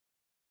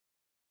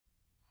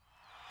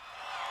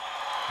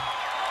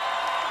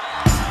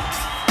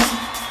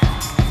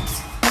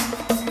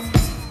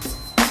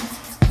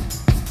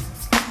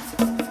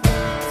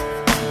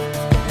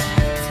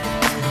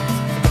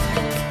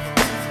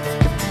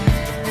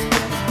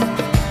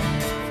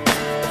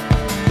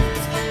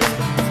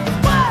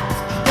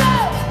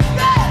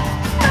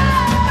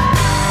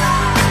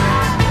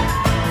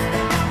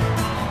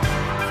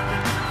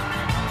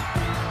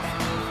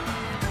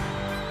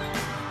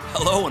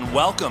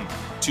welcome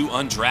to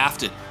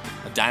Undrafted,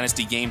 a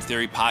Dynasty Game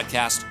Theory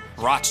podcast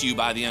brought to you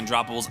by the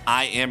Undroppables.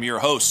 I am your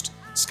host,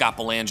 Scott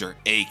Belanger,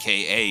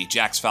 a.k.a.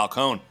 Jax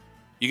Falcone.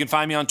 You can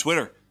find me on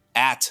Twitter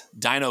at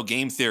Dino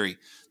Game Theory.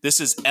 This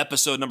is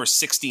episode number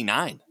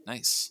 69.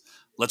 Nice.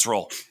 Let's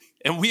roll.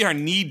 And we are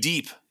knee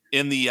deep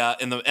in the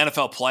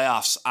NFL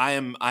playoffs. I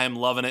am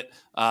loving it.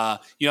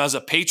 As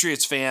a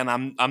Patriots fan,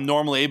 I'm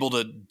normally able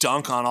to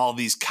dunk on all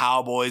these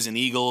Cowboys and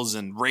Eagles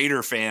and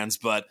Raider fans,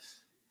 but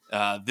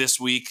this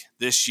week,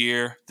 this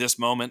year, this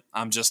moment,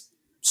 I'm just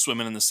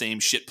swimming in the same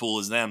shit pool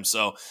as them.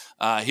 So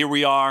here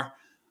we are,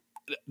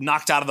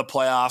 knocked out of the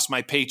playoffs.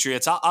 My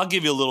Patriots. I'll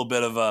give you a little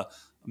bit of a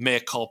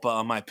mea culpa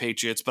on my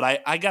Patriots,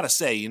 but I gotta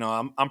say,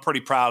 I'm pretty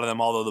proud of them.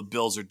 Although the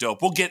Bills are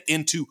dope. We'll get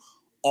into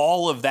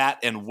all of that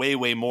and way,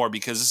 way more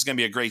because this is gonna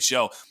be a great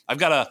show. I've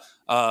got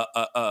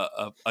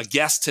a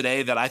guest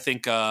today that I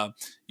think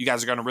you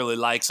guys are gonna really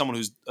like. Someone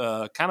who's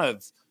kind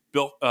of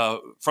built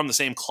from the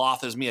same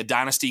cloth as me, a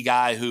dynasty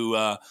guy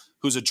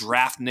who's a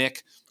draft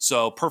Nick.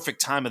 So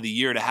perfect time of the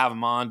year to have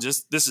him on.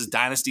 This is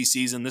dynasty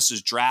season. This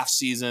is draft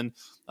season.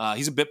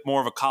 He's a bit more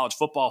of a college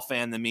football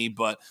fan than me,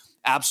 but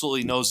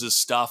absolutely knows his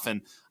stuff. And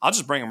I'll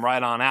just bring him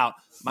right on out.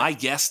 My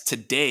guest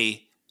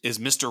today is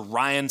Mr.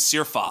 Ryan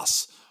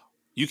Searfoss.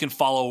 You can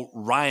follow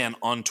Ryan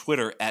on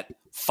Twitter at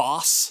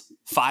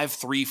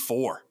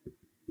Foss534.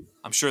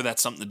 I'm sure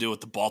that's something to do with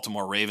the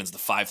Baltimore Ravens, the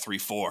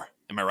 534.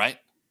 Am I right?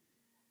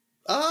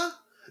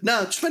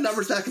 No, just my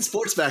numbers back in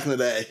sports back in the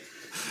day.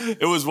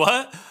 It was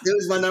what? It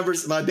was my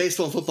numbers, my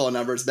baseball and football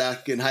numbers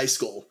back in high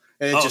school.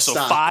 And it just so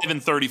stopped. 5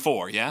 and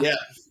 34, yeah? Yeah.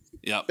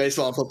 Yep.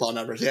 Baseball and football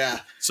numbers,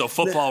 yeah. So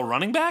football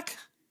running back?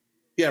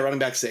 Yeah, running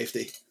back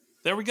safety.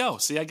 There we go.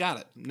 See, I got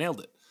it. Nailed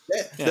it.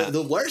 Yeah.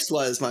 The worst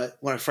was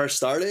when I first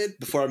started,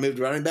 before I moved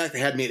to running back, they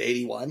had me at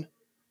 81.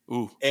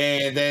 Ooh.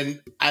 And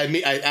then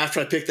after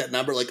I picked that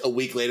number, like a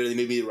week later, they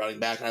moved me to running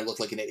back, and I looked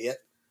like an idiot.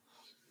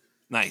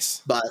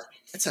 Nice. But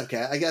it's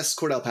okay. I guess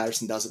Cordell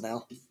Patterson does it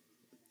now.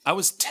 I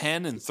was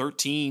 10 and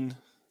 13.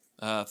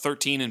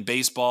 13 in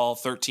baseball,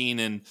 13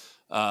 in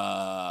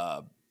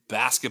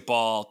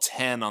basketball,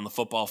 10 on the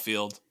football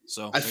field.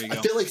 So I there you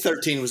go. feel like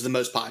 13 was the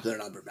most popular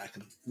number back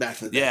in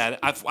the day. Yeah,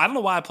 I don't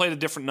know why I played a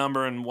different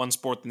number in one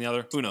sport than the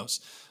other. Who knows?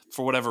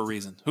 For whatever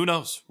reason. Who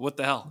knows? What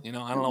the hell? I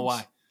don't know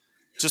why.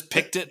 Just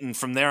picked it, and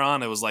from there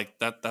on, it was like,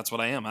 that's what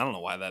I am. I don't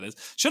know why that is.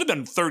 Should have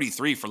been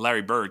 33 for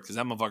Larry Bird, because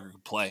that motherfucker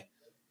could play.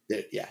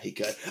 Yeah, he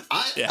could.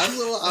 I'm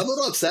a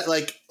little upset.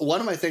 Like,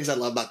 one of my things I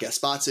love about guest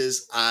spots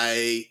is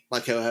my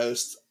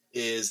co-host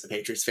is a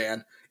Patriots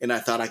fan, and I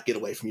thought I could get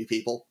away from you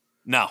people.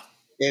 No.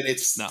 And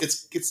it's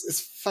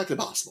fucking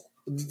impossible.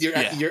 You're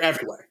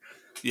everywhere.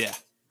 Yeah.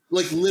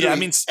 Like literally, yeah, I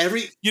mean,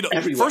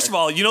 everywhere. First of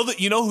all,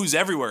 who's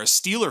everywhere?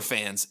 Steeler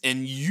fans,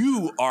 and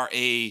you are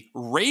a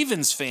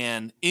Ravens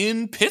fan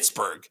in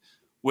Pittsburgh.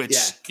 Which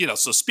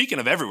so speaking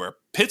of everywhere,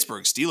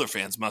 Pittsburgh Steeler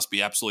fans must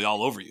be absolutely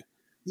all over you.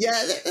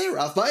 Yeah, they're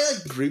rough. My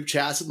group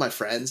chats with my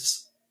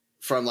friends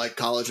from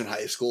college and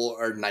high school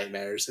are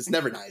nightmares. It's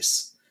never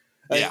nice.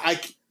 I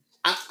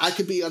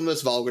could be on the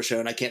most vulgar show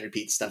and I can't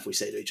repeat stuff we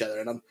say to each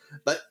other,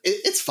 but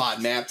it's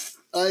fun, man.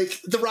 Like,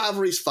 the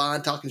rivalry's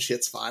fun, talking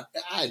shit's fun.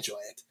 I enjoy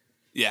it.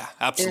 Yeah,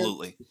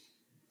 absolutely.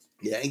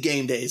 And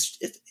game days.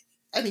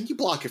 You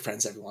block your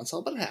friends every once in a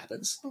while, but it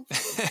happens.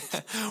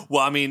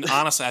 Well,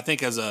 honestly, I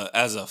think as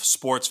a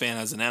sports fan,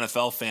 as an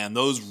NFL fan,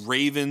 those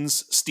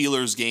Ravens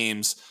Steelers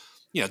games,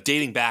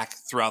 dating back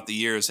throughout the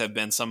years, have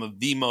been some of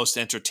the most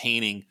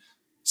entertaining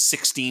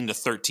 16 to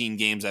 13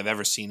 games I've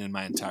ever seen in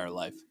my entire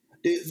life.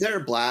 Dude, they're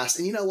a blast.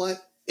 And you know what?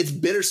 It's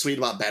bittersweet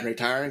about Ben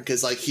retiring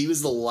because, he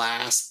was the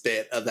last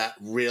bit of that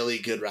really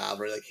good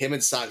rivalry. Like, him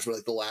and Suggs were,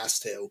 the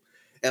last two.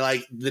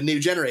 And, the new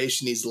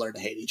generation needs to learn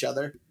to hate each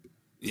other.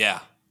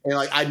 Yeah. And,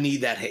 I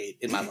need that hate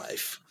in my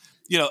life.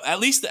 At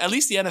least the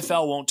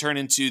NFL won't turn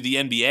into the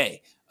NBA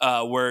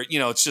where,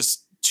 it's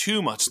just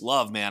too much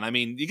love, man.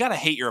 You got to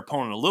hate your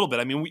opponent a little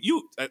bit.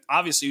 You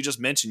obviously, you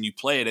just mentioned you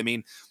played.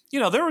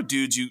 There were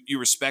dudes you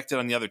respected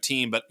on the other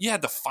team, but you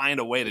had to find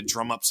a way to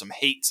drum up some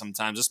hate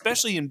sometimes,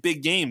 especially in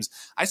big games.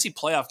 I see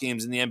playoff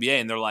games in the NBA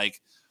and they're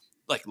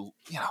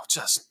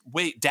just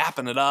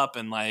dapping it up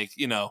and I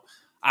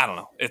don't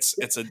know.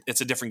 It's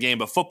a different game,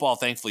 but football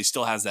thankfully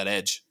still has that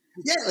edge.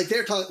 Yeah, they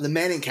were talking the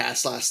Manning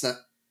cast last night,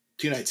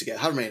 2 nights ago,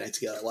 however many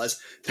nights ago it was.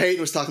 Peyton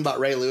was talking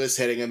about Ray Lewis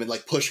hitting him and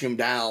pushing him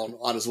down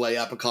on his way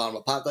up and calling him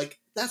a pop.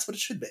 That's what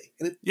it should be.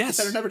 And it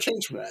better never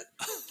change from that.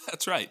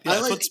 That's right. Yeah, I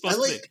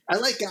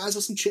like guys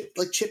with some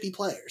chippy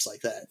players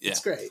like that. Yeah. It's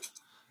great.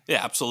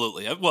 Yeah,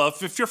 absolutely. Well,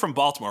 if you're from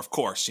Baltimore, of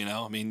course, you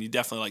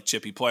definitely like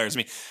chippy players.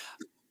 Who's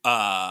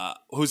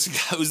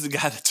the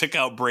guy that took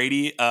out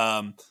Brady?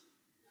 No.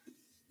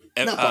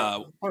 No.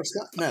 Oh,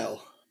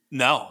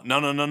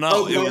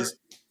 it was.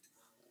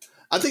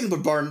 I'm thinking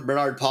of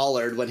Bernard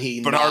Pollard when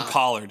he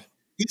Pollard.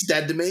 He's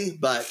dead to me,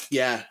 but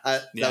that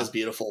was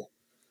beautiful.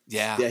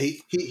 Yeah,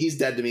 he's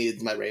dead to me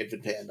in my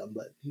Raven fandom,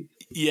 but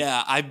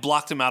I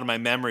blocked him out of my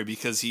memory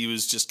because he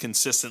was just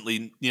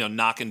consistently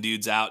knocking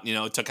dudes out.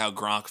 It took out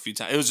Gronk a few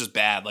times. It was just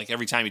bad.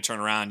 Every time you turn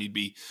around, you'd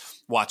be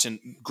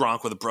watching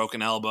Gronk with a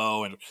broken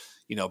elbow, and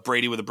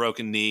Brady with a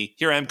broken knee.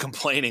 Here I am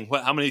complaining.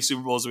 How many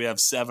Super Bowls do we have?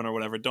 7 or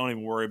whatever. Don't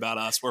even worry about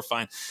us. We're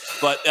fine.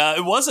 But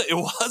it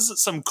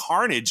was some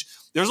carnage.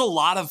 There's a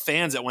lot of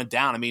fans that went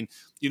down. I mean,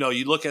 you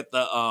look at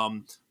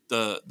the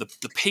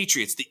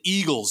Patriots, the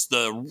Eagles,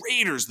 the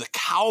Raiders, the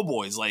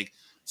Cowboys, like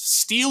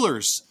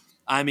Steelers.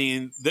 I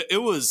mean,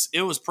 it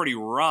was pretty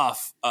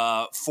rough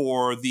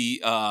for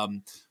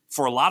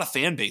a lot of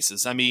fan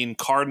bases. I mean,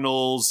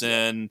 Cardinals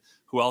and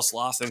who else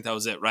lost? I think that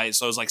was it, right?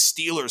 So it was like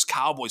Steelers,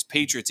 Cowboys,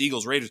 Patriots,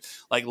 Eagles, Raiders.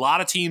 Like a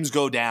lot of teams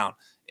go down,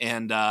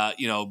 and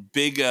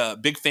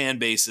big fan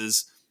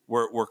bases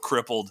were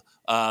crippled.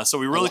 So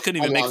we really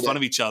couldn't even make fun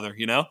of each other,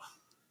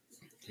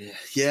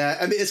 Yeah.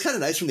 I mean, it's kind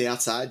of nice from the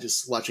outside,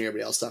 just watching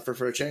everybody else suffer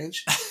for a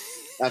change.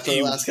 After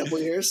the last couple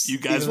of years, you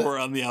guys were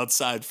on the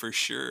outside for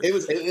sure. It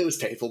was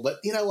painful, but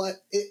you know what?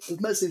 The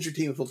most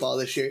interesting team in football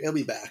this year, it'll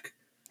be back.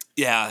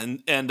 Yeah,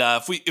 and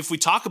if we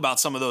talk about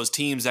some of those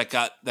teams that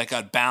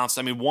got bounced,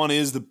 I mean, one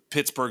is the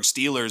Pittsburgh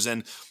Steelers,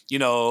 and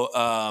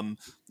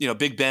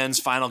Big Ben's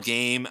final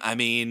game. I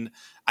mean,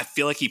 I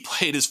feel like he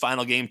played his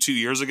final game 2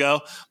 years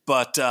ago,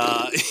 but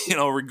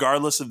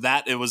regardless of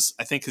that, it was,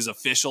 I think, his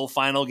official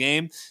final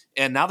game.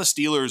 And now the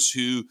Steelers,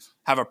 who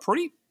have a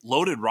pretty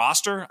loaded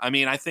roster. I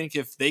mean, I think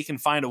if they can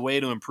find a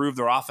way to improve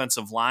their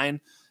offensive line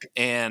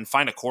and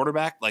find a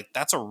quarterback, like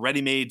that's a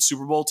ready-made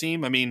Super Bowl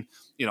team. I mean,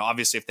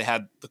 obviously if they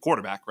had the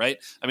quarterback, right?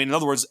 I mean, in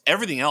other words,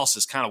 everything else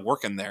is kind of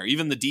working there.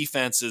 Even the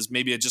defense is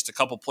maybe just a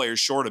couple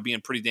players short of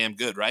being pretty damn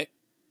good, right?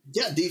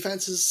 Yeah,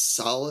 defense is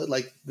solid.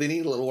 Like they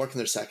need a little work in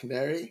their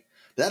secondary.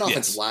 That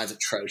offensive line's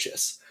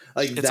atrocious.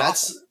 Like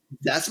that's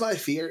my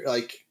fear.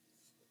 Like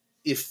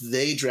if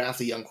they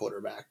draft a young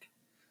quarterback,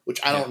 which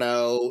I don't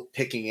know,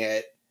 picking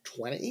at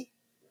 20,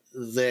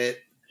 that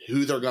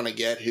who they're going to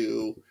get,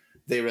 who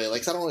they really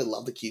like. 'Cause I don't really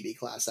love the QB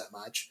class that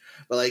much,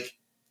 but like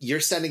you're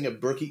sending a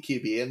rookie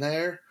QB in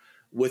there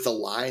with a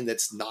line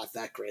that's not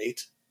that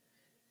great.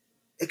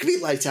 It could be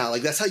lights out.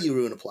 Like that's how you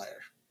ruin a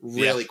player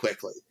really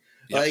quickly.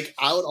 Yeah. Like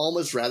I would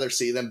almost rather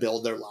see them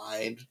build their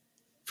line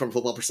from a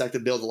football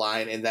perspective, build the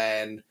line and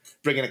then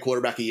bring in a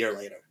quarterback a year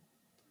later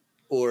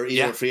or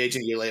a free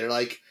agent a year later.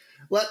 Like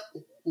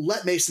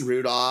let Mason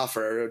Rudolph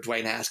or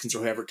Dwayne Haskins or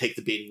whoever take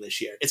the beating this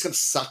year. It's going to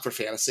suck for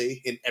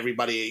fantasy and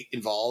everybody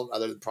involved,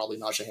 other than probably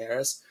Najee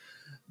Harris.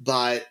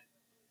 But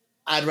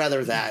I'd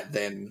rather that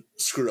than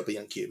screw up a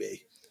young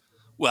QB.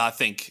 Well, I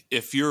think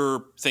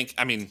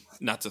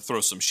not to throw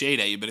some shade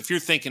at you, but if you're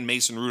thinking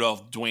Mason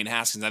Rudolph, Dwayne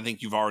Haskins, I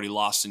think you've already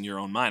lost in your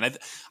own mind.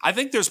 I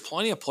think there's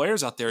plenty of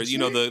players out there,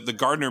 the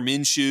Gardner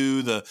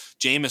Minshew, the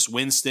Jameis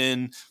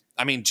Winston.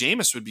 I mean,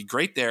 Jameis would be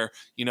great there.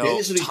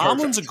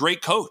 Tomlin's a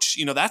great coach.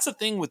 That's the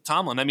thing with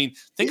Tomlin. I mean,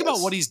 think about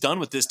what he's done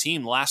with this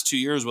team the last 2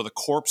 years with a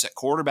corpse at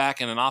quarterback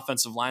and an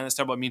offensive line that's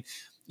terrible. I mean,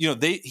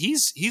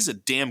 he's a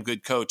damn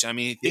good coach. I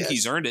mean, I think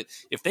he's earned it.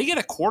 If they get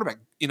a quarterback,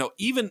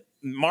 even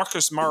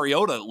Marcus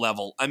Mariota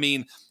level, I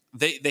mean,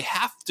 they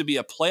have to be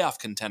a playoff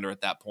contender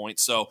at that point.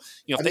 So,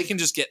 if they can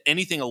just get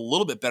anything a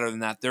little bit better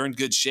than that, they're in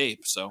good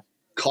shape. So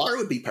Carr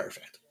would be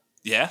perfect.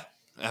 Yeah,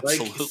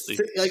 absolutely.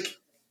 Like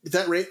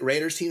that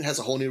Raiders team has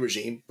a whole new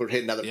regime. We're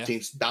hitting other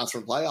teams bounce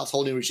from playoffs,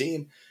 whole new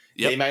regime.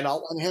 Yep. They might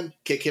not want him,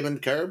 kick him in the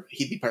curb.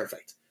 He'd be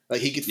perfect. Like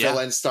he could fill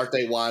in, start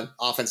day one.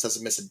 Offense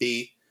doesn't miss a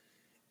beat.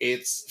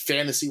 It's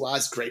fantasy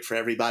wise great for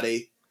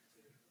everybody.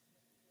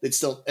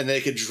 And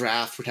they could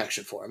draft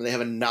protection for him. They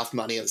have enough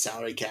money in the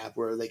salary cap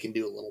where they can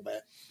do a little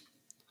bit.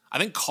 I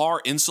think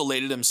Carr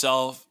insulated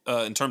himself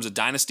in terms of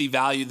dynasty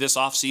value this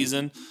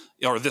offseason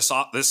or this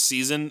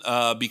season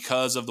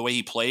because of the way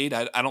he played.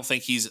 I don't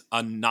think he's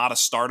not a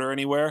starter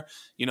anywhere.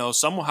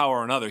 Somehow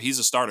or another, he's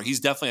a starter. He's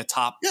definitely a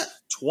top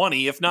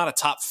 20, if not a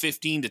top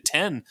 15 to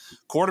 10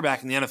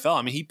 quarterback in the NFL.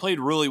 I mean, he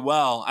played really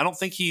well. I don't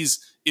think he's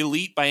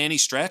elite by any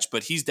stretch,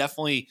 but he's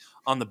definitely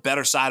on the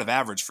better side of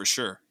average for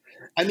sure.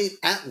 I mean,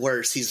 at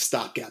worst, he's a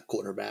stopgap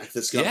quarterback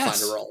that's going to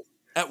find a role.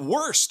 At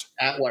worst.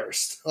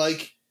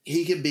 Like,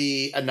 he could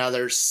be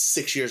another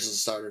 6 years as a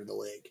starter in the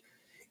league.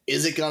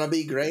 Is it going to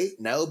be great?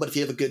 No, but if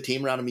you have a good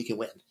team around him, you can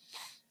win.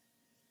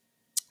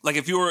 Like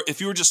if you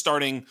were just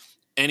starting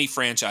any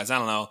franchise, I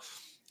don't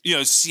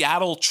know,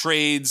 Seattle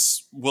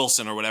trades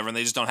Wilson or whatever, and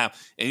they just don't have,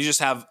 and you just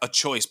have a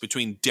choice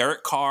between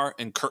Derek Carr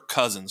and Kirk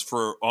Cousins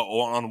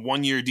on a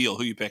 1 year deal.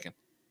 Who are you picking?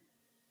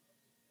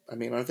 I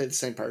mean, aren't they the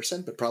same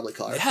person? But probably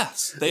Carr.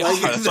 Yes, they are.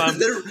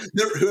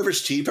 They're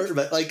whoever's cheaper,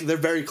 but like they're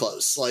very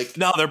close. Like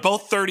no, they're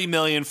both $30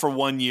 million for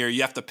 1 year.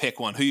 You have to pick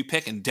one. Who are you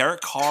picking?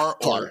 Derek Carr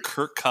or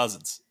Kirk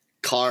Cousins?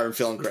 Carr. I'm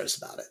feeling gross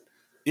about it.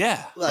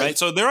 Yeah, right.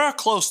 So they are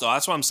close though.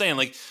 That's what I'm saying.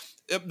 Like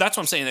that's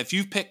what I'm saying. If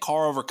you pick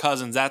Carr over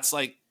Cousins, that's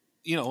like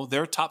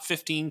they're top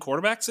 15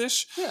 quarterbacks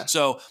ish. Yeah.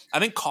 So I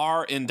think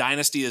Carr in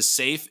Dynasty is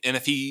safe, and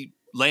if he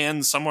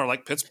land somewhere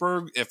like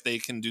Pittsburgh, if they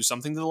can do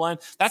something to the line,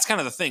 that's kind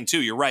of the thing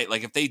too. You're right.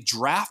 Like if they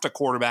draft a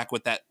quarterback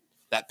with that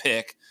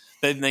pick,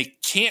 then they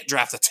can't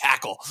draft a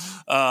tackle.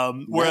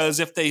 Whereas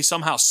if they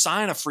somehow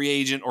sign a free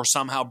agent or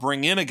somehow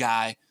bring in a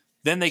guy,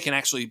 then they can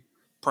actually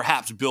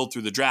perhaps build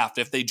through the draft.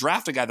 If they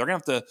draft a guy, they're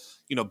going to have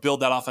to, build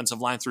that offensive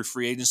line through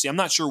free agency. I'm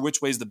not sure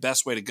which way is the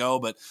best way to go,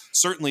 but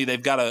certainly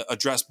they've got to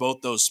address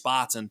both those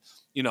spots. And,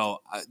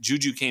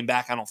 Juju came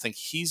back. I don't think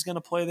he's going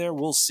to play there.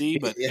 We'll see.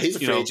 But yeah, he's a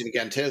free agent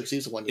again too, because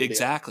he's the one.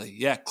 Exactly.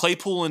 Yeah,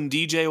 Claypool and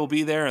DJ will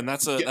be there, and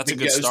that's a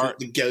good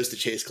start. It goes to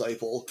Chase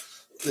Claypool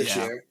this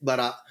year, but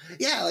I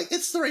think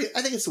it's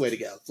the way to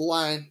go. The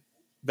line,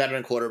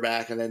 veteran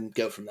quarterback, and then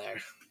go from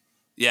there.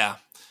 Yeah,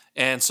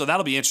 and so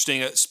that'll be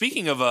interesting.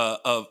 Speaking of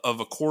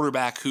a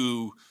quarterback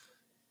who,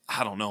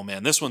 I don't know,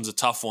 man, this one's a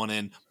tough one,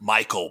 and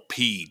Michael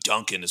P.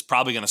 Duncan is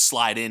probably going to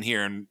slide in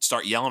here and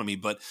start yelling at me,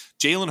 but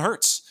Jalen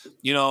Hurts.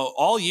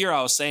 All year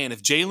I was saying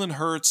if Jalen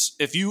Hurts,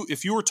 if you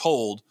were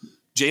told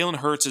Jalen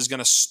Hurts is going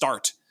to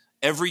start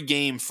every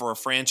game for a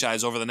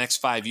franchise over the next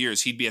 5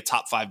 years, he'd be a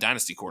top 5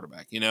 dynasty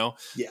quarterback, Yeah.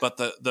 But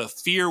the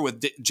fear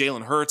with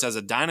Jalen Hurts as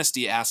a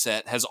dynasty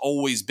asset has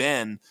always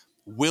been,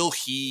 will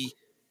he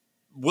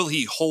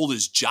hold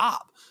his job,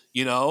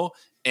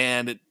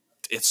 And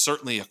it's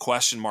certainly a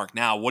question mark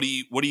now. What do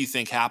you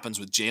think happens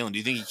with Jalen? Do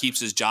you think he keeps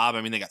his job?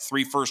 I mean, they got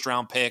 3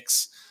 first-round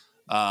picks,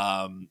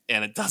 and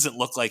it doesn't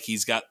look like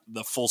he's got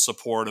the full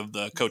support of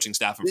the coaching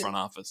staff and front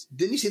office.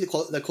 Didn't you see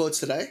the quotes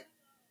today?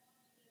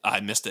 I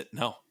missed it.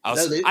 No,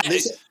 They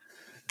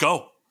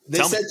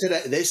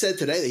said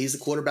today that he's the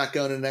quarterback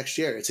going into next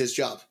year. It's his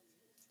job.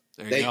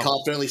 They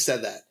confidently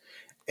said that,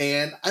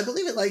 and I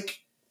believe it.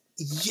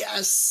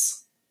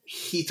 Yes,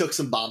 he took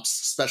some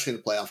bumps, especially in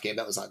the playoff game.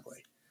 That was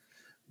ugly,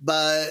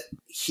 but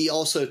he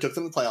also took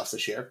them to the playoffs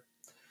this year.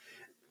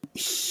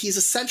 He's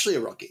essentially a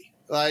rookie.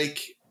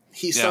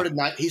 He started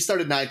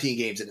 19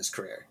 games in his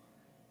career.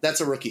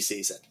 That's a rookie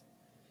season,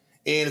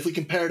 and if we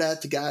compare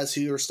that to guys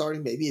who are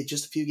starting maybe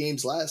just a few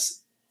games less,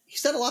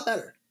 he's done a lot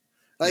better.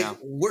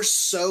 We're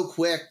so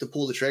quick to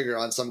pull the trigger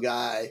on some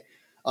guy,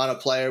 on a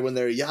player when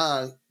they're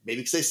young,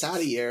 maybe because they sat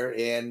a year,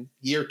 and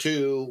year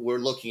 2, we're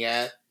looking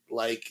at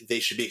they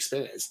should be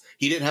experienced.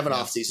 He didn't have an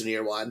offseason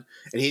year 1,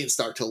 and he didn't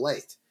start till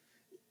late.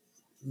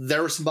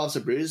 There were some bumps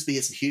and bruises, but he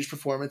had some huge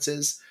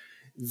performances.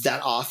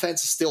 That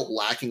offense is still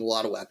lacking a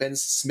lot of weapons.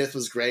 Smith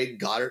was great,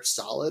 Goddard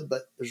solid,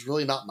 but there's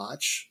really not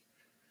much.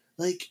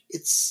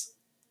 It's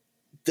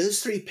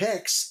those 3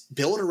 picks,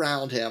 build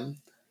around him,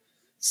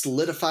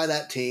 solidify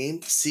that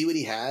team, see what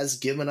he has,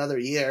 give him another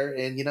year,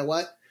 and you know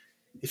what?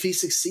 If he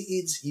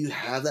succeeds, you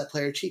have that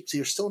player cheap, so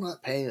you're still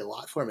not paying a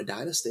lot for him in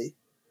Dynasty.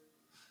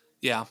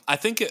 Yeah, I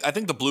think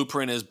the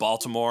blueprint is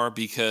Baltimore,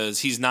 because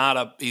he's not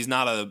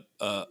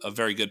a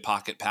very good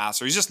pocket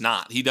passer. He's just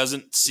not. He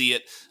doesn't see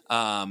it.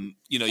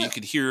 You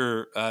could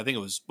hear. I think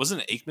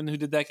wasn't it Aikman who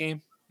did that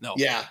game? No.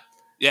 Yeah.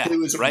 He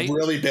was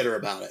really bitter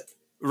about it.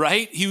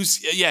 Right? He was,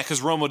 because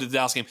Romo did the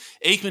Dallas game.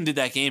 Aikman did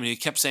that game, and he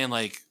kept saying,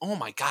 oh,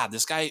 my God,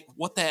 this guy,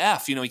 what the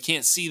F? He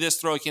can't see this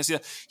throw. He can't see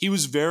that. He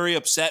was very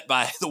upset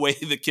by the way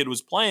the kid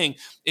was playing,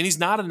 and he's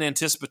not an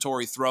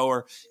anticipatory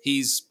thrower.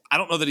 I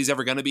don't know that he's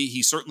ever going to be.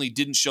 He certainly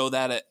didn't show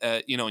that,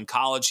 in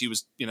college. He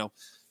was,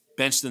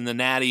 benched in the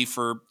Natty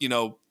for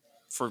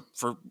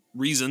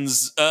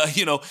reasons,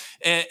 so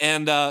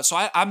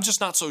I'm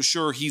just not so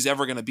sure he's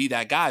ever going to be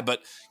that guy.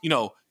 But,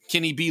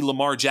 can he be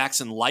Lamar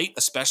Jackson light,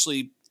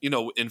 especially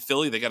in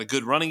Philly? They got a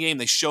good running game.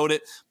 They showed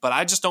it, but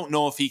I just don't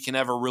know if he can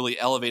ever really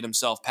elevate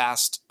himself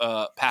past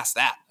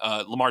that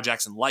Lamar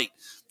Jackson light.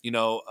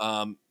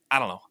 I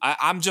don't know.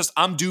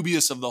 I'm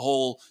dubious of the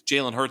whole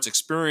Jalen Hurts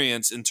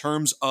experience in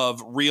terms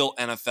of real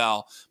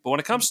NFL. But when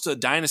it comes to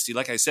dynasty,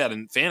 like I said,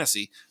 in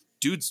fantasy,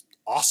 dude's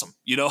awesome.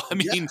 He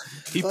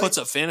puts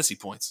up fantasy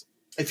points.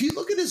 If you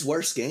look at his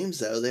worst games,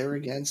 though, they were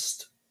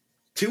against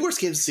 2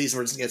 worst games of the season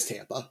were against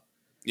Tampa.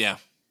 Yeah.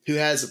 Who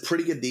has a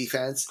pretty good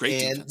defense.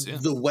 Defense, yeah.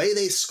 The way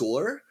they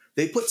score,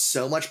 they put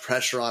so much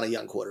pressure on a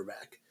young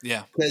quarterback.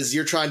 Yeah. Because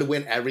you're trying to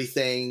win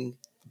everything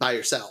by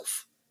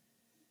yourself.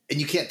 And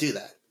you can't do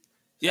that.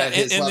 Yeah,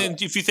 and then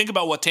if you think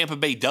about what Tampa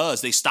Bay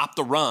does, they stop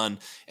the run,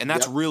 and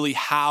that's really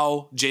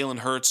how Jalen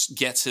Hurts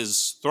gets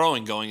his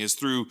throwing going, is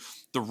through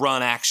the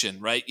run action,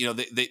 right?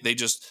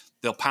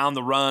 They'll pound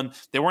the run.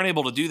 They weren't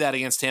able to do that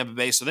against Tampa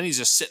Bay, so then he's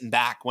just sitting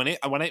back. When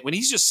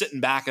he's just sitting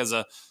back as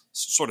a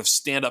sort of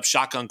stand-up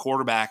shotgun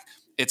quarterback,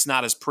 it's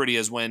not as pretty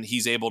as when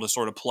he's able to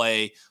sort of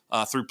play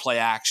through play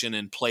action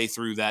and play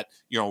through that,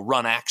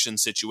 run action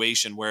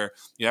situation where,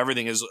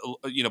 everything is,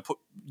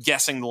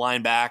 guessing the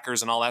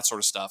linebackers and all that sort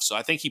of stuff. So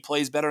I think he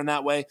plays better in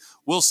that way.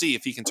 We'll see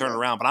if he can turn it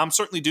around, but I'm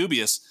certainly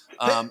dubious.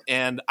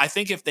 And I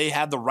think if they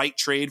had the right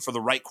trade for the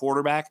right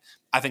quarterback,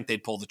 I think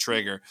they'd pull the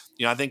trigger.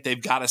 I think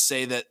they've got to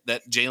say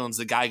that Jalen's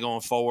the guy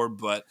going forward,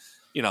 but,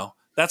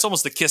 that's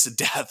almost the kiss of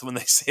death when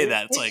they say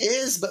that. It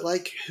is, but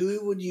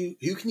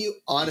who can you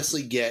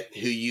honestly get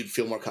who you'd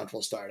feel more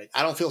comfortable starting?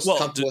 I don't feel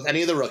comfortable with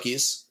any of the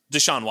rookies.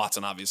 Deshaun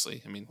Watson,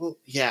 obviously.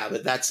 Yeah,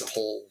 but that's a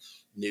whole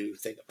new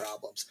thing of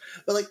problems.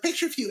 But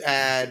picture if you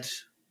add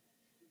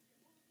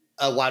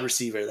a wide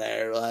receiver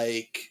there,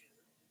 like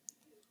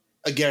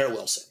a Garrett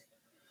Wilson,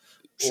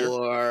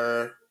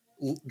 or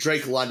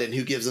Drake London,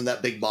 who gives him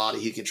that big body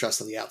he can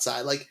trust on the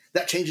outside.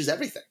 That changes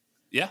everything.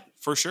 Yeah,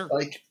 for sure.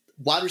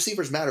 Wide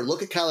receivers matter.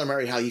 Look at Kyler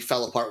Murray, how he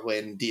fell apart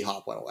when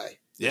D-Hop went away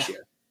this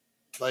year.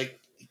 Like,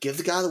 give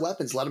the guy the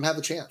weapons. Let him have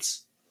a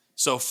chance.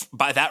 So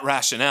by that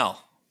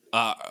rationale,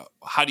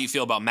 how do you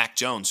feel about Mac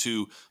Jones,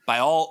 who by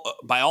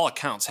all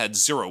accounts had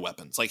zero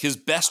weapons? Like his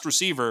best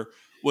receiver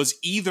was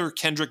either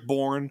Kendrick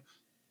Bourne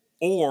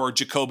or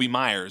Jacoby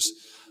Myers.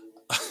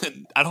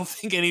 I don't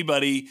think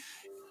anybody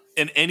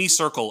in any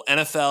circle,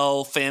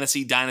 NFL,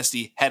 fantasy,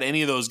 dynasty, had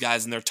any of those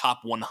guys in their top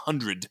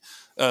 100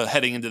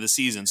 heading into the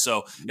season.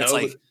 So it's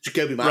like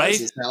Jacoby Myers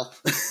right? is now.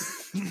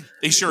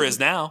 He sure is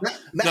now.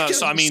 Mac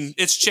So I mean,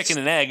 it's chicken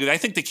and egg. I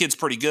think the kid's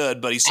pretty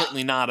good, but he's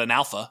certainly not an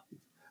alpha.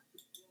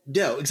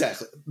 No,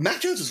 exactly.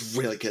 Mac Jones is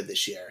really good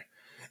this year.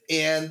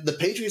 And the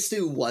Patriots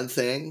do one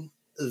thing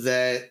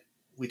that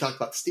we talked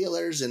about the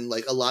Steelers and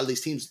like a lot of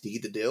these teams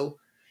need to do.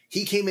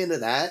 He came into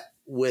that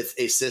with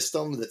a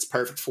system that's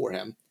perfect for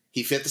him.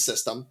 He fit the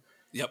system.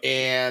 Yep.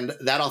 And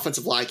that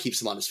offensive line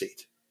keeps him on his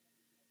feet.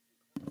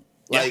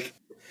 Like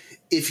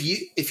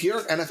if you're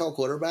an NFL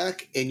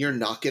quarterback and you're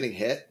not getting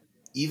hit,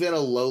 even a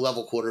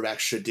low-level quarterback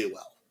should do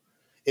well.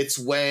 It's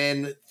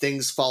when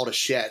things fall to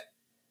shit.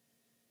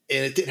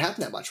 And it didn't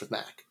happen that much with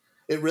Mac.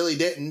 It really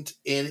didn't.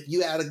 And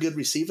you add a good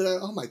receiver there,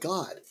 oh my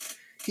God,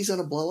 he's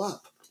going to blow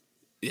up.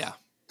 Yeah.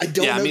 I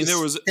don't know. I mean, there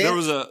was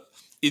a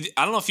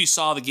I don't know if you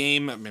saw the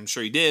game. I mean, I'm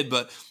sure you did,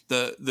 but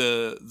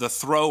the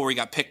throw where he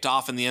got picked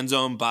off in the end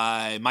zone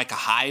by Micah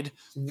Hyde,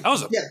 that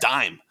was a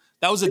dime.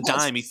 That was a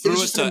dime. He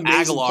threw it to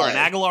Aguilar, and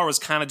Aguilar was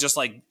kind of just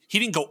like, he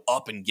didn't go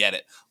up and get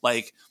it.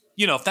 Like,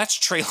 if that's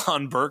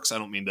Treylon Burks, I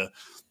don't mean to,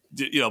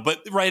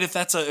 but right, if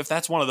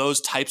that's one of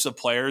those types of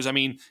players, I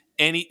mean,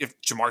 if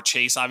Jamar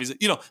Chase, obviously,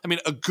 I mean,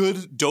 a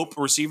good dope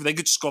receiver, they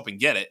could just go up and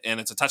get it, and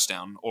it's a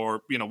touchdown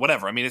or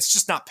whatever. I mean, it's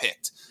just not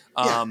picked.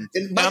 And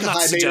Micah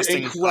Hyde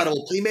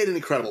made an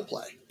incredible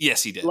play.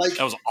 Yes, he did. Like,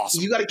 that was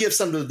awesome. You got to give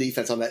some to the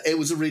defense on that. It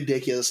was a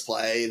ridiculous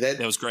play that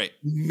was great.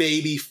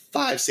 Maybe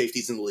 5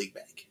 safeties in the league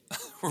make.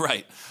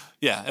 Right.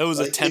 Yeah, it was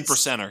a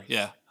 10%er.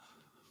 Yeah.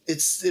 It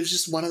was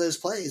just one of those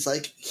plays.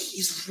 Like,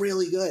 he's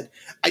really good.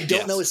 I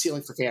don't know his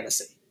ceiling for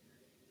fantasy.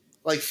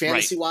 Like,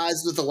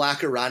 fantasy-wise, with the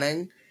lack of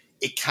running,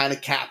 it kind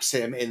of caps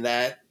him in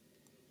that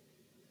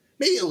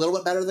maybe a little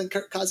bit better than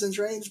Kirk Cousins'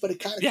 range, but it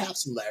kind of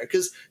caps him there.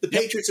 Because the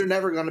Patriots are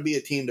never going to be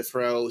a team to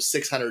throw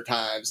 600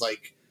 times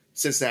like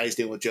Cincinnati's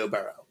doing with Joe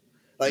Burrow.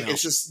 Like,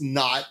 it's just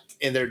not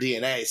in their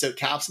DNA. So it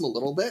caps him a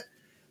little bit.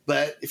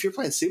 But if you're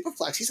playing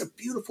Superflex, he's a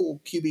beautiful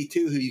QB2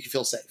 who you can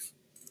feel safe.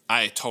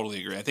 I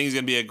totally agree. I think he's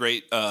going to be a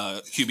great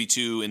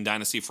QB2 in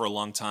Dynasty for a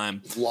long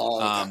time. Long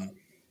time.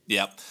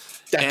 Yep.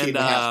 Decade and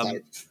a half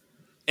type.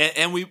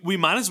 And we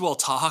might as well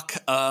talk.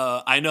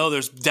 I know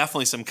there's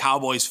definitely some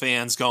Cowboys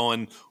fans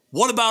going,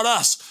 what about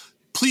us?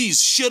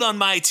 Please shit on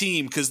my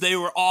team because they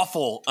were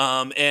awful.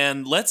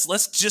 And let's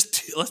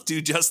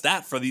do just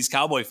that for these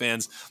Cowboy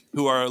fans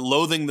who are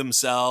loathing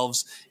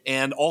themselves,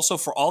 and also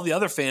for all the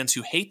other fans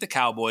who hate the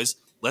Cowboys.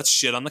 Let's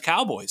shit on the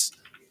Cowboys,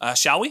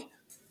 shall we?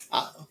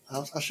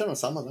 I'll shit on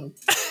some of them.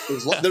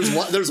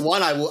 There's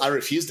one I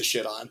refuse to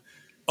shit on.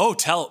 Oh,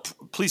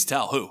 please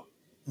tell who.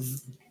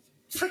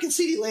 Freaking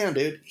CeeDee Lamb,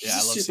 dude. He's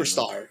a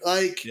superstar.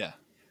 Like,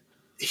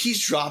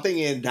 he's dropping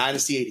in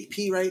Dynasty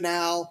ADP right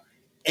now,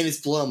 and it's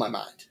blowing my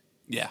mind.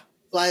 Yeah.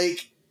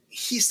 Like,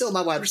 he's still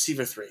my wide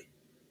receiver 3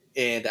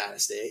 in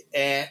Dynasty,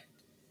 and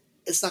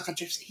it's not going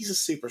to change. He's a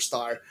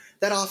superstar.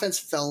 That offense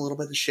fell a little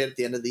bit to shit at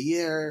the end of the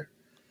year.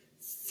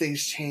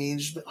 Things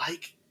changed, but,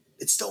 like,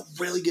 it's still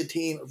a really good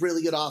team, a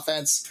really good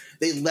offense.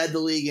 They led the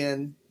league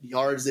in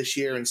yards this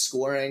year and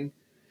scoring.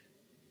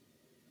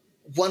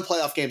 One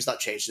playoff game's not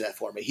changing that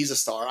for me. He's a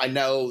star. I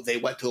know they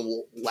went to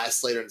him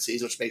less later in the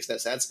season, which makes no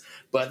sense,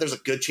 but there's a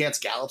good chance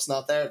Gallup's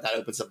not there. That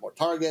opens up more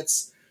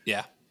targets.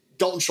 Yeah.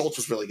 Dalton Schultz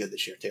was really good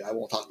this year, too. I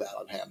won't talk bad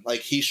on him.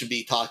 Like, he should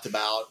be talked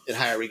about in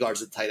higher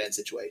regards to the tight end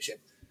situation.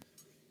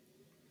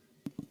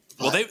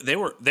 Well, they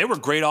were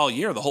great all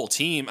year, the whole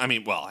team. I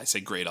mean, well, I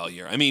say great all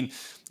year. I mean,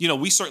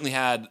 we certainly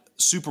had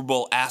Super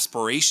Bowl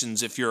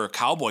aspirations if you're a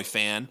Cowboy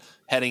fan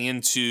heading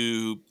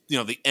into,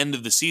 the end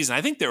of the season.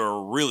 I think they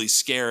were really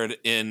scared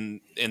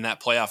in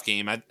that playoff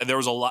game. There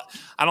was a lot.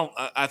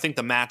 I think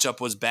the matchup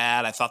was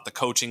bad. I thought the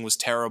coaching was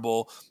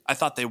terrible. I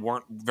thought they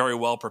weren't very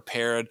well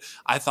prepared.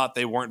 I thought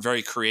they weren't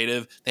very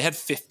creative. They had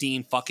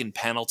 15 fucking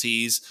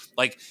penalties.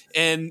 Like,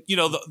 and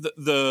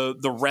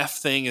the ref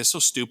thing is so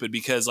stupid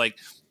because like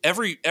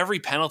every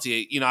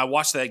penalty, I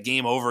watched that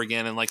game over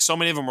again and like so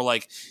many of them were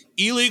like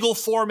illegal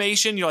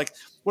formation. You're like,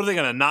 what are they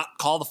going to not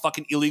call the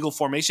fucking illegal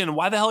formation? And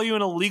why the hell are you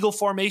in a legal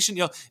formation?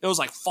 It was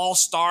like false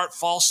start,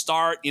 all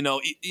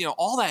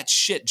that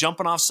shit,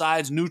 jumping off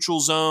sides, neutral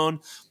zone.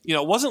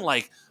 It wasn't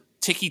like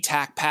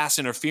ticky-tack pass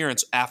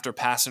interference after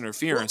pass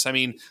interference. I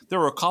mean, there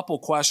were a couple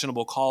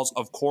questionable calls,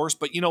 of course,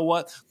 but you know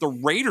what? The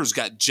Raiders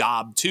got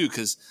jobbed too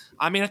because,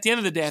 I mean, at the end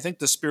of the day, I think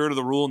the spirit of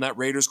the rule in that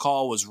Raiders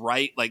call was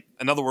right. Like,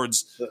 in other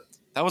words,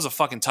 that was a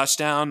fucking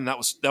touchdown, and that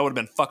would have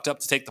been fucked up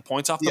to take the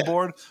points off the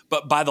board.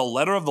 But by the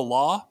letter of the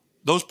law,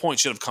 those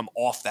points should have come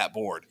off that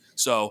board.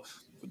 So,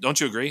 don't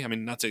you agree? I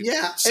mean, not to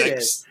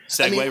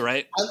segue,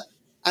 right?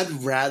 I'd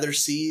rather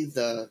see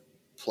the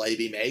play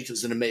be made because it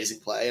was an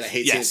amazing play, and I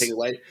hate seeing it taken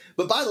away.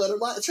 But by the letter of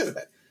the law, it should have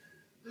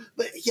been.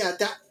 But yeah,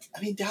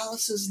 I mean,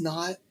 Dallas is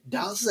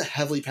a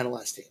heavily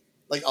penalized team,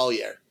 like all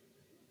year.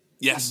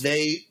 Yes.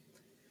 They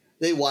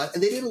won,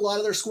 and they did a lot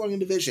of their scoring in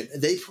division.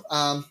 They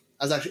got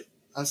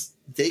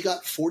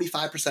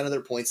 45% of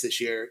their points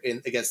this year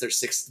against their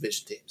 6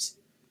 division teams.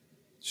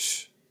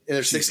 In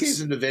their 6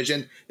 games in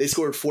division, they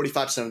scored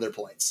 45% of their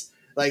points.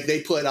 Like,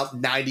 they put up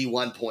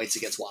 91 points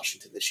against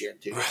Washington this year in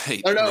 2 games.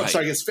 Right. Or no, right. I'm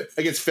sorry,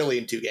 against Philly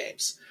in 2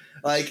 games.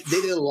 Like,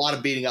 they did a lot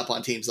of beating up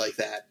on teams like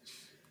that.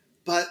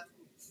 But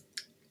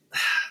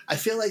I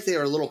feel like they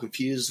are a little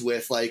confused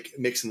with, like,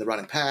 mixing the run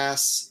and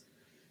pass.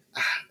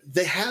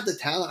 They have the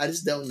talent. I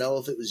just don't know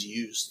if it was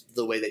used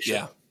the way they should.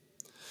 Yeah.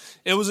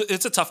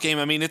 It's a tough game.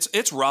 I mean,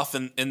 it's rough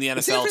in the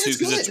NFL too,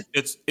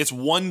 because it's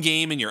one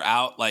game and you're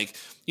out. Like,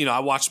 you know, I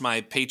watched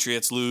my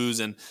Patriots lose,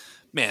 and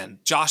man,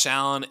 Josh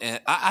Allen,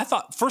 and I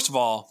thought, first of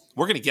all,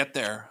 we're going to get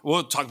there.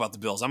 We'll talk about the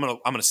Bills. I'm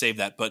gonna save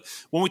that. But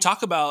when we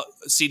talk about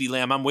CeeDee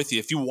Lamb, I'm with you.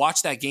 If you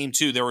watch that game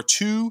too, there were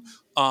two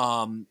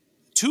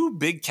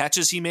big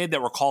catches he made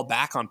that were called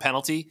back on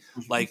penalty.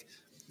 Mm-hmm. Like,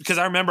 because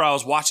I remember I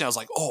was watching, I was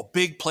like, oh,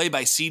 big play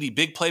by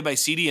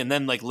CeeDee. And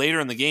then, like, later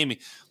in the game,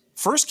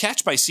 first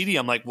catch by CeeDee,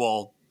 I'm like,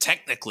 well,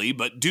 technically,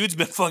 but dude's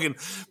been fucking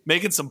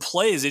making some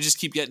plays. They just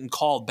keep getting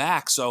called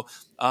back. So,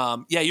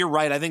 yeah, you're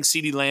right. I think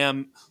CeeDee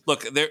Lamb,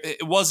 look,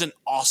 it wasn't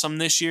awesome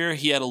this year.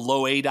 He had a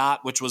low ADOT,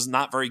 which was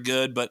not very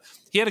good, but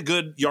he had a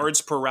good yards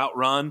per route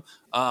run.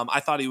 I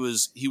thought he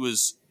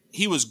was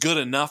good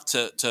enough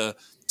to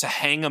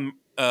hang him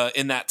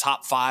in that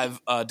top 5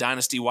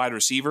 dynasty wide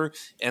receiver.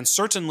 And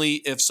certainly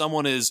if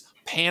someone is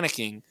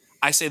panicking,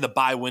 I say the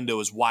buy window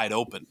is wide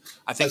open.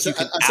 I think you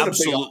can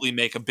absolutely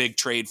make a big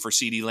trade for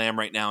CeeDee Lamb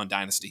right now in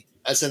dynasty.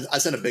 I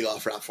sent a big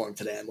offer out for him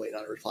today. I'm waiting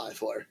on a reply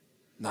for.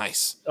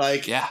 Nice.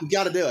 Like, yeah, you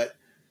got to do it.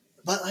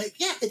 But, like,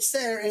 yeah, it's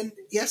there. And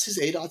yes, his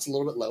ADOT's a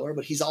little bit lower,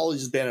 but he's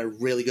always been a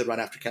really good run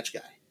after catch guy.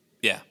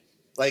 Yeah.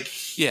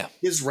 Like, yeah,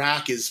 his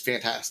rack is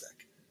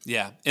fantastic.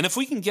 Yeah. And if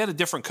we can get a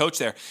different coach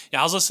there. Yeah,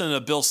 I was listening to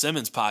a Bill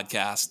Simmons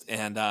podcast,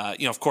 and,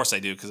 you know, of course I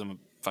do, because I'm a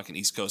fucking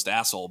East Coast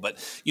asshole. But,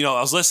 you know,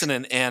 I was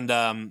listening,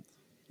 and,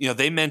 you know,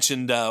 they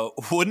mentioned,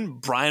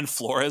 wouldn't Brian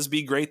Flores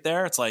be great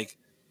there? It's like,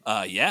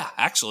 yeah,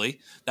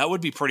 actually, that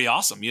would be pretty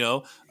awesome. You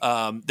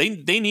know,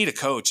 they need a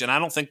coach, and I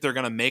don't think they're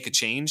going to make a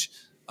change.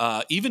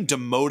 Even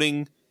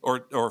demoting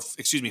or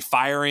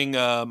firing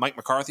Mike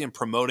McCarthy and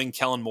promoting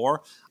Kellen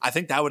Moore, I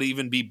think that would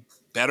even be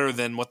better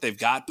than what they've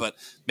got. But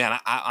man,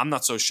 I'm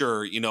not so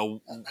sure, you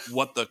know,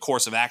 what the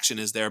course of action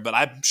is there, but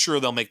I'm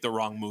sure they'll make the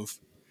wrong move.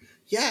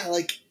 Yeah.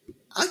 Like,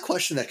 I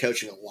question that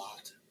coaching a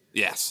lot.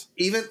 Yes.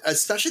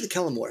 Especially the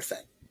Kellen Moore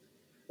thing.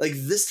 Like,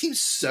 this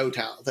team's so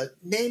talented.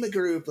 Name a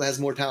group that has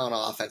more talent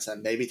on offense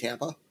than maybe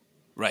Tampa.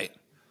 Right.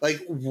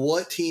 Like,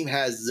 what team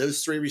has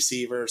those 3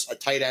 receivers, a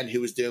tight end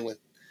who was doing what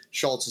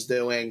Schultz is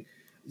doing,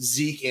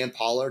 Zeke and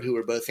Pollard, who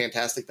are both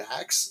fantastic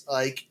backs?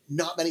 Like,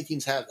 not many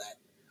teams have that,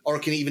 or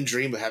can even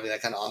dream of having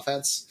that kind of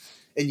offense.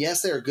 And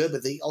yes, they are good,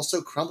 but they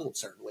also crumbled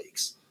certain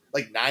weeks.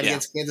 Like, 9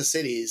 against Kansas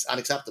City is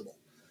unacceptable.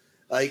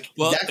 Like,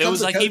 well, it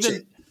was like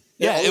coaching.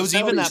 It was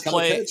even that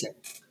play.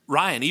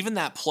 Ryan, even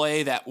that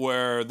play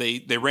where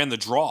they ran the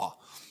draw.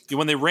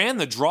 When they ran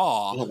the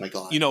draw, oh my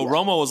God, you know,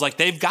 Romo was like,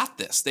 they've got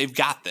this.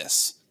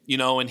 You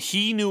know, and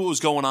he knew what was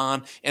going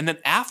on. And then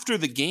after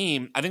the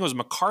game, I think it was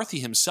McCarthy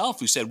himself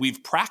who said,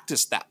 we've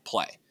practiced that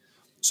play.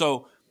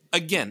 So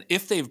again,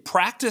 if they've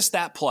practiced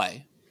that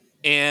play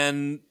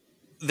and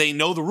they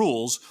know the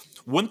rules,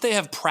 wouldn't they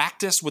have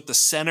practiced with the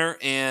center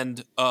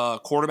and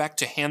quarterback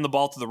to hand the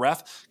ball to the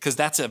ref? Because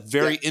that's a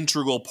very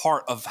integral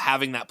part of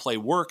having that play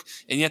work.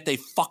 And yet they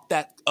fucked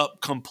that up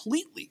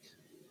completely.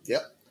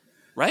 Yep.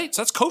 Right?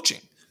 So that's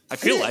coaching, I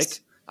feel like.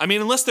 I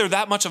mean, unless they're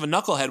that much of a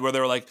knucklehead where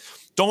they're like,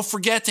 don't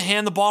forget to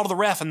hand the ball to the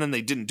ref, and then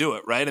they didn't do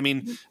it, right? I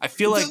mean, I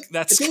feel like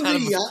that's kind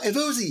of... If it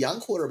was a young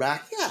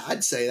quarterback, yeah,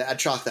 I'd say that. I'd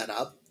chalk that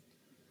up.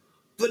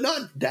 But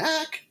not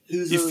Dak,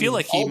 who's you feel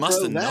like he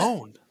must have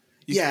known.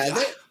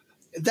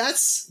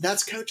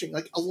 That's coaching.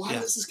 Like, a lot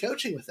of this is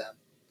coaching with them.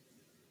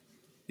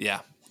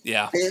 Yeah. And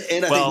I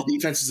think the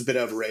defense is a bit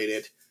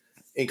overrated,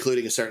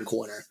 including a certain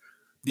corner.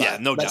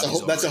 But no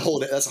doubt. That's a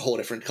whole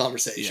different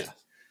conversation.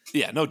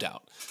 Yeah, no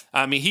doubt.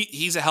 I mean,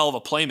 he's a hell of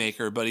a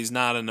playmaker, but he's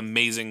not an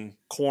amazing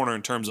corner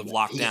in terms of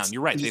lockdown.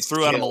 You're right. They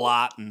threw at him a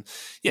lot, and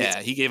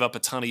he gave up a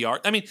ton of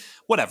yards. I mean,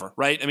 whatever,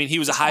 right? I mean, he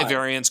was a high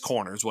variance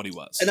corner is what he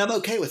was. And I'm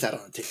okay with that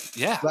on a team.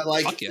 Yeah. But,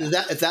 like,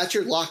 if that's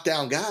your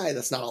lockdown guy,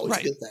 that's not always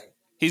a good thing.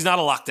 He's not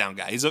a lockdown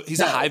guy. He's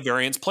a high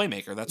variance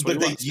playmaker. That's what he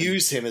was. But they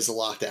use him as a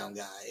lockdown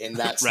guy, and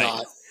that's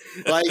not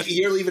 – like,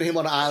 you're leaving him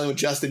on an island with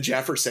Justin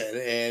Jefferson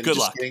and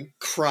getting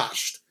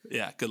crushed.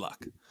 Yeah, good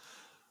luck.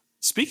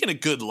 Speaking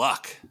of good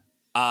luck –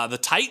 the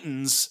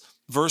Titans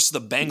versus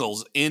the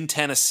Bengals in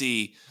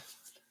Tennessee.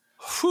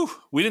 Whew,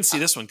 we didn't see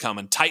this one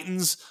coming.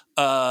 Titans,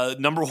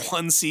 number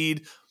 1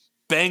 seed.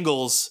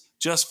 Bengals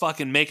just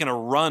fucking making a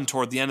run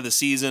toward the end of the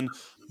season.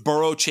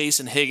 Burrow, Chase,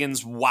 and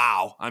Higgins,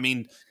 wow. I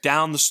mean,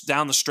 down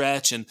the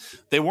stretch, and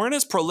they weren't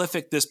as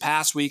prolific this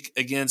past week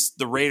against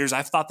the Raiders.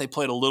 I thought they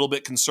played a little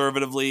bit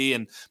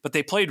conservatively, but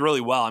they played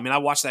really well. I mean, I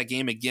watched that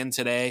game again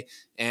today,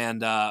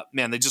 and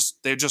man,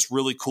 they're just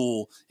really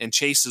cool. And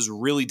Chase is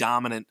really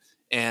dominant,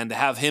 and to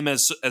have him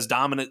as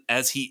dominant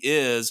as he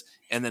is,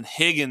 and then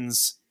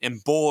Higgins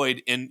and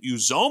Boyd and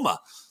Uzoma.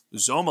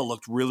 Uzoma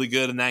looked really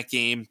good in that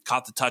game,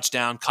 caught the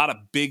touchdown, caught a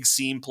big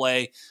seam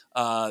play,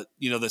 the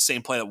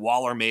same play that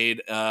Waller made,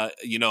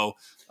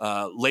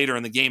 later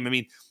in the game. I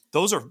mean,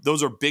 those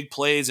are big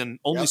plays, and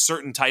only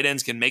certain tight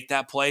ends can make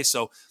that play.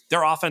 So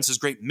their offense is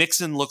great.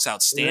 Mixon looks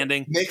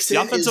outstanding. Mixon,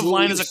 the offensive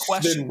line is a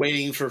question. Been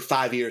waiting for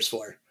 5 years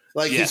for.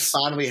 Like, he's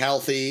finally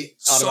healthy.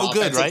 So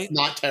good, right?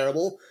 Not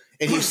terrible,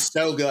 and he's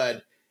so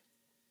good.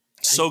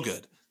 So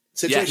good.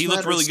 Yeah, he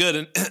looked really good.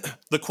 And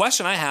the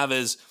question I have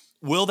is,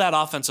 will that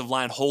offensive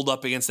line hold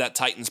up against that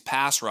Titans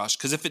pass rush?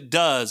 Because if it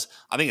does,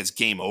 I think it's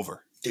game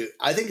over. Dude,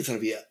 I think it's going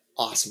to be an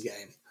awesome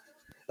game.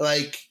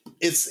 Like,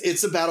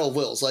 it's a battle of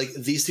wills. Like,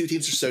 these two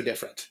teams are so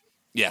different.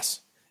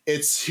 Yes.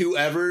 It's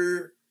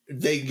whoever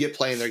they can get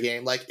playing their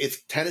game. Like,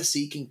 if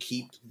Tennessee can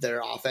keep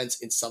their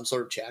offense in some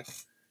sort of check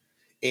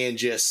and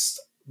just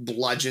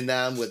bludgeon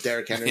them with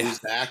Derrick Henry who's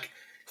back,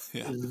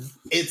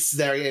 it's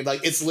their game.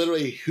 Like, it's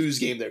literally whose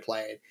game they're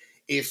playing.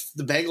 If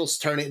the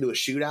Bengals turn it into a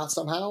shootout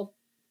somehow,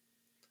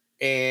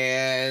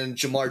 and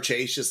Jamar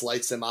Chase just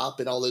lights them up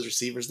and all those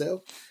receivers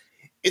do,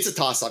 it's a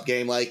toss-up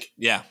game. Like,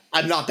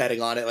 I'm not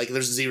betting on it. Like,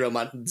 there's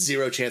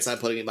zero chance I'm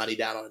putting money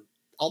down on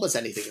almost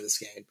anything in this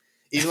game.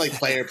 Even like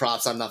player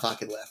props, I'm not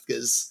fucking with,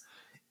 because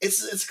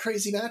it's a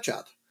crazy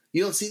matchup.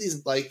 You don't see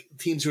these like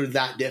teams who are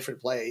that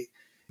different play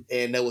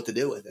and know what to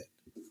do with it.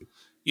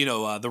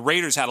 The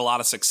Raiders had a lot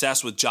of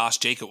success with Josh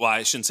Jacobs. Well,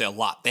 I shouldn't say a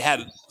lot. They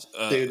had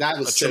dude, that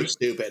was so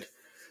stupid.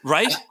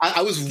 Right?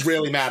 I was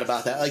really mad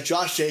about that. Like,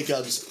 Josh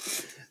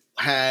Jacobs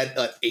had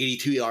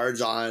 82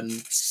 yards on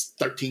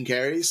 13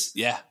 carries.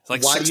 Yeah,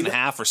 like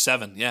 6.5 or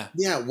 7. Yeah.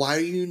 Yeah. Why are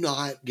you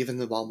not giving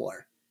the ball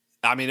more?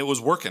 I mean, it was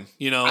working.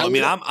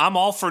 I'm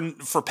all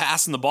for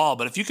passing the ball,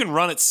 but if you can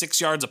run it 6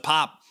 yards a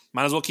pop,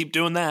 might as well keep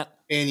doing that.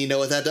 And you know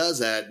what that does?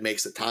 That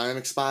makes the time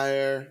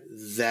expire.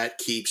 That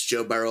keeps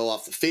Joe Burrow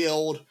off the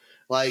field.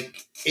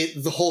 Like,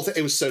 the whole thing,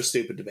 it was so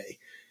stupid to me.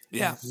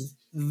 Yeah.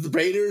 The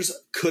Raiders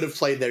could have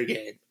played their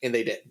game, and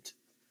they didn't.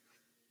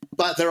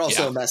 But they're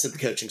also a mess at the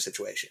coaching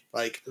situation.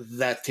 Like,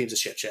 that team's a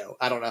shit show.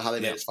 I don't know how they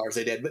made as far as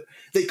they did, but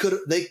they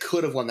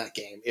could have won that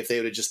game if they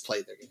would have just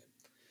played their game.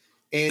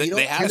 And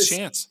they had a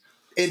chance.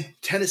 And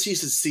Tennessee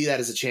should see that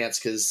as a chance,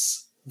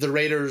 because the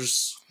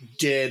Raiders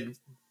did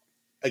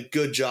a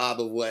good job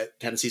of what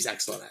Tennessee's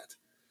excellent at.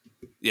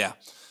 Yeah.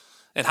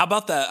 And how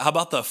about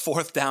the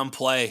fourth down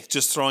play,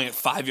 just throwing it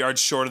 5 yards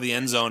short of the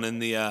end zone in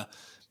the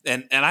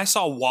and I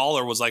saw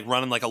Waller was like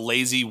running like a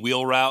lazy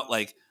wheel route.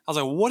 Like, I was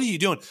like, what are you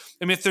doing?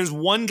 I mean, if there's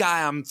one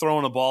guy I'm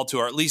throwing a ball to,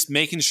 or at least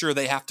making sure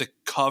they have to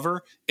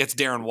cover, it's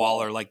Darren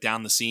Waller, like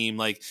down the seam.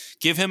 Like,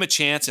 give him a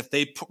chance. If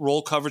they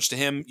roll coverage to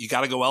him, you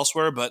got to go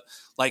elsewhere. But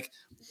like,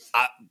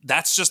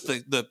 that's just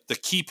the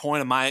key point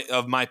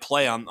of my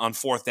play on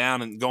fourth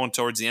down and going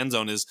towards the end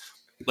zone is,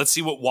 let's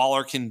see what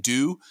Waller can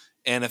do.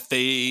 And if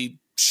they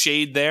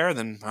shade there,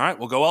 then all right,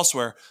 we'll go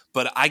elsewhere.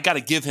 But I got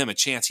to give him a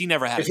chance. He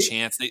never had a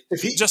chance.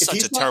 Just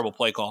such a terrible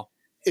play call.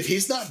 If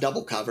he's not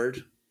double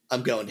covered,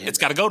 I'm going to him. It's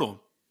got to go to him.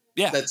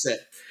 Yeah, that's it.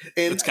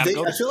 And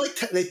I feel like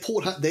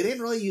they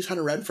didn't really use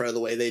Hunter Renfrow the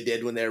way they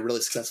did when they were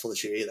really successful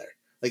this year either.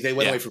 Like, they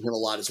went away from him a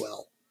lot as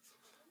well.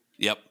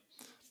 Yep.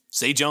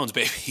 Zay Jones,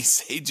 baby.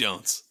 Zay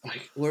Jones.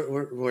 Like,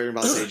 we're worrying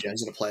about Zay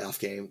Jones in a playoff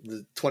game.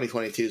 The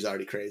 2022 is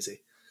already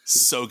crazy.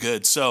 So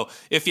good. So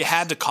if you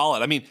had to call it,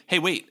 I mean, hey,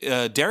 wait,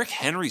 Derrick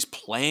Henry's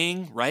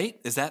playing, right?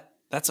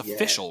 That's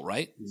official,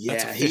 right? Yeah,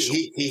 that's official.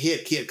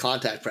 He had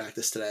contact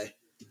practice today.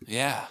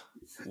 Yeah.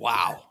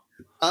 Wow.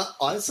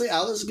 Honestly,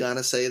 I was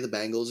gonna say the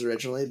Bengals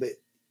originally, but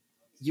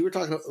we were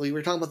talking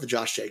about the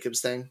Josh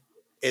Jacobs thing.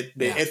 It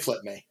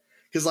flipped me,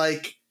 because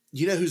like,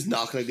 you know who's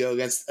not going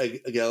to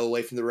go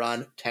away from the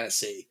run?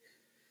 Tennessee.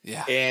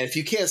 Yeah. And if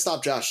you can't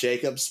stop Josh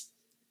Jacobs,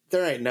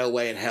 there ain't no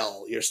way in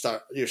hell you're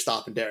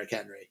stopping Derrick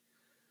Henry.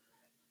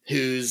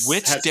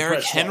 Which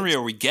Derrick Henry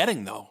are we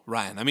getting though,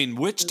 Ryan? I mean,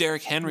 which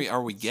Derrick Henry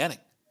are we getting?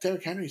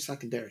 Derrick Henry's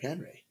fucking Derrick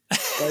Henry.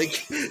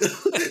 Like,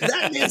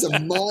 that man's a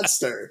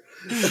monster.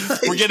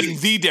 We're getting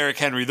the Derrick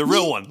Henry, the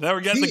real one. We're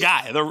getting the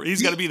guy.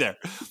 He's got to be there.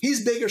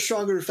 He's bigger,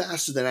 stronger,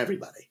 faster than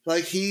everybody.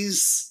 Like,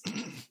 he's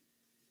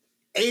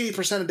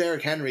 80% of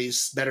Derrick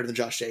Henry's better than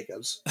Josh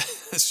Jacobs.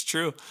 That's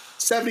true.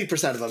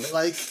 70% of them.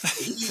 Like,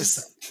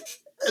 he's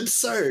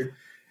absurd.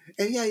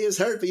 And yeah, he was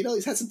hurt, but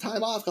he's had some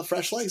time off, got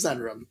fresh legs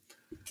under him.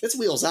 It's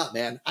wheels up,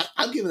 man.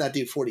 I'm giving that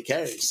dude 40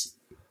 carries.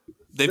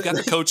 They've got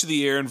the coach of the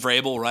year in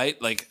Vrabel, right?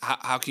 Like,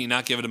 how can you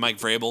not give it to Mike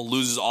Vrabel?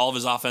 Loses all of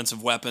his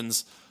offensive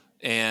weapons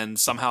and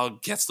somehow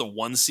gets the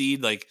 1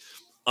 seed. Like,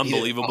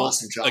 unbelievable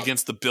awesome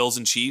against the Bills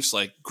and Chiefs.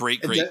 Like,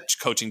 great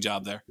coaching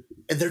job there.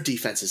 And their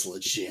defense is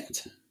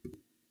legit.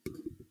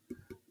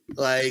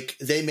 Like,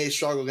 they may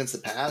struggle against the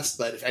pass,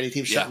 but if any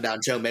team's shutting down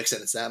Joe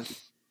Mixon, it's them.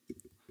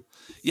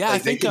 Yeah, like, I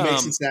think they can make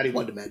Cincinnati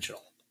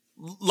one-dimensional.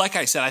 Like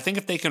I said, I think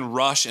if they can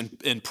rush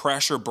and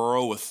pressure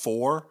Burrow with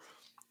 4,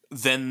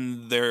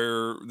 then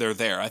they're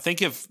there. I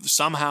think if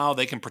somehow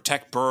they can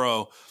protect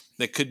Burrow,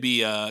 that could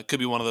be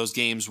one of those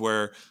games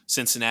where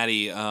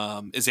Cincinnati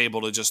is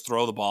able to just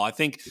throw the ball. I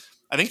think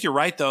you're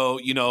right though.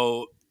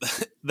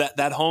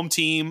 That home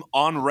team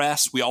on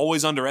rest, we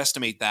always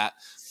underestimate that.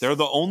 They're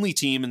the only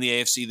team in the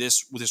AFC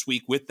this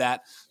week with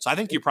that. So I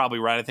think you're probably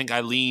right. I think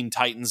I lean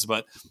Titans,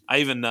 but I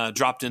even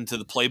dropped into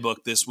the playbook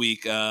this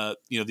week, the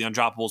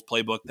Undroppables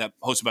playbook that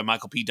hosted by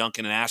Michael P.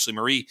 Duncan and Ashley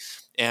Marie.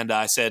 And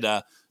I said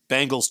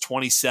Bengals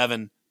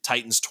 27,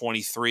 Titans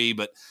 23,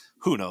 but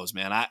who knows,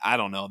 man? I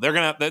don't know.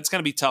 That's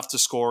gonna be tough to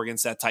score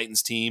against that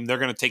Titans team. They're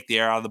gonna take the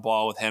air out of the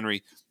ball with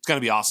Henry. It's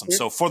gonna be awesome.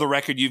 So for the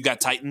record, you've got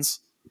Titans.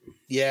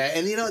 Yeah,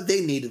 and they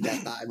needed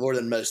that bye more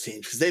than most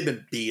teams because they've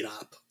been beat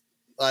up.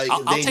 Like,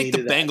 I'll take the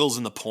Bengals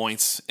in the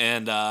points,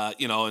 and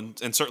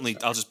and certainly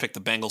I'll just pick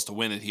the Bengals to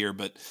win it here.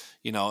 But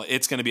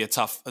it's going to be a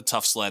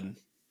tough sledding.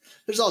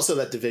 There's also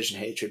that division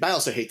hatred, but I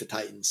also hate the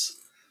Titans.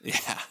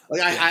 Yeah,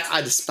 like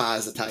I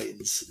despise the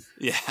Titans.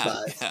 Yeah,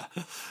 but,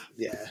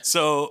 yeah.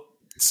 So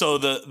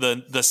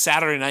the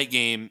Saturday night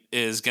game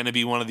is going to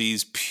be one of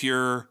these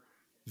pure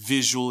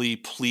visually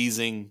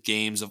pleasing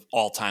games of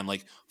all time,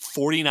 like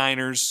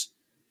 49ers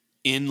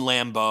in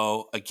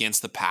Lambeau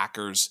against the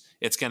Packers.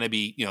 It's going to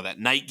be, that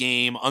night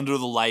game under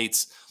the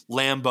lights,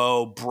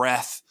 Lambeau,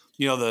 breath,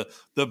 the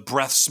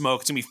breath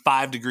smoke. It's going to be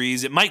 5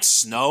 degrees. It might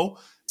snow.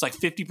 It's like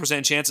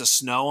 50% chance of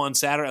snow on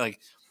Saturday. Like,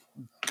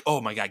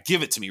 oh my God,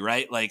 give it to me,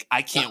 right? Like,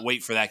 I can't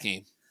wait for that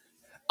game.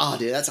 Oh,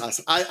 dude, that's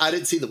awesome. I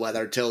didn't see the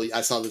weather until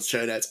I saw the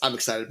show notes. I'm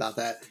excited about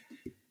that.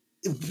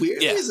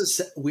 Weirdly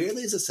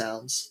as it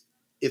sounds,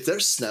 if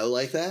there's snow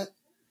like that,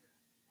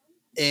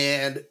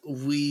 and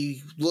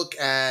we look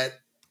at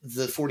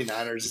the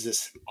 49ers as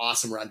this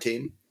awesome run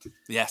team.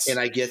 Yes. And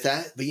I get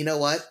that. But you know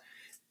what?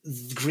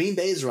 Green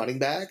Bay's running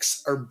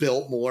backs are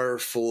built more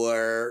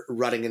for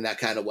running in that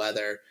kind of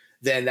weather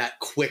than that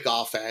quick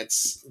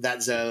offense,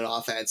 that zone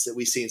offense that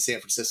we see in San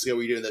Francisco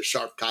where you're doing those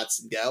sharp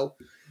cuts and go.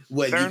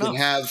 When you can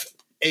have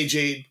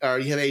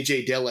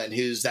AJ Dillon,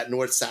 who's that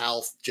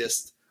north-south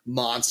just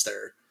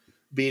monster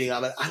beating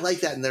on it. I like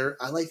that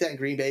in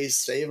Green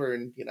Bay's favor.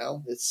 And,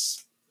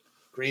 it's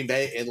Green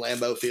Bay in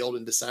Lambeau Field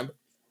in December.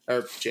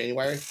 Or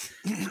January.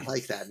 I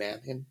like that, man.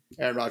 And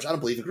Aaron Rodgers, I don't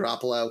believe in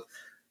Garoppolo.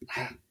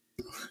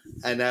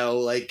 I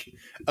know,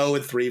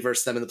 0-3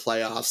 versus them in the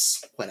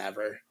playoffs,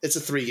 whatever. It's a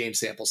 3-game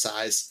sample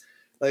size.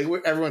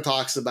 Everyone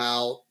talks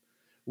about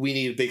we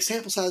need a big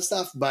sample size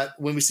stuff, but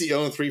when we see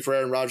 0-3 for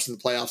Aaron Rodgers in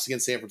the playoffs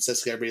against San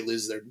Francisco, everybody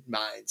loses their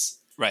minds.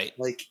 Right.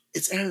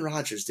 It's Aaron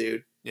Rodgers,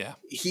 dude. Yeah.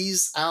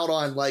 He's out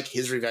on,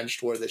 his revenge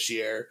tour this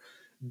year.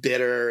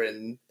 Bitter,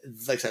 and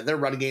like I said, their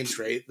running game's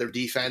great. Their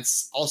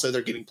defense, also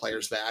they're getting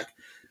players back.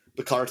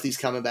 McCarthy's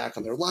coming back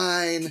on their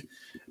line.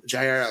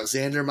 Jair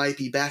Alexander might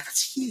be back.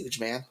 That's huge,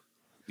 man.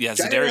 Yeah,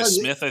 Zadarius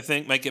Smith, I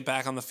think, might get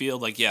back on the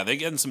field. They're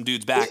getting some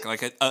dudes back.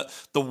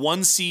 The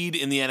 1 seed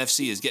in the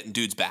NFC is getting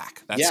dudes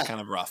back. That's kind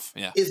of rough.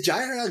 Yeah. If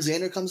Jair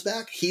Alexander comes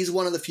back, he's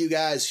one of the few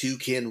guys who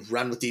can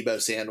run with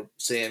Deebo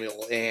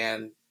Samuel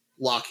and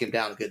lock him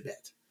down a good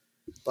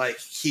bit.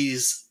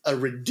 He's a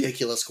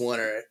ridiculous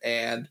corner,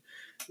 and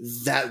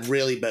that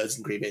really bodes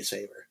in Green Bay's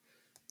favor.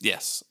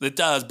 Yes, it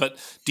does. But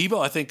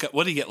Deebo, I think,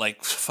 what did he get?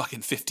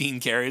 Fucking 15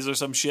 carries or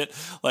some shit?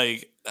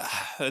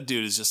 That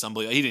dude is just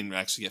unbelievable. He didn't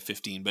actually get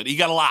 15, but he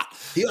got a lot.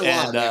 He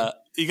got a lot.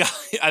 He got,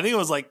 I think it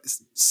was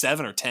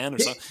 7 or 10 or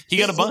something. He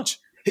got a bunch.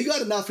 He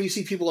got enough where you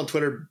see people on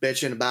Twitter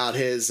bitching about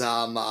his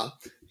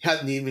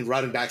having even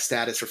running back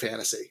status for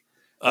fantasy.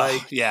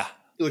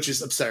 Which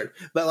is absurd.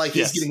 But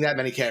he's getting that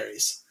many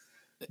carries.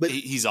 But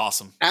he's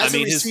awesome.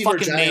 His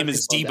fucking name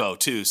is Deebo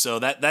too, so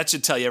that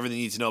should tell you everything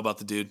you need to know about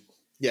the dude.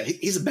 Yeah,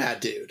 he's a bad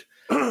dude.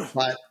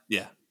 But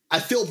yeah, I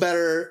feel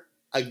better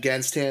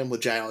against him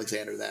with Jair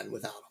Alexander than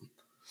without him.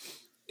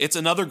 It's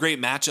another great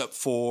matchup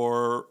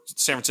for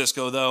San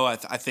Francisco, though. I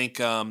think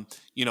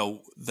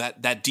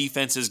that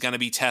defense is going to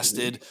be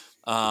tested.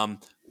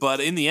 But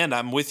in the end,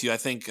 I'm with you. I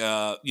think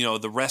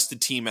the rested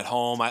team at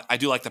home. I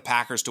do like the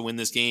Packers to win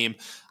this game.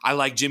 I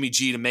like Jimmy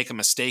G to make a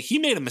mistake. He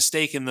made a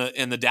mistake in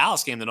the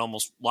Dallas game that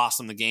almost lost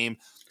him the game.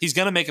 He's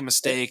going to make a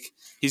mistake.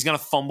 He's going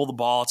to fumble the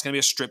ball. It's going to be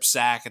a strip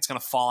sack. It's going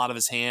to fall out of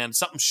his hand.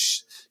 Something,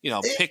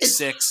 pick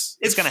six.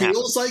 It's going to happen. It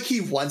feels like he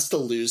wants to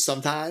lose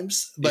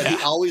sometimes, but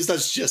he always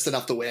does just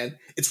enough to win.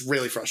 It's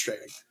really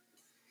frustrating.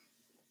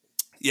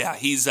 Yeah,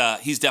 he's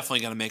definitely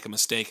going to make a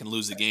mistake and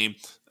lose the game.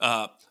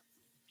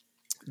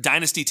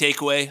 Dynasty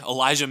takeaway,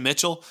 Elijah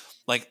Mitchell.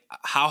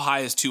 How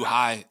high is too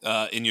high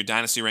in your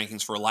dynasty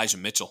rankings for Elijah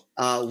Mitchell?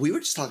 We were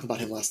just talking about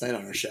him last night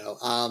on our show.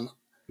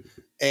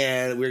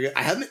 And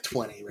I have him at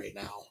 20 right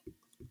now.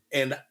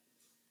 And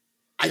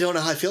I don't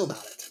know how I feel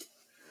about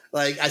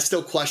it. I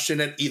still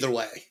question it either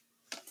way.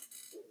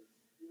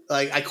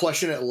 I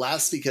question it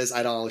less because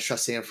I don't always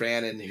trust San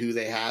Fran and who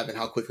they have and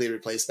how quickly they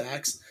replace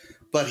backs.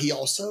 But he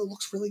also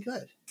looks really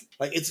good.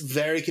 It's a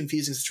very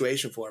confusing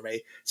situation for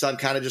me. So I'm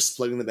kind of just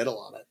splitting the middle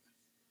on it.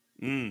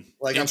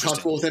 Like, I'm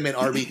comfortable with him in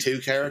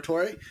RB2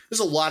 territory. There's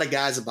a lot of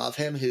guys above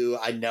him who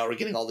I know are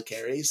getting all the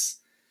carries,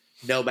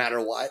 no matter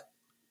what.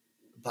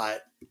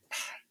 But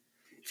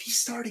if he's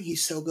starting,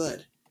 he's so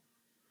good.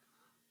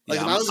 Like,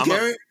 Yeah,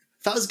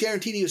 if I was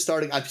guaranteed he was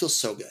starting, I'd feel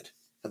so good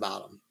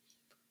about him.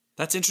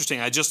 That's interesting.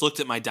 I just looked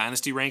at my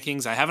dynasty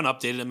rankings. I haven't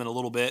updated them in a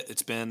little bit.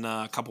 It's been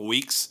a couple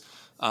weeks.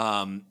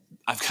 I've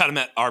got him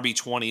at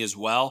RB20 as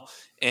well.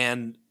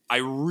 And I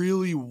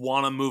really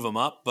want to move him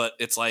up, but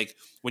it's like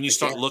when you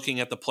start looking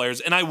at the players,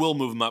 and I will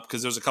move him up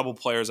because there's a couple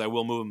players I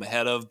will move him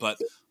ahead of, but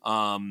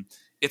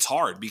it's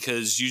hard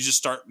because you just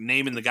start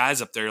naming the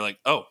guys up there. You're like,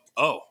 oh.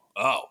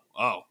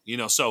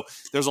 So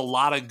there's a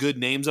lot of good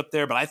names up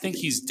there, but I think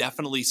he's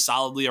definitely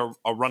solidly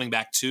a running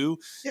back too.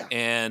 Yeah.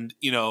 And,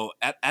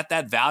 at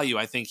that value,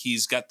 I think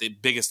he's got the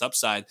biggest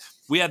upside.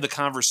 We had the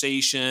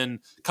conversation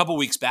a couple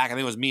weeks back. I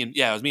think it was me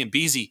and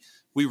Beezy.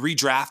 We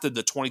redrafted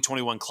the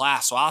 2021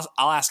 class. So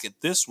I'll ask it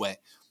this way.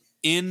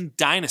 In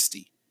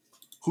Dynasty,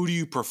 who do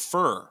you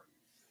prefer,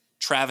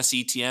 Travis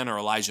Etienne or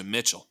Elijah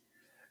Mitchell?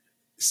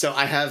 So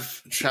I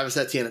have Travis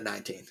Etienne at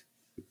 19,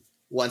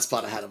 one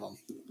spot ahead of him.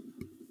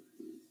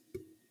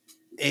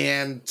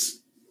 And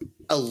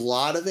a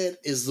lot of it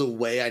is the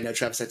way I know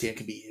Travis Etienne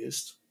can be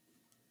used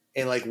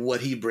and like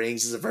what he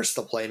brings as a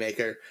versatile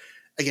playmaker.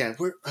 Again,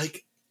 we're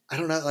like, I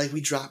don't know, like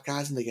we drop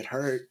guys and they get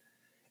hurt.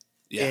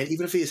 Yeah. And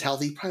even if he is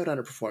healthy, he probably would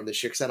underperform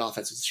this year because that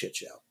offense was a shit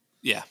show.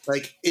 Yeah.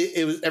 Like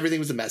everything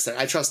was a mess there.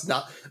 I trust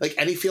not like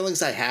any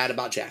feelings I had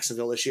about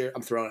Jacksonville this year,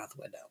 I'm throwing out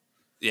the window.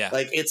 Yeah.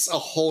 Like it's a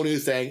whole new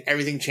thing.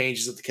 Everything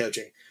changes with the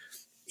coaching.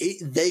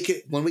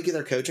 When we get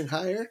our coaching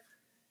higher,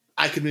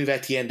 I could move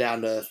Etienne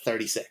down to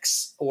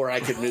 36, or I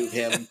could move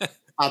him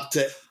up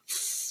to.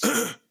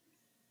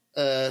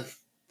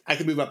 I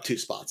could move up 2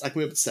 spots. I could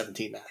move up to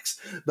 17 max,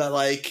 but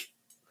like,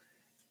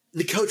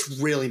 the coach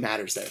really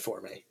matters there for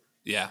me.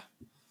 Yeah,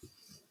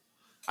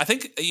 I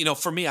think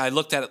for me, I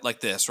looked at it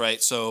like this,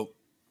 right? So,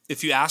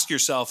 if you ask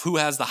yourself who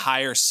has the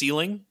higher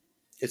ceiling,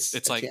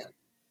 it's like,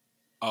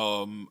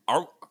 are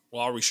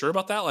we sure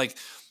about that? Like,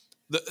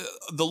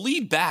 the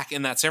lead back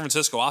in that San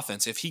Francisco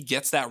offense, if he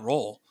gets that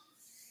role.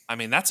 I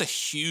mean, that's a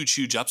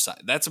huge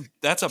upside. That's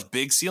a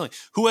big ceiling.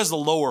 Who has the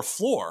lower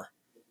floor?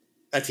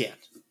 Etienne.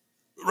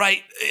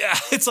 Right. Yeah.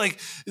 It's like,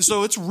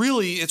 so it's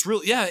really,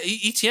 yeah.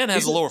 Etienne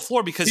has the lower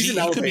floor because he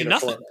could be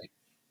nothing.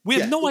 We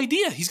have no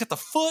idea. He's got the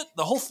foot,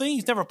 the whole thing.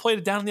 He's never played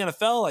it down in the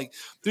NFL. Like,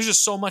 there's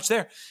just so much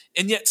there.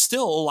 And yet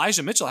still,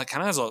 Elijah Mitchell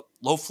kind of has a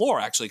low floor,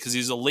 actually, because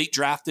he's a late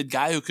drafted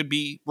guy who could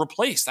be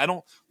replaced. I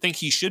don't think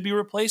he should be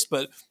replaced,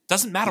 but it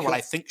doesn't matter what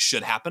I think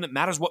should happen. It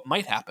matters what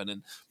might happen.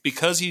 And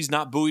because he's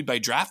not buoyed by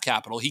draft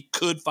capital, he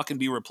could fucking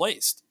be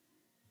replaced.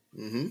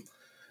 Mm-hmm.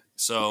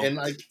 So, and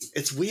like,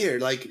 it's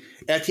weird. Like,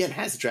 Etienne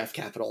has the draft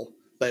capital,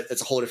 but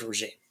it's a whole different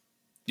regime.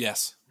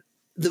 Yes.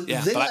 The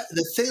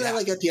thing I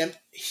like at the end,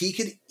 he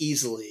could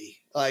easily,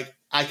 like,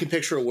 I can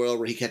picture a world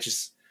where he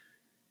catches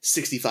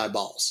 65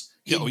 balls.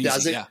 He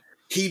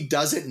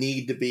doesn't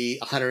need to be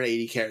a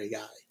 180 carry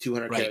guy,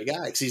 200 carry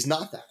guy, because he's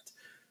not that.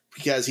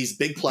 Because he's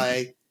big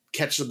play,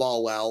 catches the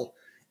ball well.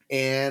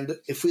 And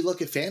if we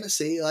look at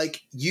fantasy,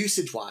 like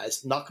usage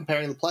wise, not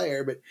comparing the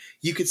player, but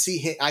you could see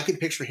him, I can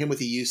picture him with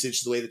the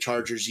usage the way the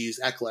Chargers use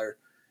Eckler,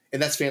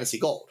 and that's fantasy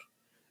gold.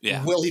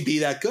 Yeah. Will he be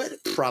that good?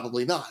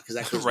 Probably not, because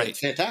Eckler's been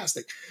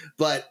fantastic.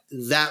 But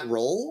that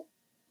role,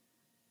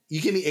 you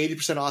give me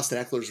 80%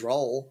 Austin Eckler's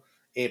role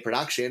in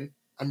production,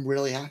 I'm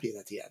really happy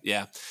at the end.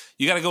 Yeah.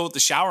 You got to go with the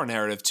shower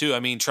narrative, too.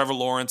 I mean, Trevor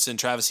Lawrence and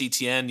Travis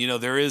Etienne,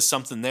 there is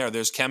something there.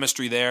 There's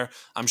chemistry there.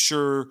 I'm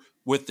sure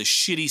with the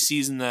shitty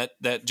season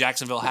that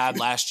Jacksonville had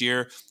last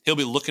year, he'll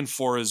be looking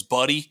for his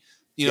buddy,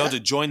 to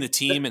join the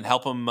team and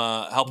help him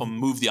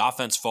move the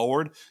offense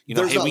forward.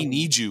 We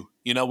need you.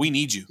 We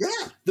need you.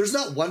 Yeah. There's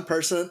not one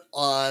person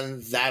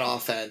on that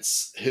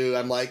offense who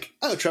I'm like,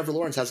 oh, Trevor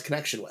Lawrence has a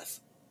connection with.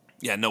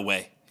 Yeah, no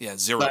way. Yeah,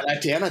 zero. But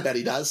at the end, I bet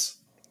he does.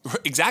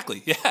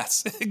 Exactly.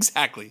 Yes.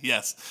 Exactly.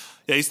 Yes.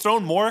 Yeah, he's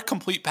thrown more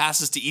complete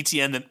passes to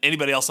Etienne than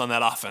anybody else on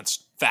that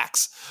offense.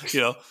 Facts.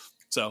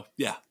 So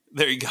yeah.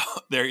 There you go.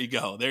 There you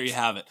go. There you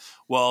have it.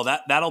 Well,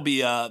 that'll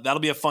be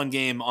a fun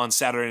game on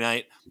Saturday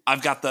night.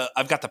 I've got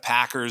the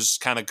Packers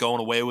kind of going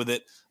away with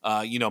it.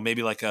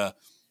 Maybe like a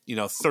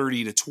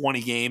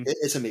 30-20 game.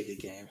 It's a mega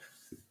game.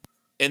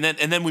 And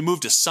then we move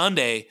to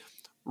Sunday,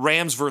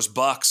 Rams versus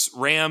Bucks.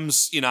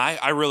 Rams,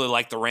 I really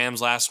liked the Rams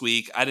last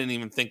week. I didn't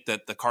even think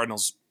that the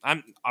Cardinals,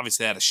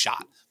 obviously had a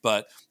shot,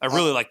 but I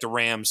really liked the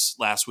Rams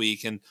last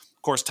week. And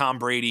of course, Tom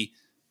Brady.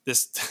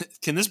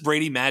 Can this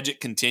Brady magic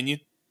continue?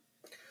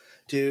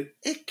 Dude,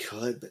 it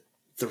could, but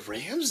the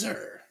Rams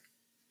are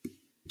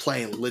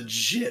playing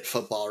legit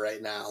football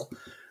right now.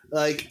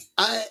 Like,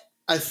 I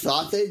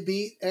thought they'd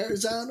beat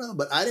Arizona,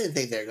 but I didn't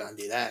think they were going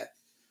to do that.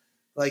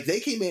 Like,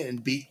 they came in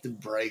and beat the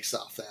brakes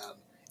off them.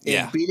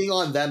 And beating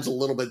on them's a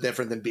little bit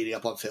different than beating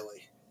up on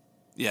Philly.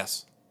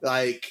 Yes.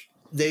 Like,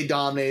 they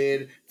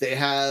dominated. They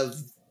have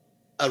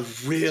a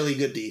really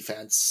good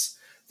defense.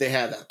 They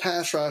have that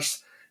pass rush.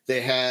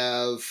 They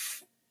have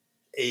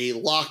a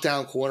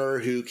lockdown corner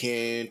who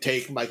can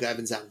take Mike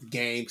Evans out of the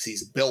game because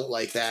he's built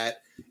like that.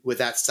 with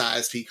that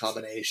size speed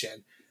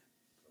combination.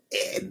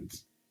 And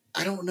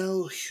I don't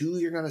know who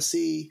you're going to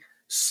see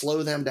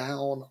slow them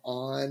down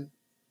on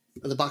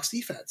the Bucs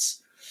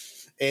defense.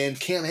 And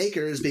Cam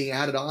Akers being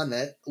added on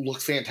that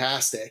looked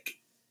fantastic.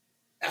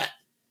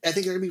 I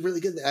think they're going to be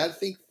really good. I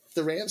think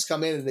the Rams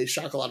come in and they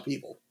shock a lot of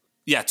people.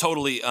 Yeah,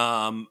 totally.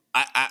 I'm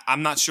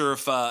not sure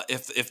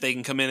if they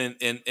can come in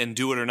and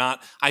do it or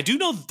not. I do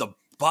know that the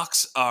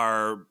Bucs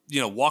are,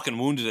 walking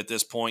wounded at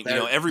this point.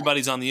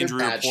 Everybody's on the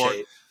injury report.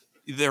 Shape.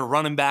 Their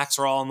running backs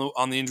are all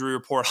on the injury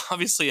report.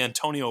 Obviously,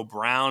 Antonio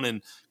Brown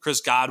and Chris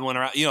Godwin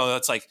are.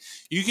 It's like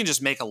you can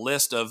just make a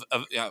list of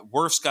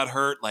Wirfs got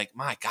hurt. Like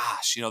my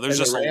gosh, there's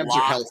just the a Rams lot.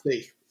 Are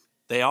healthy.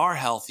 They are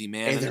healthy,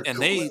 man, and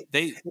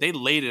they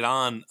laid it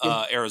on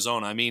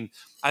Arizona. I mean,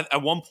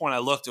 at one point I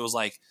looked, it was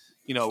like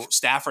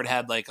Stafford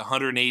had like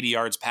 180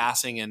 yards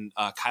passing, and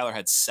Kyler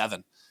had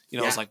 7. I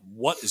was like,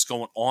 what is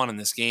going on in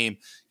this game?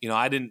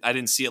 I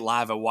didn't see it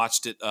live. I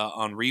watched it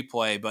on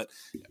replay, but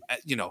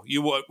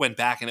you went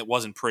back and it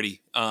wasn't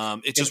pretty.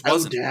 It just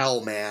wasn't.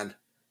 Odell, man.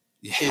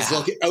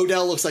 Yeah.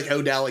 Odell looks like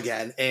Odell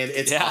again, and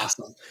it's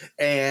awesome.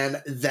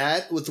 And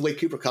that, with the way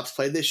Cooper Kupp's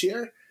played this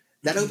year,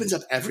 that opens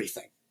up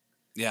everything.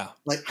 Yeah.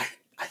 Like,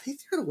 I think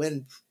they're going to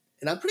win,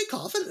 and I'm pretty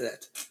confident in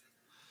it.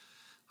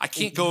 I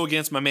can't go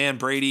against my man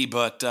Brady,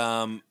 but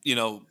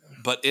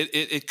but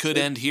it could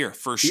end here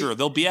for sure.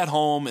 They'll be at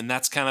home, and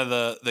that's kind of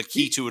the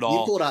key to it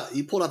all.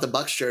 You pulled out the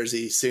Bucs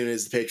jersey as soon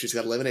as the Patriots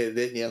got eliminated,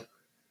 didn't you?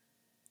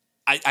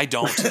 I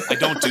don't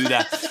do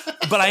that,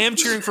 but I am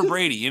cheering for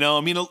Brady.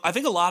 I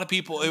think a lot of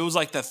people, it was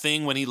like the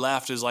thing when he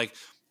left is like,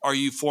 are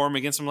you for him,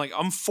 against him? Like,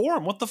 I'm for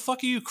him. What the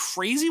fuck, are you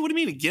crazy? What do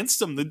you mean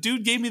against him? The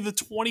dude gave me the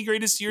 20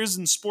 greatest years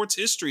in sports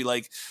history.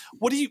 Like,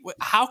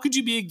 how could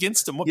you be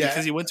against him?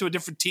 Because he went to a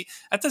different team?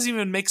 That doesn't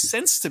even make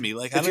sense to me.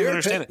 Like, I don't even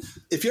understand it.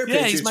 If you're a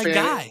Patriots he's my fan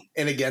guy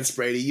and against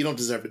Brady, you don't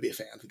deserve to be a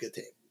fan of a good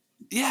team.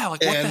 Yeah,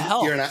 like, what the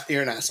hell?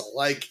 You're an asshole.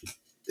 Like,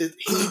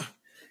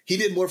 he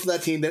did more for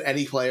that team than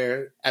any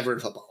player ever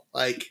in football.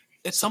 Like,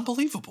 it's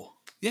unbelievable.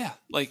 Yeah,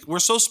 like we're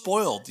so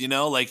spoiled,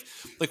 like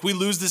we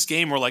lose this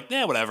game, we're like,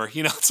 yeah, whatever,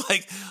 it's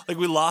like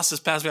we lost this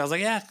past week. I was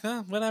like,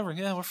 yeah, whatever,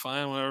 yeah, we're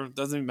fine, whatever,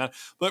 doesn't even matter.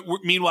 But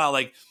meanwhile,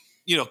 like,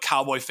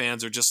 Cowboy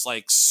fans are just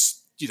like,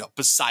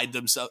 beside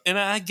themselves, and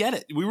I get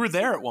it. We were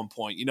there at one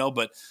point,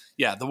 but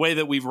yeah, the way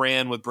that we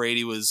ran with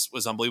Brady was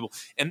unbelievable,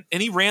 and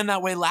he ran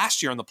that way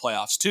last year in the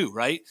playoffs too,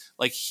 right?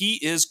 Like, he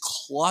is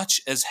clutch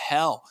as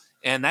hell,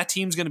 and that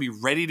team's going to be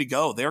ready to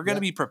go. They're going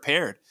to be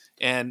prepared,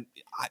 and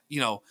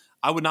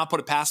I would not put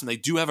it past them. They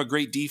do have a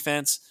great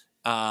defense.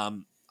 I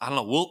don't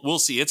know. We'll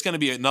see. It's going to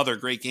be another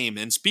great game.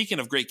 And speaking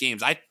of great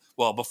games,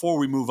 before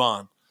we move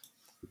on,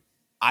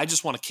 I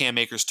just want to Cam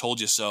Akers told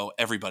you so,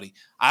 everybody.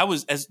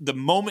 As the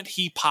moment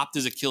he popped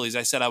his Achilles,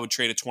 I said I would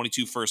trade a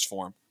 22 first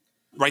for him.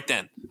 Right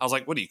then. I was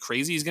like, what are you,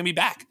 crazy? He's going to be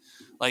back.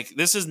 Like,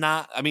 this is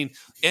not, and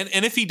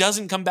if he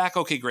doesn't come back,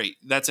 okay, great.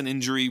 That's an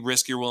injury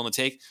risk you're willing to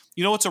take.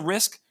 You know what's a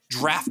risk?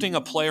 Drafting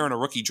a player in a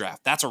rookie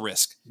draft. That's a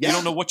risk. Yeah. You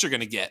don't know what you're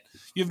going to get.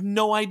 You have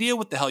no idea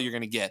what the hell you're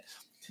going to get.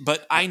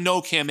 But I know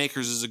Cam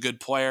Akers is a good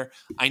player.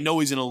 I know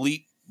he's an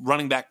elite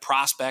running back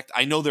prospect.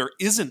 I know there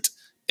isn't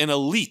an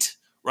elite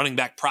running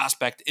back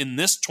prospect in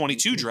this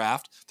 22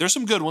 draft. There's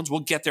some good ones. We'll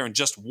get there in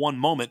just one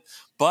moment.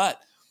 But,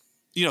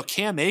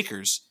 Cam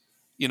Akers,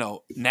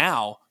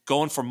 now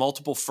going for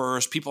multiple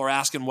firsts. People are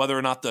asking whether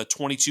or not the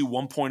 22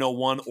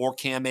 1.01 or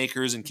Cam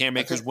Akers, and Cam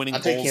Akers winning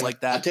goals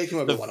like that. I'll take him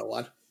over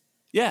 101.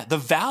 Yeah, the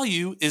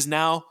value is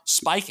now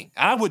spiking.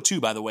 And I would too,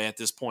 by the way, at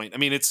this point.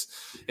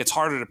 It's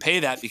harder to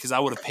pay that because I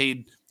would have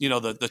paid,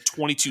 the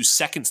 22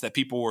 seconds that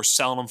people were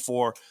selling him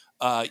for,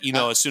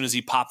 as soon as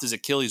he popped his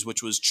Achilles,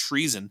 which was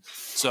treason.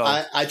 So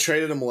I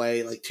traded him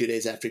away like 2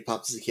 days after he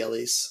popped his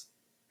Achilles.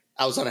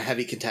 I was on a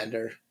heavy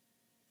contender.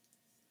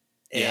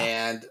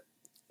 And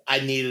I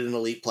needed an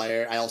elite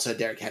player. I also had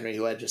Derrick Henry,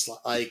 who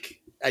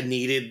I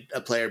needed a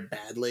player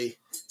badly.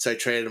 So I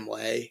traded him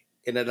away.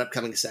 It ended up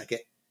coming second.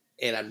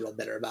 And I'm real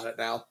bitter about it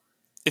now.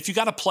 If you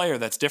got a player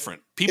that's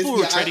different, people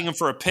who are trading him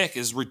for a pick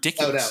is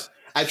ridiculous.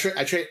 Oh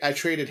no, I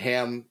traded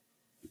him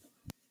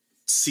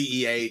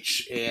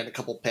CEH and a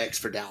couple picks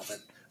for Dalvin.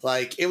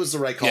 Like, it was the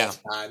right call at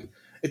the time.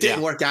 It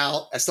didn't work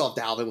out. I still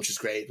have Dalvin, which is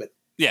great. But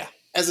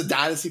as a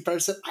dynasty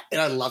person,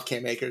 and I love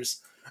Cam Akers.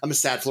 I'm a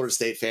sad Florida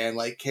State fan.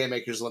 Like, Cam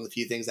Akers is one of the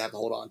few things I have to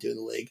hold on to in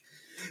the league.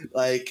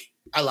 Like,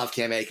 I love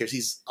Cam Akers.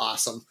 He's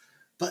awesome.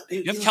 But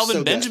you have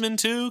Kelvin Benjamin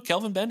too.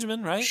 Kelvin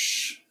Benjamin, right?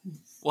 Shh.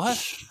 What?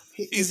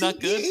 He's not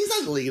good. He's not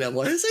in the league no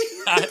more, is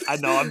he? I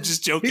know. I'm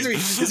just joking.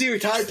 Is he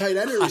retired tight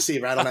end or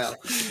receiver? I don't know.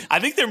 I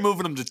think they're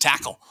moving him to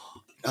tackle.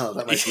 Oh,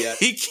 that might be it.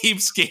 He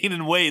keeps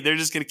gaining weight. They're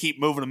just going to keep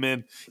moving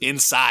him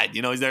inside.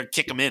 He's there to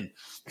kick him in.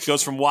 He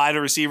goes from wide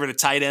receiver to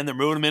tight end. They're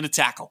moving him into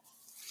tackle.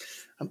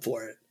 I'm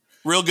for it.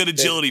 Real good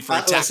agility for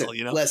a tackle.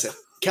 Listen,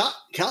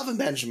 Calvin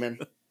Benjamin.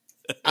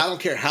 I don't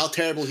care how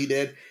terrible he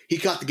did. He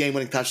caught the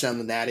game-winning touchdown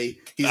with Natty.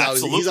 He's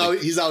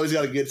always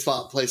got a good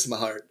spot place in my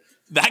heart.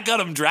 That got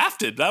him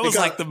drafted. That was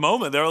like the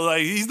moment. They were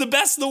like, he's the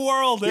best in the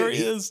world. There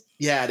he is.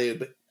 Yeah, dude.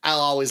 But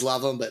I'll always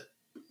love him, but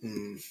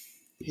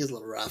he's a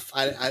little rough.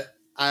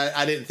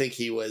 I didn't think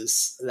he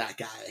was that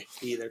guy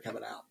either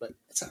coming out, but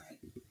it's all right.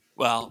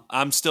 Well,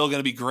 I'm still going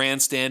to be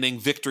grandstanding,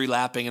 victory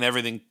lapping, and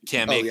everything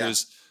Cam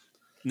Akers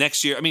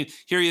next year. I mean,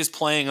 here he is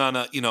playing on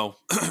a,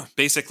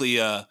 basically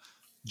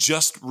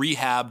just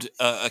rehabbed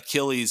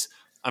Achilles.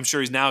 I'm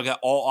sure he's now got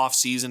all off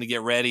season to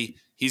get ready.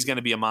 He's going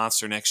to be a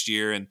monster next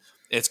year, and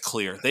it's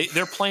clear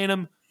they're playing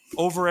him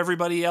over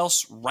everybody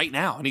else right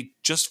now, and he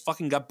just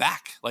fucking got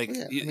back. Like,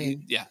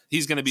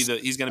 he's going to be the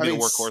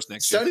workhorse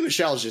next year. Sony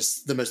Michel is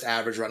just the most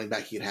average running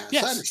back you can have.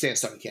 Yes. So I understand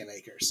starting Cam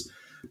Akers.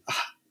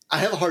 I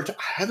have a hard time.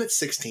 I have at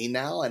 16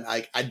 now, and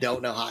I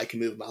don't know how I can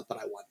move him up, but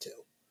I want to.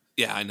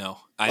 Yeah, I know.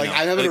 I'm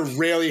having a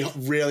really,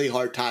 really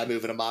hard time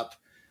moving him up.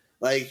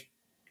 Like,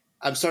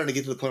 I'm starting to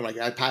get to the point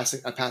where I'm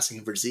passing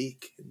him for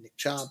Zeke and Nick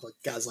Chubb, like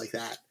guys like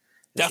that.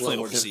 Definitely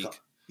over Zeke.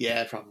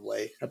 Yeah,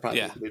 probably. I'd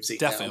probably move Zeke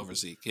definitely down. Over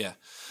Zeke. Yeah,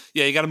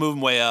 you got to move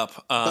him way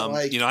up.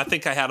 I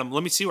think I had him.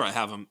 Let me see where I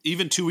have him.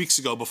 Even 2 weeks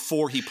ago,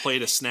 before he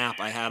played a snap,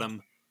 I had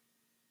him.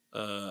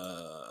 Where do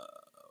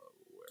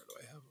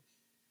I have him?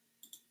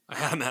 I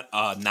had him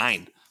at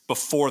 9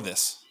 before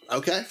this.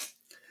 Okay.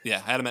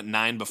 Yeah, I had him at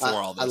 9 before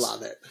all this. I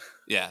love it.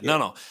 Yeah,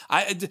 no.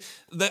 I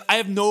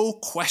have no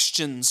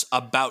questions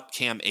about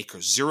Cam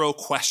Akers. Zero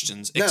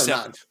questions,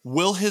 except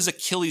will his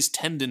Achilles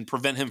tendon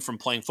prevent him from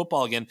playing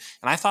football again?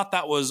 And I thought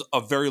that was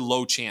a very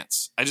low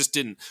chance. I just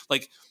didn't.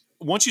 Like,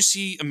 once you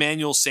see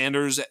Emmanuel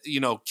Sanders,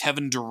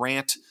 Kevin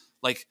Durant,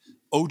 like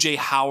O.J.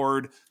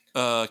 Howard,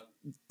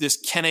 this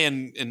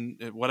Kenneth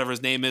and whatever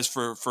his name is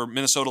for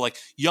Minnesota, like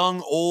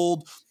young,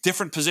 old,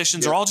 different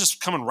positions are all just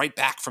coming right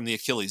back from the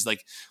Achilles.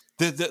 Like,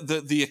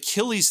 the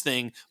Achilles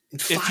thing,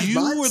 if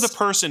you were the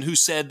person who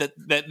said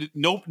that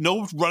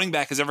no running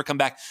back has ever come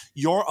back,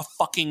 you're a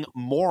fucking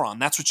moron.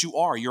 That's what you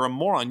are. You're a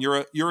moron.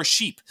 You're a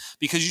sheep,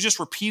 because you just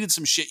repeated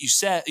some shit you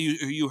said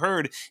you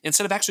heard,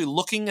 instead of actually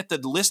looking at the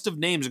list of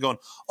names and going,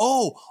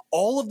 oh,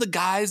 all of the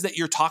guys that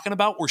you're talking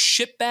about were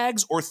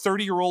shitbags or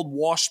 30-year-old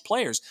washed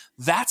players.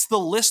 That's the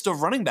list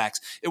of running backs.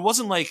 It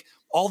wasn't like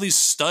all these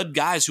stud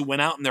guys who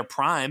went out in their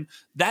prime.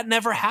 That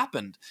never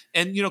happened.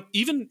 And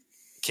even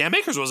Cam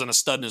Akers wasn't a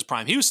stud in his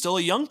prime. He was still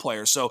a young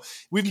player. So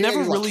we've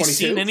never really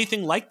seen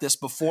anything like this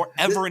before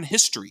ever in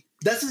history.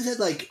 That's what I said.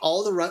 Like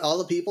all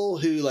the people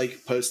who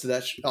like posted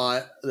that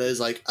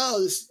there's like, all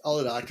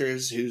the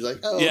doctors who's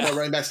like, no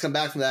running backs come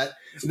back from that.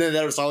 And then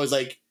there was always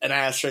like an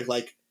asterisk,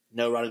 like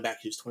no running back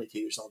who's 22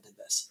 years old did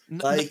this.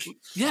 Like,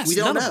 we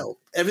don't know.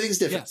 Everything's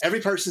different. Yes.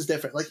 Every person's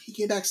different. Like, he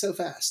came back so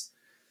fast.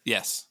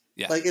 Yes.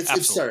 Yeah. Like, it's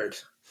absurd.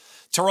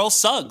 Terrell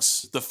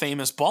Suggs, the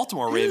famous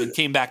Baltimore Raven,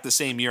 came back the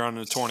same year on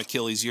a torn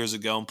Achilles years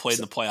ago and played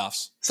in the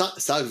playoffs.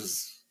 Suggs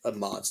was a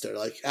monster.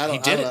 Like, I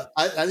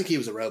think he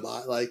was a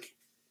robot. Like,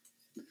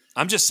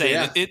 I'm just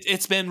saying,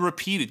 it's been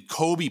repeated.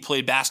 Kobe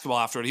played basketball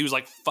after it. He was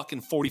like fucking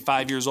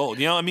 45 years old.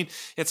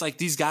 It's like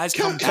these guys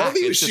come back.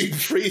 Kobe was shooting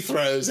free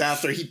throws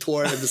after he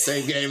tore it in the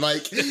same game.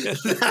 Like,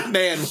 that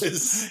man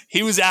was...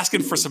 He was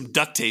asking for some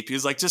duct tape. He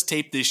was like, just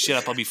tape this shit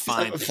up. I'll be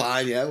fine.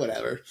 Fine, yeah,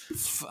 whatever.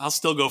 I'll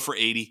still go for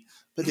 80.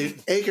 But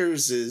dude,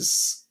 Akers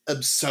is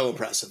so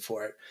impressive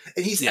for it.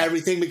 And he's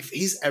everything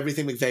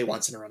McVay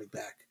wants in a running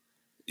back.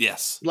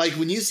 Yes. Like,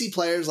 when you see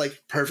players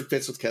like perfect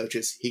fits with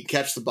coaches, he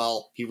catches the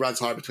ball, he runs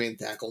hard between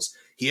the tackles,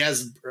 he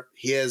has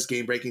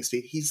game-breaking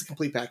speed. He's a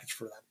complete package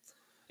for them.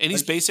 And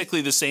he's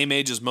basically the same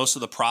age as most of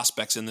the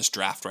prospects in this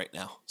draft right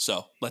now.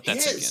 So let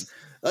that sink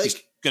in. He's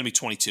going to be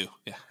 22.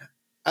 Yeah.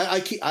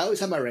 I always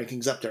have my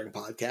rankings up during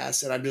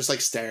podcasts, and I'm just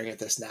like staring at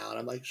this now, and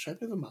I'm like, should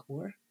I move him up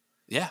more?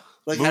 Yeah.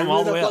 Like, move him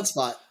all the way up one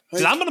spot.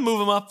 Because I'm going to move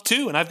him up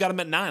too, and I've got him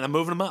at 9. I'm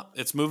moving him up.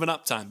 It's moving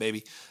up time,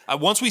 baby.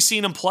 Once we've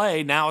seen him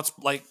play, now it's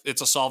like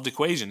it's a solved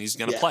equation. He's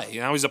going to play.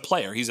 He's a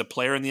player. He's a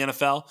player in the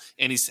NFL,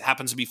 and he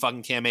happens to be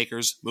fucking Cam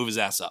Akers. Move his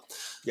ass up.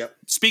 Yep.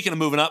 Speaking of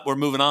moving up, we're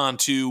moving on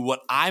to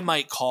what I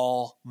might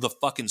call the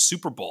fucking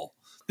Super Bowl.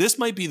 This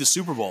might be the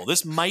Super Bowl.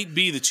 This might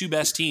be the two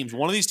best teams.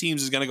 One of these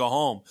teams is going to go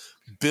home.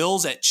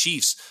 Bills at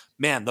Chiefs.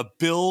 Man, the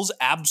Bills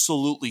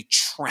absolutely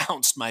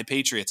trounced my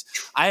Patriots.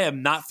 I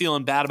am not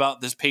feeling bad about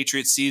this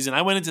Patriots season.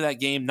 I went into that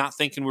game not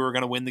thinking we were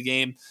going to win the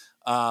game.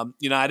 I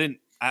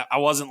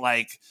wasn't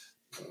like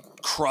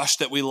crushed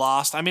that we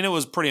lost. I mean, it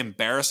was pretty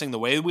embarrassing the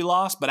way we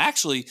lost, but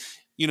actually,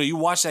 you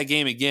watch that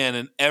game again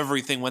and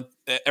everything went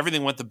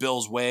the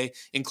Bills' way,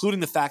 including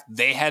the fact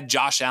they had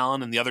Josh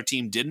Allen and the other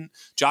team didn't.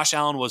 Josh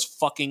Allen was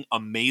fucking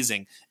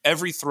amazing.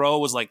 Every throw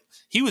was like,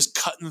 he was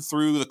cutting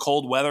through the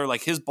cold weather.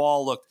 Like, his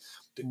ball looked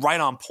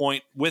right on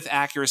point with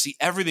accuracy.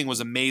 Everything was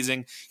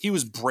amazing. He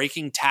was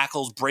breaking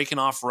tackles, breaking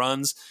off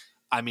runs.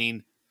 I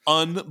mean,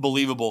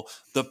 unbelievable.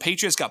 The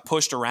Patriots got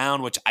pushed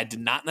around, which I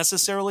did not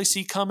necessarily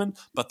see coming,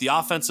 but the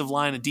offensive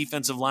line and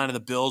defensive line of the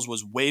Bills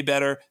was way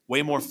better,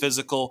 way more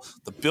physical.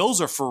 The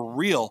Bills are for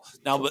real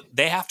now, but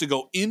they have to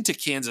go into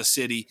Kansas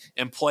City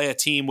and play a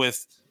team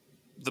with,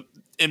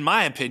 in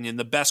my opinion,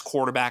 the best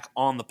quarterback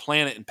on the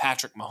planet in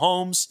Patrick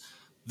Mahomes.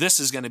 This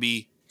is going to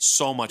be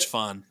so much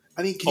fun.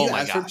 I mean,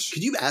 could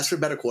you ask for a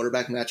better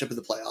quarterback matchup in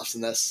the playoffs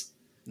than this?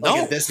 No.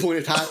 Like, at this point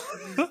in time?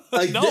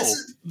 Like, no.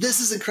 This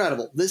is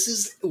incredible. This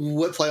is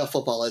what playoff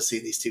football is,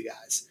 seeing these two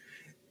guys.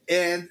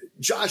 And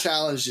Josh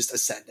Allen is just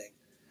ascending.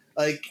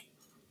 Like,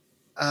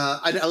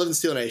 I live in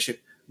Steel Nation.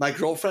 My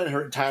girlfriend and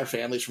her entire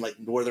family's from like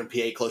northern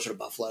PA, closer to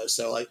Buffalo.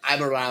 So like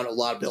I'm around a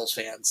lot of Bills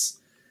fans.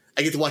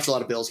 I get to watch a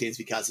lot of Bills games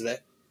because of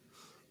it.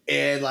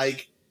 And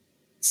like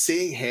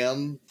seeing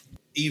him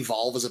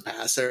evolve as a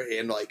passer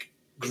and like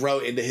grow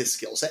into his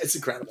skill set, it's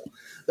incredible.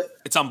 But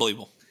it's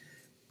unbelievable.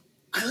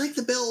 I like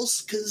the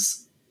Bills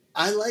because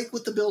I like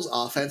what the Bills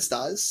offense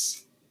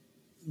does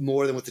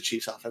more than what the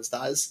Chiefs offense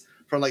does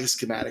from like a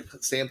schematic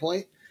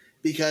standpoint,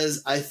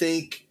 because I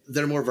think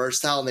they're more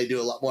versatile and they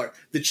do a lot more.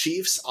 The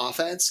Chiefs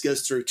offense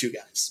goes through two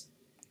guys.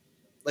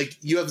 Like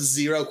you have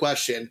zero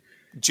question.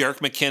 Jerick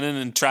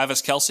McKinnon and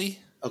Travis Kelce.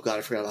 Oh God,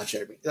 I forgot about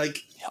Jeremy.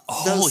 Like,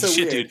 holy so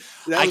shit, weird.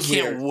 Dude! I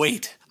can't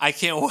wait.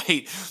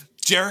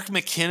 Jerick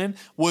McKinnon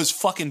was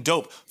fucking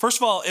dope. First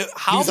of all,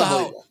 how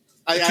about?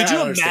 Could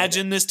you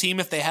imagine this team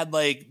if they had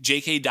like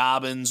J.K.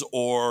 Dobbins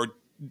or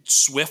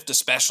Swift,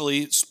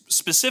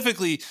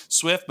 specifically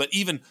Swift, but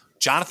even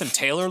Jonathan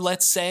Taylor,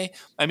 let's say?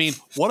 I mean,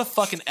 what a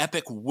fucking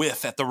epic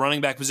whiff at the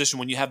running back position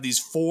when you have these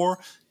four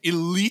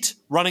elite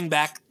running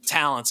back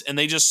talents and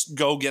they just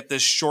go get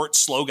this short,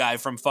 slow guy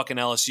from fucking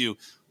LSU.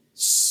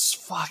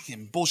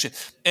 Fucking bullshit.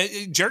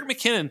 Jerick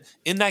McKinnon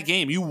in that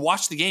game, you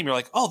watch the game, you're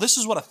like, oh, this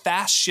is what a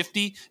fast,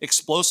 shifty,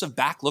 explosive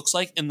back looks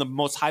like in the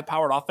most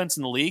high-powered offense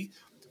in the league.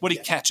 What did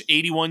he catch?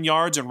 81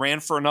 yards and ran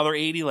for another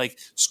 80, like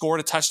scored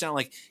a touchdown.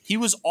 Like he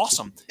was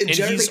awesome. And he's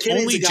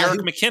only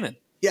Jerick McKinnon.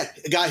 Yeah,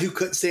 a guy who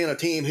couldn't stay on a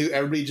team who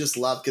everybody just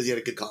loved because he had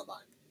a good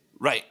combine.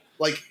 Right.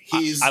 Like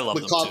I love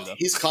him too, though.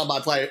 He's a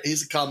combine player.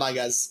 He's a combine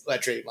guy's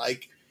dream.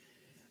 Like,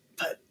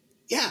 but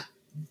yeah,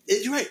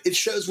 you're right. It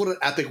shows what an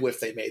epic whiff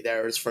they made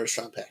there as first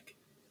round pick.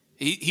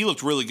 He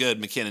looked really good,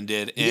 McKinnon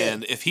did.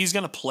 And if he's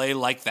going to play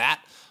like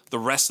that the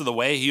rest of the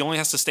way, he only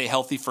has to stay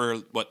healthy for,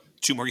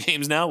 2 more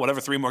games now,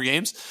 3 more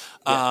games,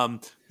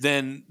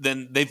 then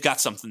they've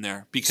got something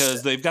there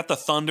because they've got the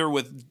Thunder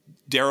with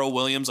Darrell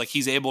Williams. Like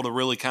he's able to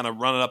really kind of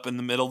run it up in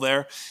the middle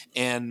there.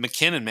 And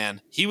McKinnon,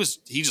 man, he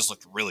just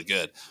looked really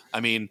good. I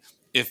mean,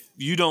 if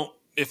you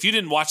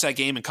didn't watch that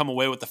game and come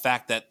away with the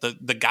fact that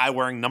the guy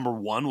wearing number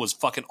 1 was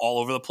fucking all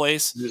over the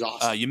place, he was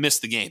awesome. You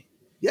missed the game.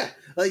 Yeah.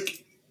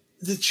 Like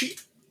the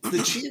Chiefs,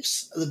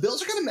 the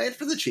Bills are kind of made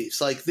for the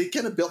Chiefs. Like they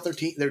kind of built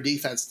their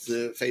defense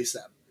to face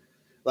them.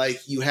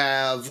 Like you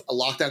have a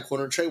lockdown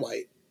corner, Trey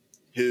White,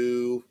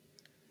 who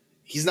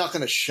he's not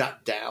going to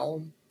shut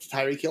down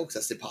Tyreek Hill because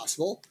that's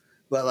impossible.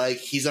 But like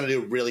he's going to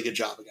do a really good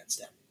job against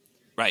him.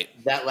 Right.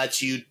 That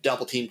lets you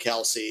double team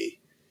Kelce,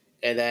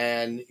 and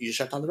then you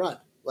shut down the run.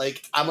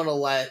 Like I'm going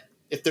to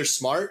if they're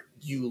smart,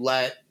 you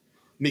let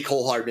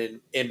Mecole Hardman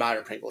and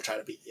Byron Pringle try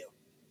to beat you.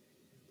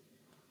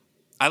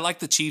 I like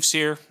the Chiefs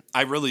here.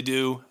 I really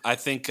do. I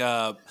think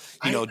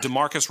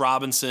DeMarcus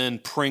Robinson,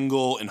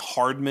 Pringle, and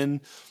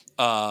Hardman.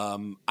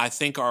 I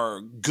think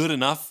are good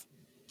enough,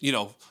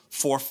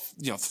 4,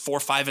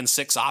 5, and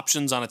 6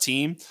 options on a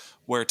team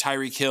where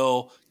Tyreek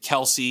Hill,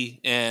 Kelce,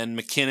 and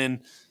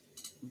McKinnon,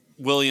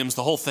 Williams,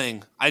 the whole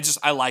thing.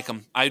 I like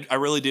them. I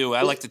really do.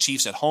 I like the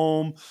Chiefs at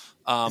home.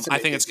 I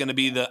think it's going to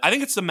be the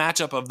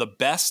matchup of the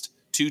best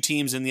 2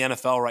 teams in the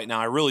NFL right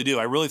now. I really do.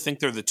 I really think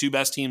they're the 2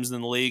 best teams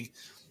in the league.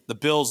 The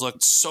Bills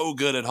looked so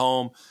good at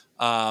home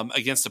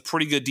against a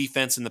pretty good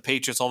defense in the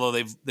Patriots,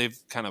 although they've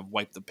kind of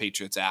wiped the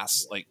Patriots'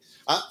 ass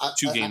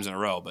 2 games in a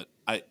row. But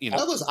I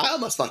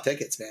almost bought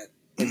tickets, man,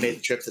 and made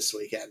the trip this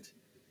weekend.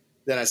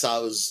 Then I saw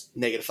it was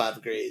 -5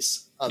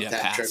 degrees on the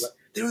trip.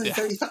 They're only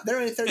 $35. They're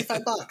only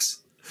 $35.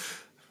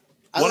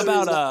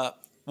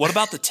 What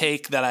about the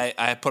take that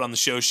I put on the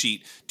show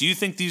sheet? Do you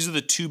think these are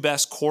the 2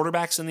 best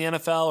quarterbacks in the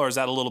NFL, or is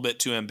that a little bit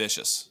too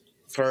ambitious?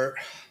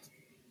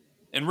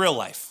 In real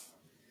life.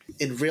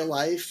 In real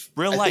life?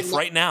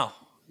 Right now.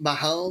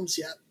 Mahomes,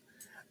 yeah.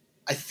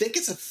 I think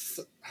it's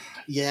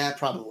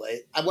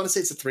probably. I want to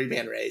say it's a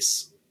 3-man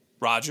race.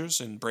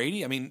 Rodgers and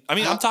Brady? I mean,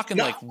 I'm talking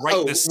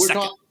this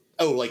second.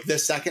 Like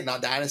this second,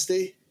 not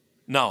Dynasty?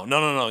 No.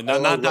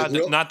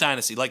 Not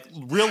Dynasty. Like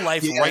real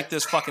life right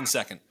this fucking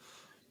second.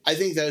 I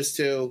think those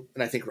 2,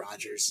 and I think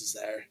Rodgers is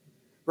there.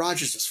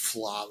 Rodgers was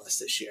flawless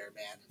this year,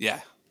 man. Yeah.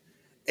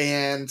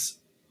 And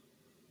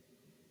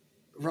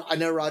I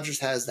know Rodgers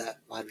has that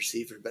wide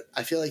receiver, but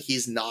I feel like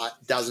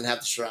doesn't have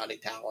the surrounding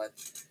talent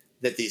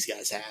that these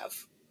guys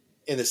have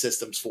in the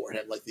systems for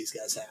him, like these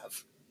guys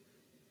have.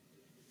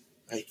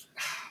 Like,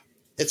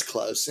 it's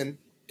close. And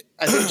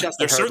I think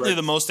they're certainly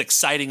the most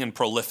exciting and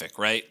prolific,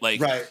 right?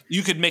 Like,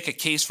 you could make a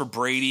case for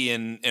Brady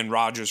and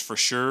Rodgers for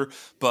sure,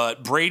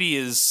 but Brady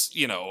is,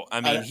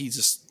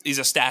 he's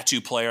a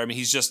statue player. I mean,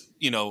 he's just,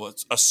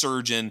 a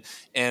surgeon.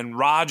 And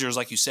Rodgers,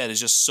 like you said, is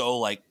just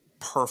so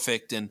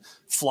perfect and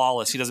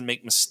flawless. He doesn't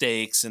make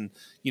mistakes, and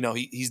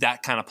he's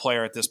that kind of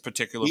player at this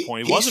particular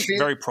point. He wasn't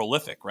very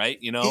prolific, right?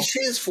 He's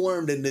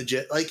transformed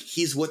into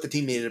he's what the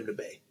team needed him to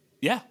be.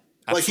 Yeah,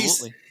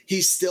 absolutely.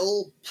 He's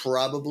still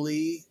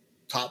probably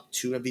top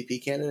 2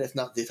 MVP candidate, if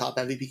not the top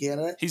MVP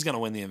candidate. He's going to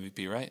win the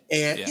MVP, right?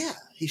 And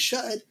he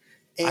should.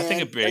 And I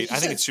think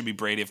it should be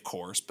Brady, of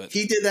course, but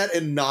he did that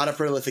in not a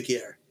prolific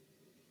year.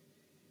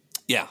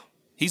 Yeah,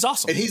 he's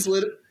awesome. And he's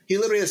He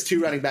literally has 2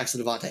 running backs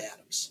in Devontae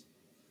Adams.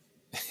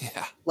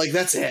 Yeah. Like,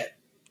 that's it.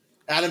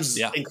 Adams is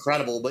Yeah.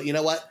 incredible, but you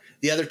know what?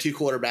 The other 2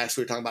 quarterbacks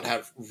we were talking about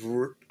have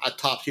a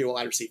top-tier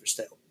wide receivers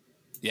too.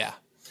 Yeah.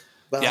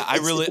 But yeah,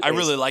 like, I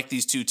really like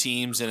these 2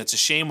 teams, and it's a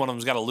shame one of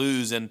them's got to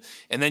lose, and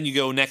then you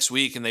go next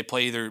week and they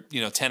play either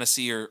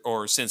Tennessee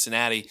or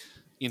Cincinnati.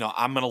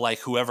 I'm gonna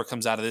like whoever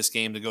comes out of this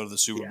game to go to the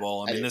Super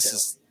Bowl. I mean, this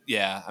is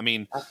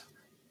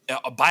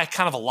by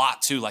kind of a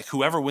lot too. Like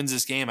whoever wins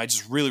this game, I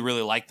just really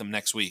really like them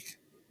next week.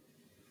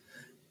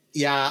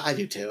 Yeah, I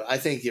do too. I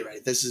think you're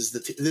right. This is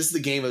the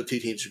game of the 2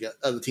 teams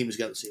of the team who's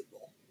going to the Super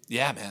Bowl.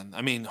 Yeah, man.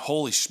 I mean,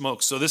 holy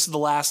smokes. So this is the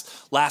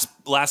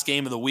last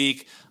game of the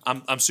week.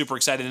 I'm super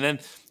excited. And then,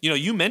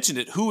 you mentioned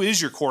it. Who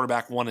is your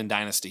quarterback 1 in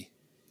Dynasty?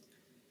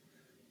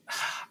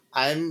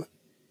 I'm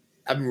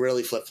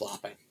really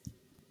flip-flopping.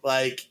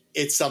 Like,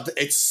 it's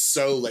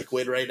so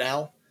liquid right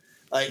now.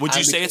 Like, would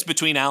you say it's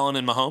between Allen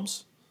and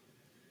Mahomes?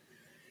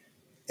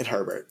 And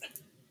Herbert.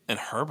 And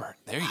Herbert.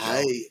 There you go.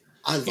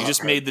 I love you just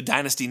Herbert. Made the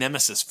Dynasty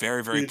nemesis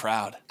very, very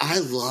proud. I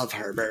love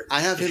Herbert.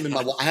 I have him in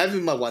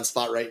my 1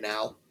 spot right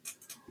now.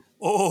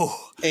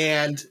 Oh.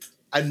 And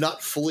I'm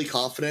not fully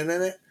confident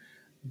in it,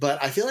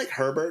 but I feel like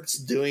Herbert's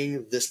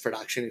doing this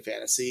production in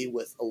fantasy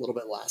with a little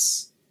bit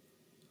less.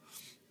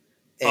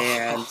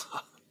 And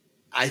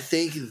I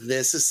think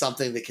this is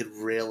something that could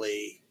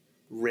really,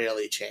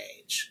 really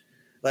change.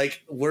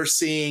 Like, we're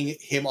seeing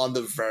him on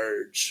the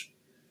verge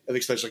of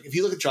expansion. Like, if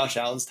you look at Josh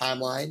Allen's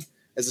timeline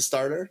as a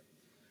starter,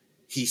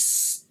 he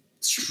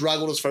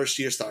struggled his first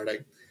year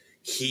starting.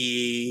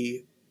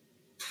 He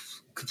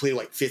completed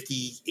like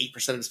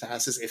 58% of his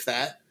passes, if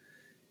that.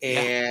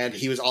 And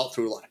he was all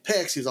through a lot of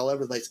picks. He was all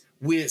over the place.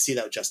 We didn't see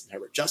that with Justin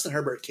Herbert. Justin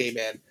Herbert came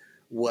in,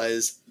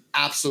 was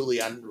absolutely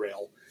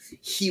unreal.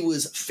 He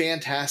was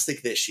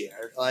fantastic this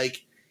year.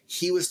 Like,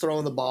 he was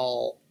throwing the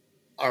ball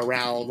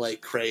around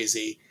like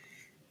crazy.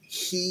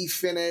 He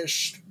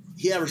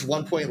averaged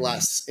 1 point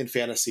less in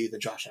fantasy than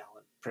Josh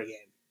Allen per game.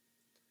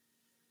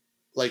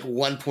 Like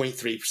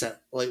 1.3%,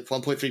 like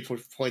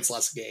 1.3 points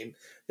less a game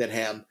than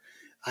him.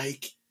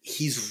 Like,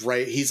 he's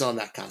right. He's on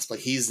that cusp. Like,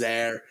 he's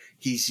there.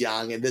 He's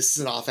young, and this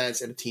is an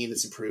offense and a team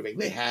that's improving.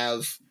 They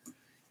have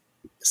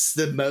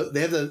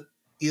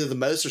either the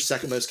most or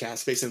second most cap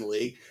space in the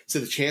league.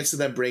 So the chance of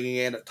them bringing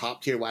in a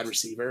top tier wide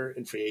receiver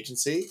in free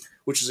agency,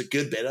 which is a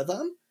good bit of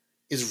them,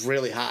 is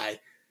really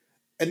high.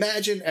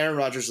 Imagine Aaron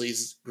Rodgers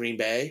leaves Green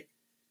Bay,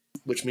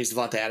 which means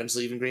Devontae Adams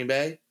leaving Green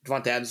Bay.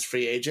 Devontae Adams is a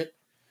free agent.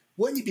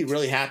 Wouldn't you be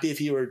really happy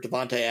if you were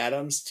Devontae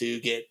Adams to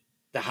get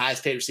the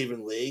highest paid receiver in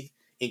the league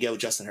and go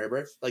with Justin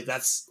Herbert? Like,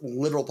 that's a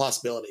literal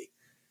possibility.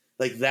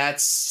 Like,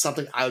 that's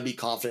something I would be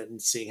confident in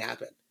seeing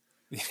happen.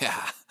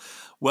 Yeah.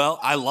 Well,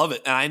 I love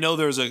it. And I know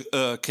there's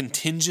a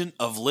contingent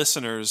of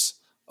listeners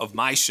of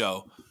my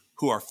show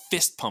who are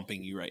fist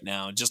pumping you right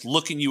now, just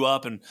looking you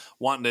up and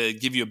wanting to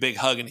give you a big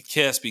hug and a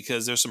kiss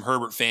because there's some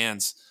Herbert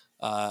fans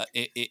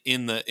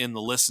in the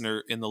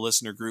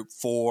listener group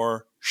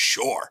for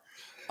sure.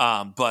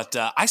 But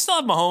I still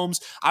have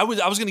Mahomes. I was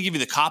going to give you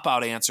the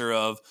cop-out answer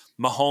of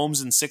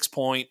Mahomes in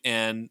 6-point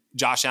and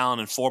Josh Allen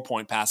in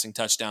 4-point passing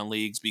touchdown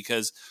leagues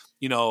because,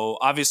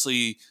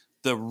 obviously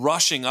the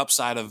rushing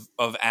upside of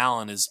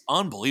Allen is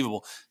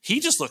unbelievable.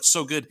 He just looked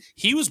so good.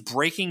 He was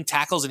breaking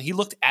tackles and he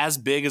looked as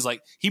big as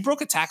he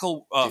broke a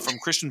tackle from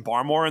Christian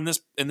Barmore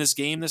in this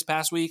game this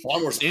past week.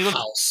 Barmore's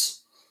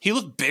house. He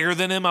looked bigger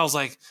than him. I was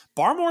like,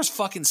 Barmore's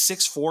fucking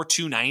 6'4",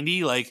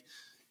 290. Like,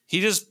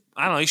 he just,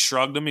 I don't know, he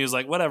shrugged him. He was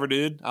like, whatever,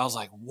 dude. I was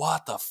like,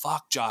 what the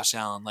fuck, Josh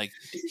Allen? Like,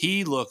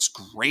 he looks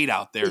great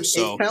out there.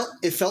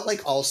 It felt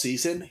like all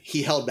season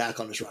he held back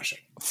on his rushing.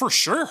 For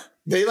sure.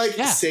 They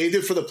saved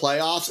it for the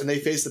playoffs, and they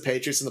faced the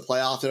Patriots in the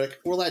playoffs. They're like,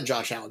 we're letting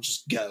Josh Allen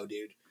just go,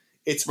 dude.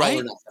 It's all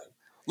or nothing.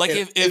 Like,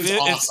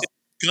 if awesome.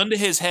 gun to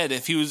his head,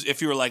 if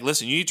you were like,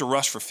 listen, you need to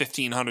rush for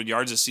 1,500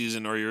 yards this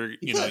season or you're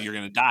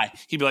going to die.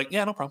 He'd be like,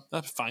 yeah, no problem.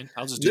 That's fine.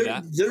 I'll just do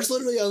that. There's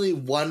literally only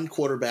one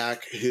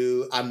quarterback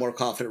who I'm more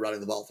confident running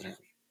the ball than him.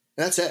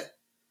 And that's it.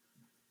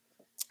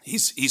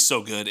 He's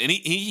so good. And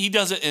he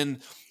does it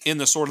in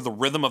the sort of the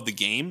rhythm of the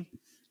game,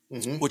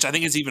 which I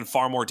think is even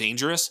far more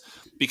dangerous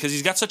because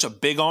he's got such a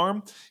big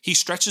arm. He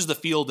stretches the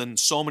field in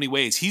so many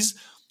ways.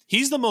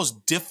 He's the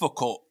most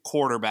difficult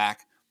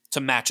quarterback to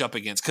match up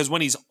against because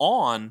when he's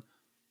on,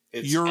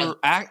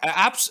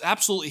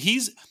 absolutely.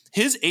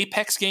 His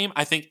apex game,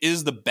 I think,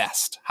 is the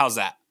best. How's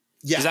that?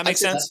 Yeah, does that make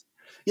sense?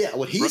 Yeah,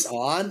 when he's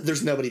on,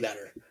 there's nobody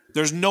better.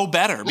 There's no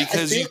better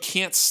because you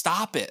can't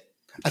stop it.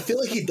 I feel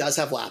like he does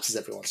have lapses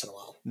every once in a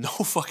while. No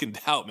fucking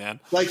doubt, man.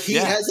 Like he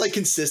has like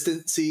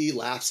consistency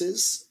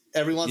lapses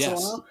every once in a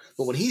while,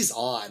 but when he's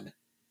on,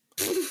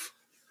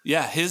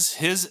 yeah,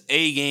 his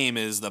A game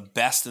is the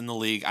best in the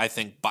league. I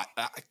think, but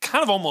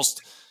kind of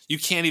almost. You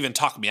can't even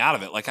talk me out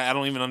of it. Like, I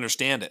don't even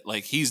understand it.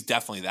 Like, he's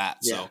definitely that.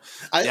 Yeah. So,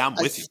 I'm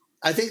with you.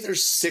 I think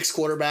there's 6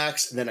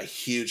 quarterbacks and then a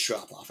huge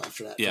drop-off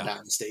after that for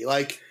Dynasty.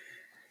 Like,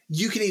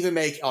 you can even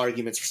make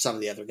arguments for some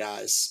of the other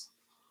guys.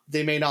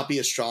 They may not be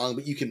as strong,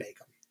 but you can make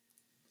them.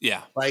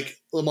 Yeah. Like,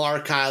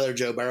 Lamar, Kyler,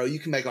 Joe Burrow, you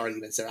can make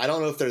arguments there. I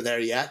don't know if they're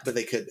there yet, but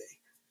they could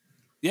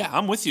be. Yeah,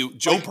 I'm with you.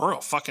 Joe Burrow,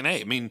 fucking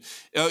A. I mean,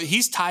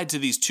 he's tied to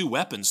these two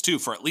weapons, too,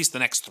 for at least the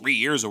next 3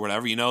 years or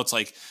whatever. It's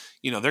like,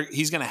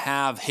 he's going to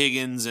have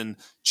Higgins and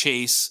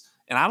Chase,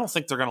 and I don't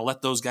think they're going to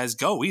let those guys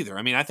go either.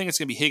 I mean, I think it's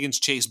going to be Higgins,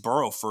 Chase,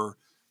 Burrow for,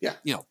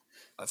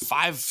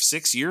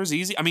 5-6 years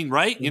easy. I mean,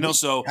 right?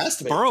 So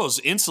Burrow's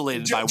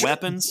insulated by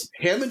weapons.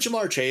 Him and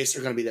Jamar Chase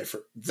are going to be there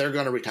they're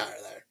going to retire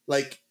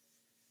there.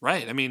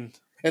 Right. I mean,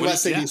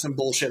 unless they do some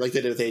bullshit like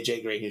they did with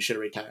AJ Green, who should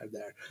have retired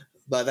there.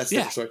 But that's a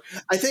different story.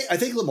 I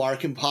think Lamar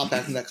can pop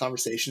back in that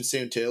conversation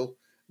soon too.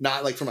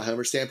 Not like from a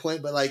homer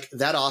standpoint, but like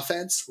that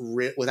offense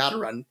without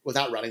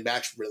running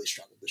backs really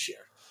struggled this year.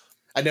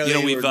 I know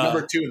they were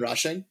number 2 in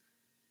rushing.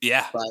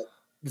 Yeah, but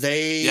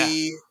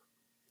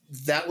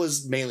that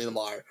was mainly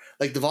Lamar.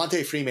 Like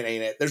Devontae Freeman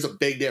ain't it. There's a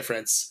big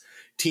difference.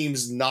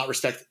 Teams not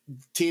respect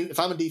team. If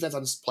I'm a defense,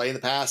 I'm just playing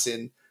the pass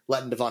and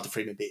letting Devontae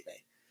Freeman beat me.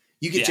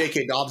 You get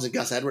J.K. Dobbins and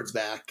Gus Edwards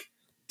back.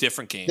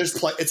 Different game.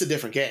 It's a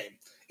different game.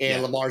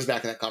 And Lamar's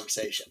back in that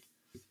conversation.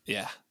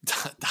 Yeah,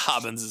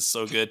 Dobbins is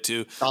so good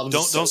too.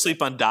 Don't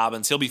sleep on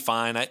Dobbins. He'll be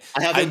fine. I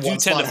do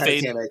tend to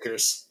fade Cam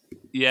Akers.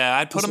 Yeah,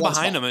 I'd put him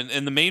behind him,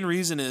 and the main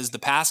reason is the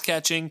pass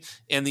catching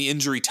and the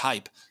injury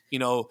type.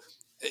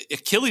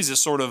 Achilles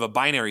is sort of a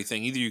binary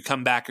thing. Either you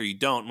come back or you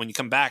don't. When you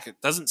come back, it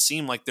doesn't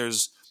seem like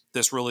there's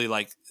this really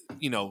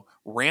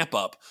ramp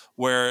up.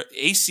 Where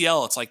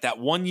ACL, it's like that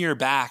 1 year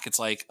back. It's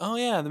like, oh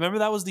yeah, remember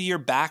that was the year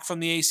back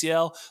from the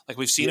ACL. Like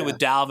we've seen it with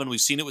Dalvin,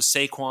 we've seen it with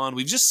Saquon,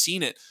 we've just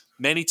seen it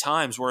many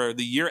times where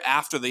the year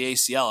after the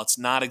ACL, it's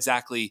not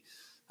exactly.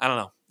 I don't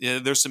know. Yeah,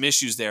 there's some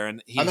issues there,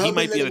 and he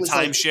might be in a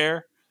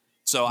timeshare.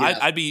 So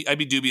I'd be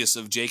dubious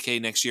of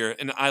JK next year,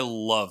 and I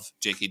love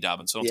JK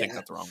Dobbins, so don't take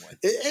that the wrong way.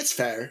 It's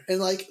fair, and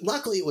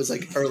luckily it was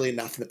early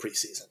enough in the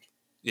preseason.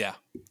 Yeah.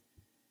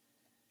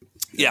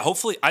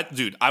 Hopefully,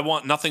 I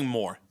want nothing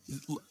more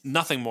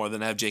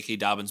than have J.K.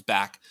 Dobbins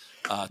back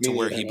to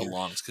where he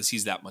belongs because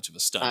he's that much of a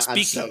stud.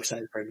 I'm so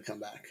excited for him to come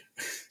back.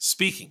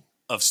 Speaking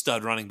of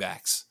stud running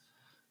backs,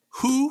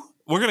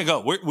 we're gonna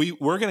go.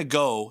 We're gonna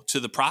go to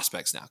the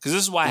prospects now because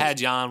this is why I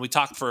had you on. We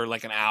talked for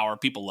like an hour.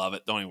 People love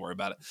it. Don't even worry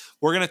about it.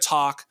 We're gonna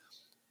talk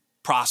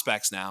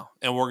prospects now,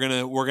 and we're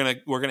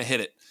gonna hit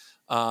it.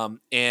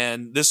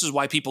 And this is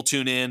why people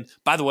tune in.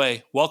 By the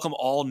way, welcome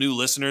all new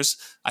listeners.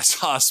 I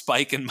saw a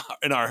spike in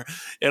our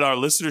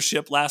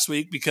listenership last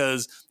week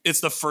because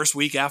it's the first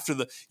week after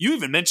you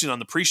even mentioned on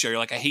the pre-show, you're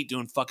like, I hate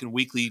doing fucking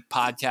weekly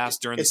podcasts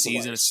during the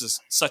season. It's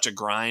just such a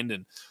grind.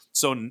 And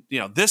so,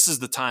 this is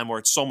the time where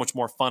it's so much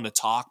more fun to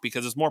talk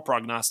because it's more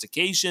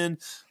prognostication,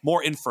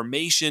 more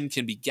information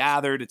can be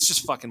gathered. It's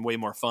just fucking way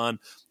more fun.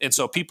 And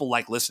so people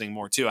like listening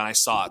more too. And I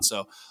saw it.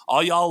 So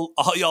all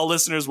y'all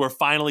listeners, we're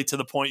finally to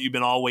the point you've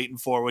been all waiting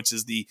for, which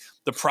is the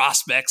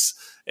prospects.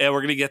 And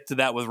we're going to get to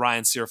that with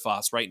Ryan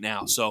Searfoss right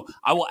now. So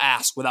I will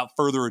ask without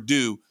further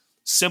ado,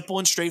 simple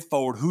and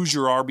straightforward, who's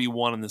your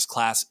RB1 in this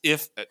class?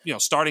 If,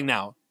 starting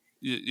now,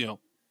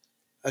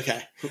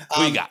 Okay.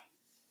 Who you got?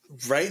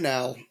 Right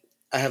now,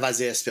 I have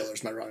Isaiah Spiller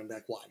as my running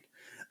back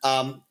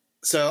 1.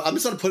 So I'm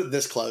just going to put it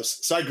this close.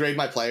 So I grade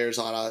my players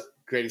on a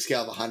grading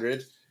scale of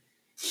 100.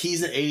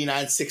 He's an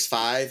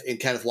 89.65 and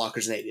Kenneth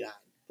Walker's an 89.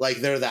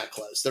 They're that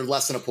close. They're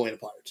less than a point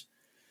apart.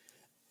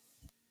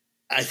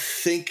 I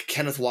think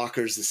Kenneth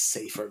Walker's the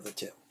safer of the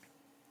two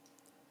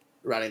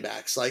running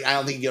backs. I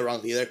don't think you get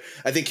wrong with either.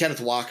 I think Kenneth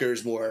Walker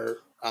is more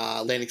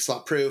landing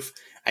slot proof.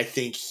 I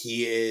think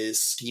he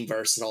is scheme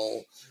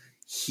versatile.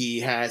 He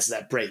has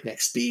that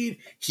breakneck speed.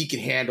 He can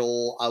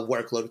handle a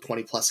workload of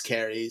 20-plus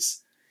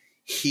carries.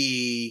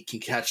 He can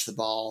catch the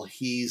ball.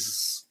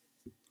 He's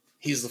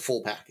the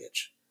full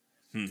package.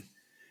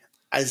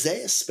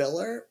 Isaiah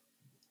Spiller,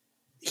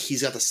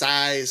 he's got the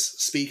size,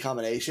 speed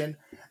combination.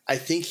 I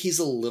think he's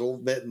a little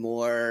bit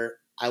more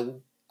 – I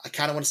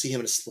kind of want to see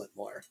him in a split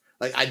more.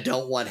 I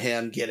don't want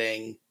him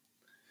getting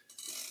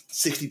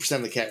 60%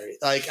 of the carry.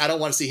 I don't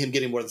want to see him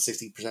getting more than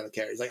 60% of the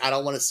carries. I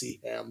don't want to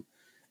see him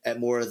at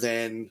more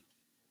than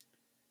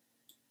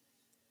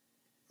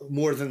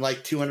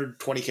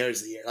 220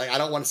 carries a year. I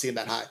don't want to see him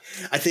that high.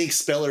 I think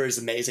Spiller is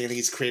amazing. I think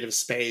he's creative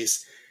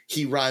space.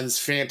 He runs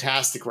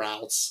fantastic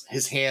routes.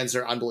 His hands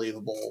are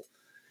unbelievable.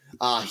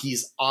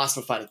 He's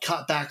awesome at finding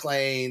cutback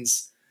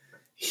lanes.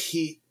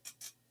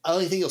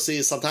 Only thing you'll see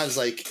is sometimes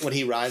when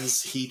he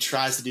runs, he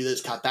tries to do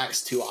those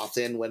cutbacks too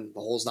often when the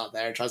hole's not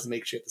there and tries to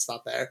make shit that's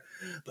not there.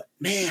 But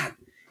man,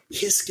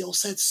 his skill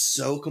set's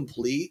so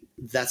complete.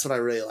 That's what I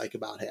really like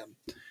about him.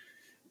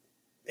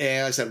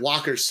 And like I said,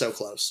 Walker's so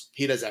close.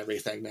 He does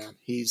everything, man.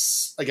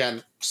 He's,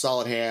 again,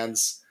 solid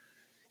hands.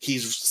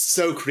 He's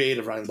so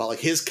creative running the ball.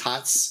 His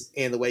cuts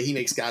and the way he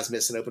makes guys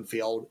miss an open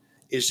field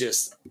is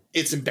just,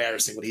 it's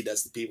embarrassing what he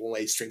does to people when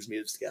he strings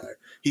moves together.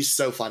 He's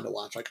so fun to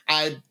watch.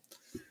 I'm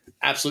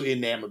absolutely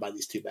enamored by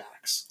these two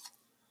backs.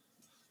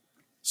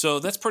 So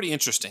that's pretty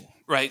interesting,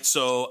 right?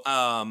 So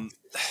I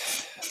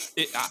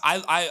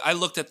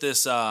looked at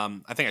this. I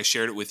think I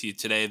shared it with you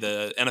today.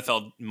 The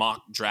NFL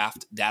mock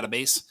draft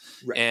database,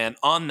 right. And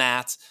on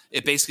that,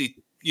 it basically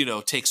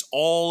takes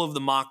all of the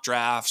mock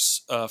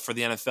drafts for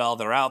the NFL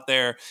that are out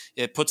there.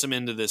 It puts them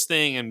into this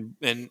thing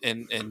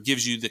and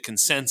gives you the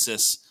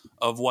consensus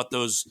of what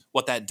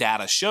that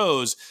data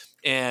shows.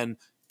 And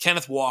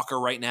Kenneth Walker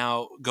right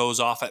now goes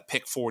off at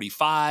pick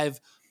 45,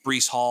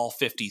 Breece Hall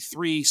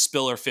 53,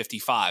 Spiller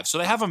 55. So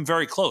they have them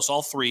very close,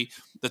 all three,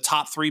 the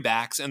top three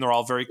backs, and they're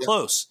all very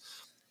close.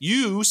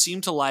 You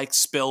seem to like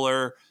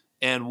Spiller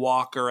and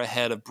Walker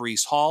ahead of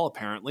Breece Hall,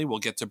 apparently. We'll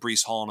get to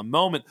Breece Hall in a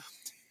moment.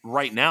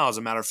 Right now, as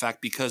a matter of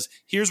fact, because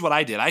here's what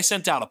I did. I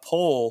sent out a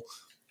poll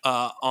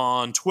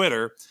on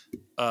Twitter.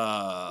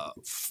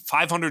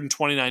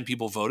 529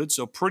 people voted,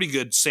 so pretty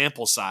good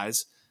sample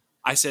size.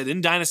 I said,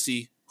 in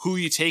Dynasty, who are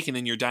you taking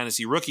in your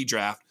Dynasty rookie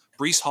draft?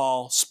 Breece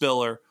Hall,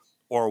 Spiller,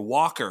 or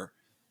Walker?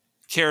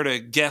 Care to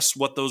guess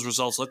what those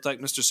results looked like,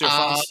 Mr.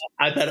 Sirfos?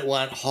 I bet it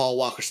went Hall,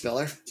 Walker,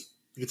 Spiller.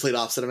 You complete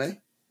opposite of me.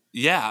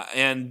 Yeah,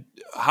 and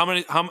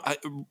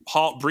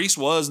Breece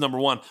was number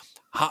one.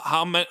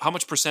 How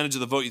much percentage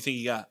of the vote you think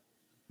he got?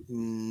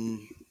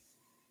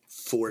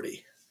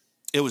 40.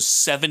 It was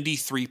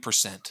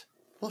 73%.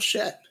 Well,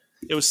 shit.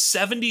 It was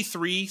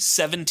 73,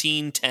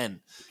 17,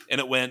 10. And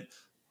it went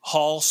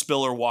Hall,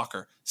 Spiller,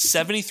 Walker.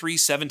 73,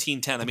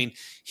 17, 10. I mean,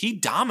 he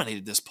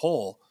dominated this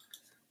poll.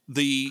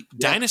 The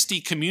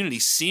Dynasty community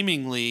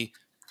seemingly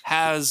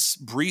has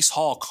Breece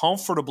Hall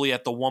comfortably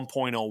at the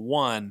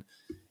 1.01.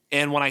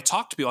 And when I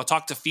talked to people, I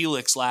talked to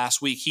Felix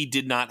last week. He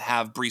did not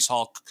have Breece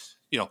Hall,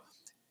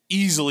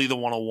 easily the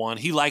 101.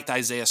 He liked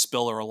Isaiah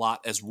Spiller a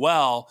lot as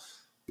well.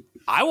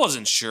 I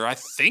wasn't sure. I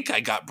think I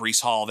got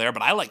Breece Hall there,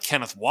 but I like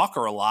Kenneth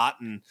Walker a lot.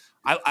 And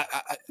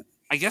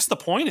I guess the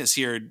point is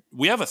here,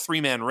 we have a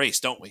 3-man race,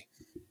 don't we?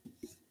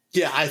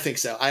 Yeah, I think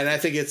so. And I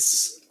think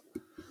it's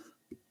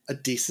a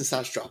decent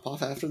sized drop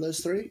off after those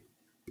three.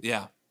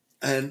 Yeah.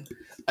 And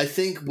I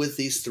think with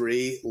these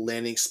three,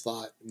 landing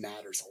spot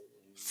matters a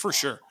lot. For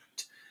sure.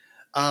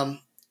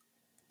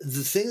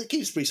 The thing that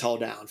keeps Breece Hall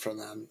down from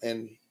them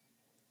and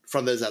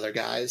from those other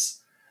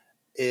guys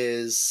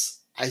is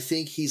I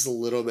think he's a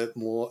little bit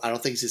more – I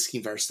don't think he's as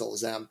scheme versatile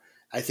as them.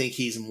 I think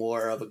he's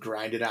more of a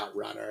grinded out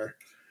runner.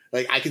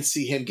 Like I can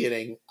see him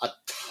getting a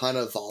ton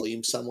of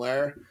volume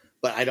somewhere,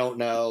 but I don't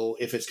know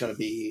if it's going to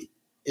be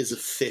as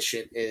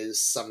efficient as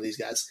some of these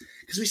guys.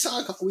 Because we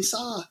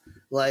saw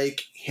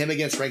like him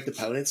against ranked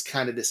opponents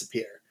kind of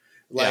disappear.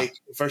 Like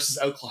versus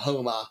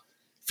Oklahoma,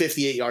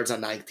 58 yards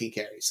on 19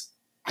 carries.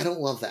 I don't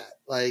love that.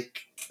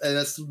 Like, and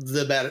that's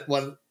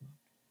the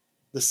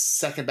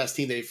second best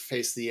team they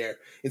faced the year.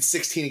 It's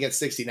 16 against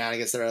 69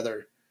 against their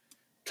other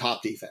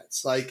top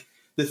defense. Like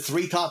the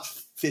three top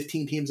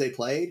 15 teams they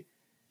played,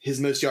 his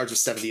most yards was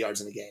 70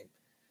 yards in a game.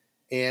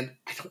 And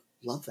I don't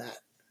love that.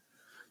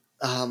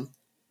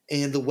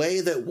 And the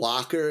way that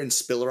Walker and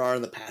Spiller are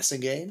in the passing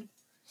game,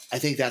 I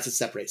think that's what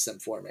separates them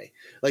for me.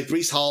 Like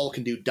Breece Hall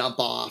can do dump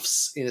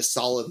offs in a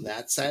solid in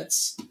that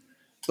sense,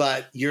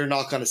 but you're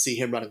not going to see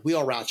him running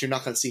wheel routes. You're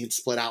not going to see him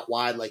split out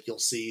wide like you'll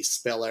see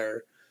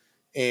Spiller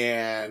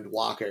and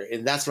Walker.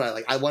 And that's what I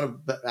like. I want to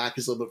back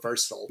is a little bit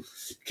versatile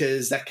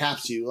because that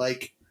caps you.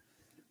 Like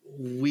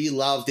we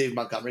love David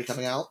Montgomery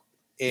coming out,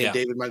 and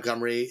David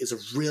Montgomery is a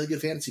really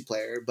good fantasy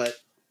player, but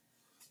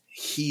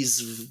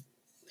his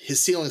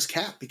ceiling is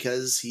capped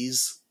because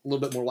he's a little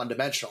bit more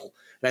one-dimensional.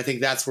 And I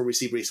think that's where we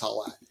see Breece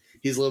Hall at.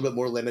 He's a little bit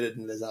more limited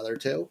than his other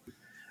two.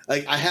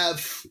 Like I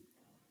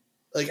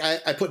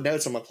put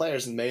notes on my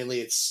players, and mainly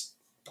it's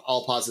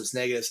all positives,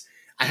 negatives.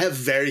 I have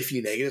very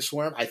few negatives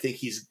for him. I think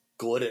he's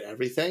good at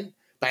everything,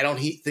 but I don't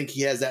think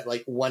he has that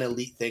like one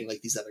elite thing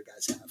like these other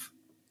guys have.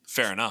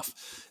 Fair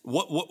enough.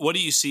 What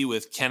do you see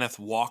with Kenneth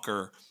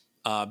Walker?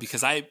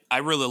 Because I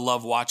really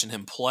love watching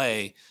him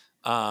play.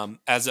 From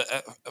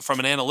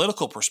an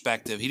analytical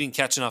perspective, he didn't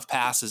catch enough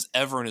passes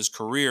ever in his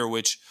career,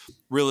 which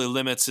really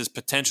limits his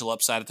potential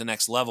upside at the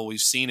next level.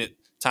 We've seen it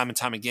time and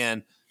time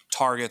again.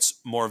 Targets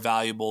more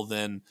valuable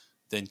than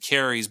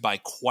carries by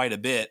quite a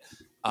bit.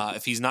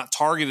 If he's not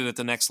targeted at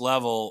the next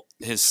level,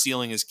 his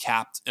ceiling is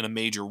capped in a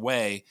major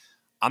way.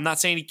 I'm not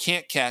saying he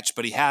can't catch,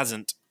 but he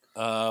hasn't.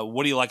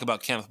 What do you like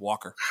about Kenneth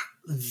Walker?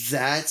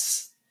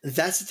 That's the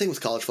thing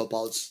with college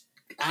football. It's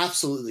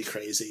absolutely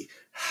crazy.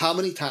 How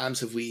many times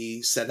have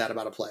we said that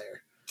about a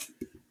player?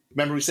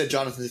 Remember we said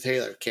Jonathan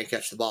Taylor can't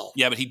catch the ball.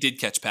 Yeah, but he did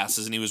catch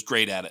passes and he was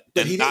great at it.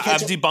 But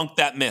I've debunked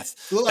that myth.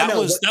 Well,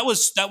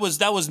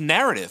 that was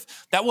narrative.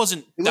 That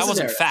wasn't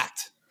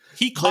fact.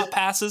 He caught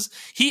passes.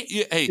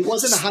 It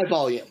wasn't a high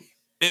volume.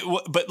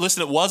 But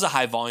listen, it was a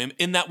high volume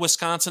in that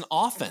Wisconsin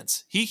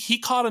offense. He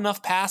caught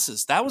enough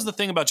passes. That was the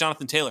thing about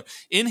Jonathan Taylor.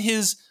 In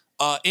his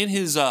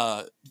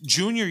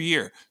junior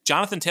year,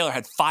 Jonathan Taylor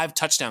had 5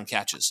 touchdown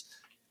catches.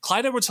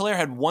 Clyde Edwards-Helaire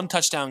had 1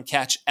 touchdown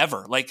catch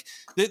ever. Like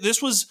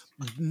this was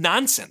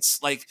nonsense.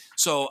 Like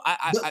so,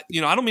 I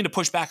don't mean to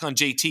push back on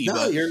JT,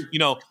 but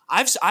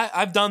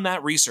I've done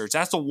that research.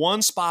 That's the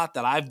one spot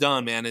that I've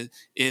done, man.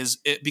 Is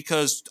it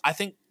because I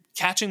think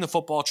catching the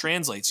football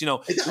translates.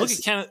 Look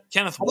at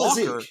Kenneth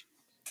Walker.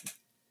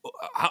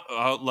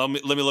 Let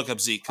me look up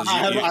Zeke because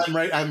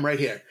I'm right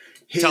here.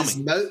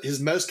 His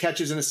most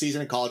catches in a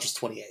season in college is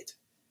 28.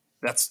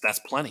 That's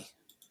plenty.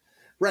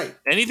 Right.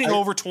 Anything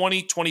over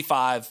 20,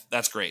 25,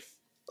 that's great.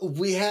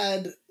 We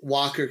had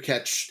Walker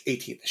catch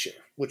 18 this year,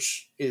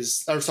 which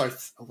is,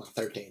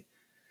 13.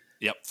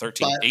 Yep,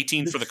 13. But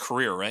 18 for the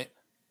career, right?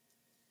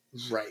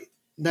 Right.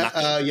 No,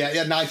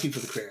 19 for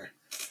the career.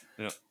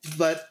 Yep.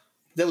 But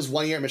that was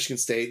 1 year at Michigan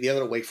State. The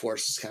other at Wake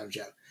Forest is kind of a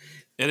joke.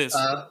 It is.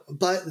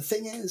 But the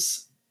thing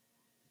is,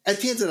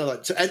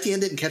 Etienne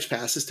didn't catch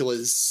passes till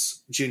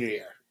his junior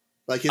year.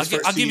 Like his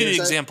I'll give you the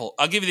example.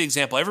 I'll give you the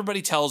example.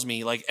 Everybody tells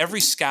me, like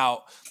every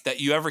scout that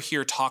you ever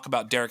hear talk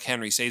about Derrick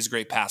Henry say he's a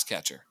great pass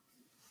catcher.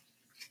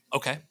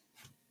 Okay.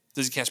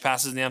 Does he catch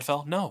passes in the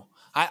NFL? No.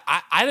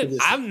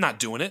 I'm not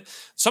doing it.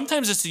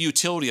 Sometimes it's the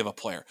utility of a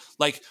player.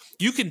 Like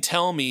you can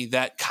tell me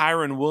that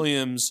Kyron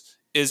Williams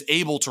is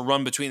able to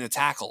run between the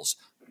tackles.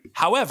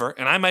 However,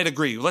 and I might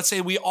agree, let's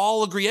say we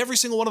all agree, every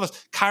single one of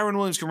us, Kyron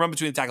Williams can run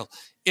between the tackles.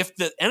 If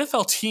the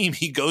NFL team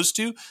he goes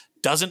to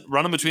doesn't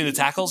run him between the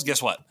tackles,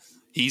 guess what?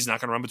 He's not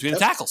going to run between the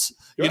tackles.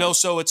 Right.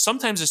 So it's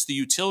the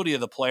utility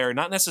of the player,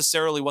 not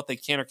necessarily what they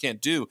can or can't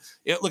do.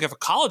 Look, if a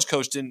college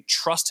coach didn't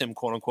trust him,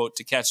 quote unquote,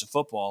 to catch the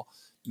football,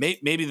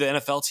 maybe the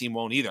NFL team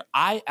won't either.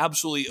 I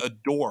absolutely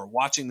adore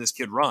watching this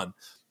kid run,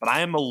 but I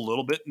am a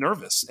little bit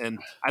nervous. And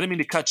I didn't mean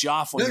to cut you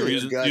off when you were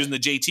using the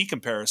JT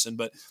comparison,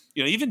 but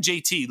even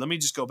JT, let me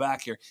just go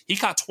back here. He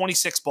caught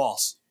 26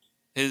 balls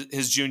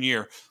his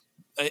junior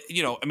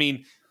year.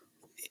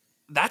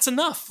 That's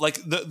enough. Like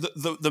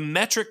the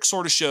metric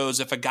sort of shows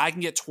if a guy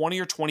can get 20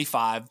 or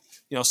 25,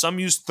 some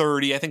use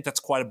 30. I think that's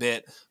quite a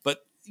bit,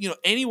 but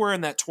anywhere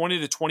in that 20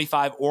 to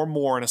 25 or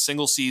more in a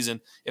single season,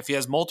 if he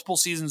has multiple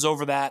seasons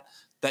over that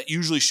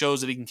usually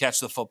shows that he can catch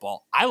the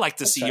football. I like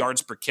to see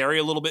yards per carry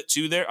a little bit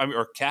too there,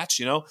 or catch,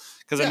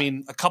 because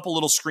a couple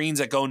little screens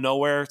that go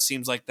nowhere, it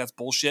seems like that's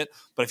bullshit.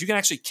 But if you can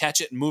actually catch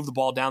it and move the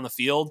ball down the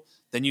field,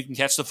 then you can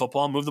catch the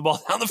football and move the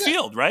ball down the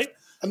field, right?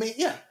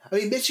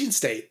 Michigan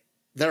State,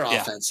 their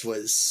offense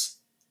was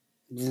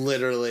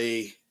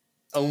literally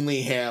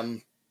only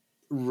him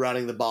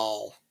running the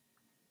ball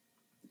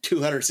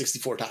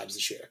 264 times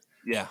this year.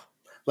 Yeah.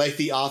 Like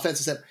the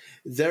offense,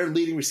 their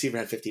leading receiver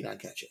had 59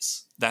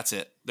 catches. That's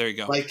it. There you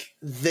go. Like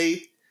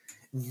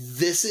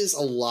this is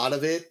a lot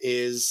of it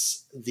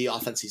is the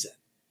offense he's in.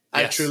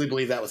 Yes. I truly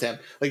believe that with him.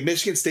 Like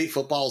Michigan State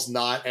football is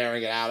not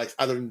airing it out, like,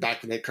 other than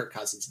back when they had Kirk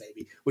Cousins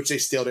maybe, which they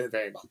still didn't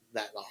very much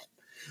that long.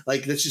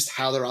 Like that's just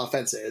how their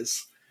offense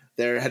is.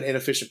 They had an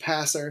inefficient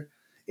passer,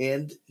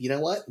 and you know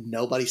what?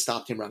 Nobody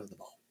stopped him running the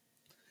ball.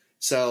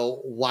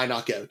 So why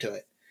not go to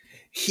it?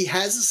 He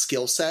has a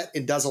skill set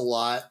and does a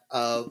lot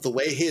of the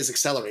way his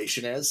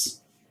acceleration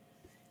is.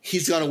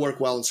 He's going to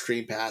work well in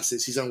screen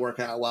passes. He's going to work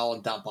out well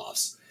in dump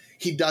offs.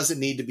 He doesn't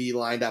need to be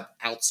lined up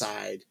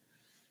outside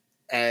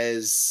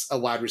as a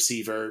wide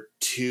receiver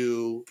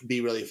to be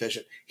really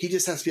efficient. He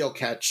just has to be able to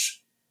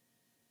catch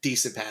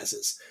decent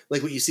passes,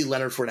 like what you see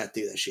Leonard Fournette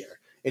do this year,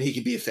 and he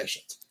can be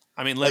efficient.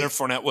 Leonard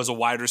Fournette was a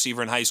wide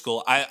receiver in high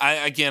school.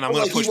 I'm going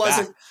to push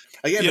back.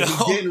 Again,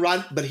 he didn't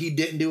run, but he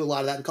didn't do a lot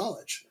of that in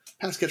college.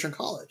 Pass catcher in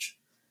college.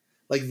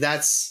 Like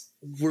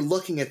we're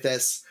looking at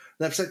this.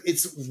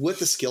 It's what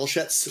the skill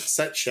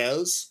set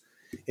shows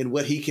and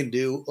what he can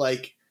do.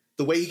 Like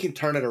the way he can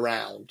turn it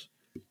around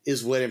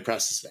is what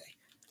impresses me.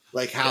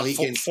 Like how he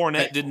can.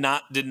 Fournette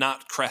did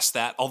not crest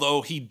that,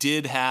 although he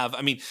did have.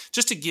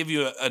 Just to give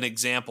you an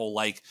example,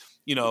 like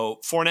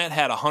Fournette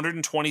had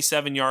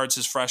 127 yards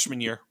his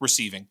freshman year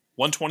receiving,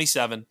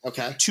 127,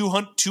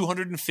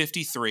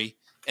 253,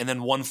 and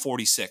then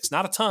 146.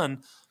 Not a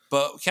ton.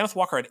 But Kenneth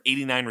Walker had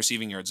 89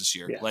 receiving yards this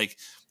year. Yeah. Like,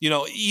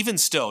 even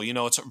still,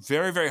 it's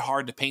very, very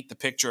hard to paint the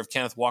picture of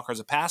Kenneth Walker as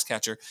a pass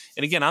catcher.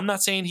 And again, I'm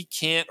not saying he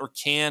can't or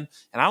can,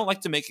 and I don't like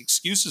to make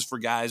excuses for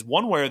guys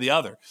one way or the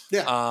other.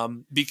 Yeah.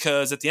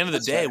 Because at the end of the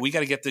day, we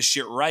got to get this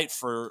shit right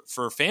for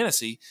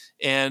fantasy.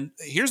 And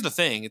here's the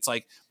thing. It's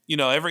like,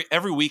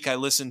 every week I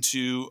listen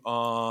to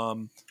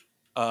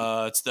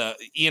it's the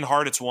Ian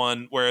Hartitz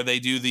one where they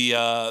do they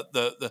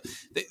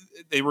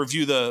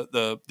review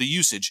the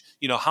usage.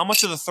 How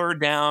much of the third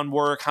down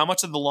work, how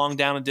much of the long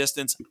down and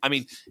distance.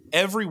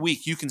 Every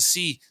week you can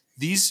see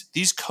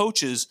these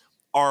coaches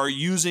are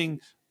using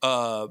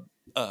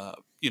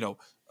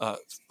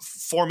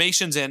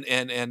formations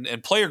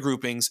and player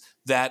groupings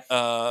that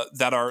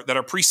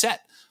are preset.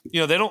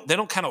 They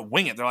don't kind of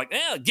wing it. They're like,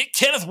 get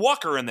Kenneth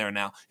Walker in there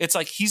now. It's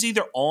like he's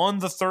either on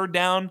the third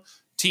down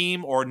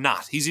team or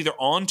not. He's either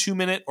on 2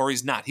 minute or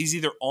he's not. He's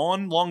either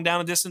on long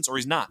down and distance or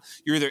he's not.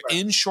 You're either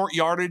in short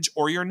yardage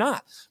or you're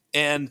not.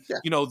 And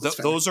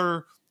those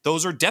are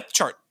depth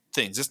chart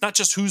things. It's not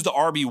just who's the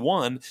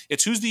RB1,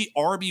 it's who's the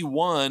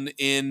RB1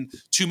 in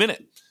 2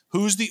 minute.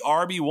 Who's the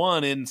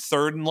RB1 in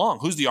third and long?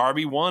 Who's the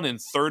RB1 in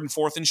third and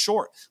fourth and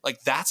short?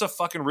 Like that's a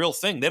fucking real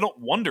thing. They don't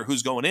wonder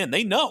who's going in.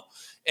 They know.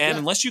 And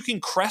unless you can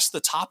crest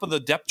the top of the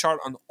depth chart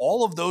on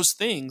all of those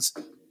things,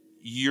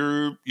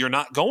 you're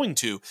not going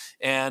to.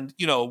 And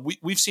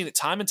we've seen it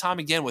time and time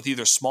again with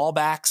either small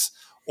backs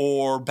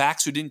or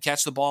backs who didn't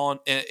catch the ball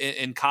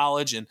in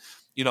college. And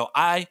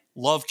I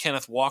love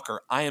Kenneth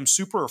Walker. I am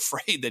super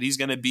afraid that he's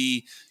going to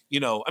be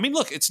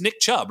look, it's Nick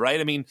Chubb,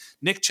 right?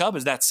 Nick Chubb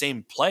is that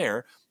same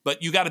player,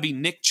 but you got to be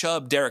Nick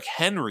Chubb, Derrick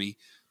Henry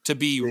to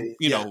be,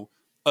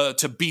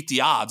 to beat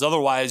the odds.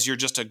 Otherwise, you're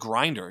just a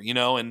grinder,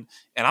 and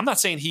I'm not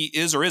saying he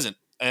is or isn't,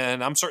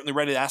 and I'm certainly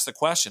ready to ask the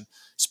question.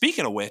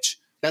 Speaking of which,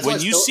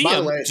 when you see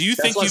him, do you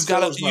think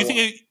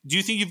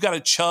you've got a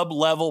Chubb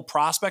level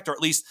prospect, or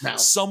at least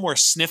somewhere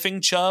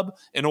sniffing Chubb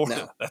in order?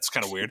 No. That's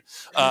kind of weird.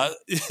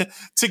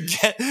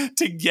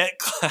 To get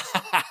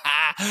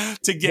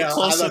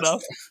close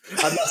enough.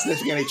 I'm not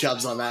sniffing any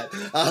Chubbs on that.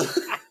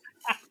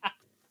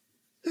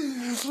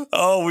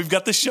 Oh, we've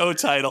got the show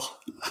title.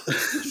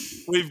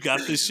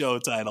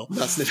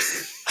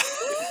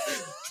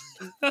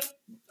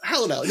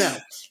 Hell no.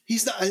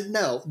 He's not.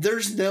 No,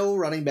 there's no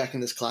running back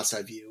in this class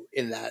I view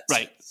in that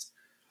sense.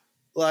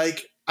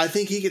 Like, I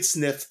think he could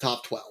sniff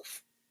top 12.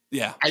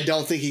 Yeah. I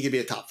don't think he could be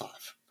a top 5.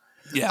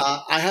 Yeah.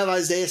 I have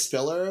Isaiah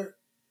Spiller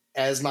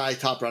as my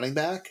top running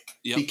back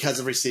because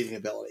of receiving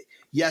ability.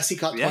 Yes, he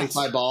caught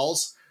 25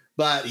 balls,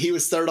 but he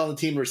was third on the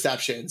team in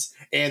receptions,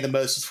 and the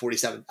most was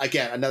 47.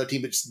 Again, another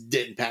team that just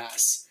didn't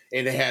pass,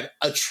 and they had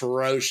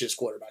atrocious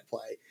quarterback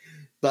play.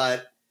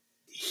 But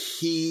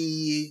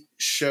he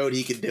showed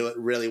he could do it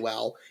really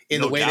well.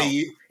 The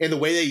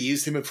way they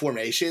used him in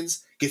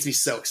formations gets me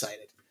so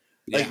excited.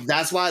 Like,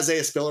 that's why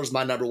Isaiah Spiller is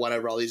my number one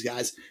over all these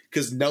guys,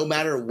 because no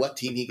matter what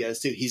team he goes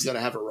to, he's going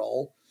to have a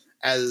role.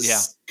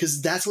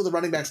 Because that's where the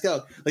running backs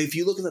go. Like, if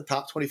you look at the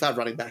top 25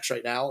 running backs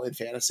right now in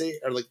fantasy,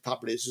 or like the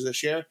top producers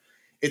this year,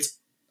 it's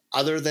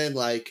other than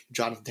like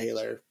Jonathan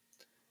Taylor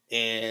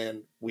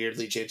and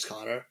weirdly James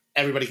Conner,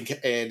 everybody can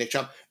and Nick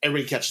Chubb,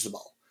 everybody catches the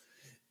ball.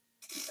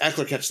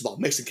 Eckler catches the ball,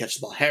 Mixon catches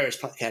the ball, Harris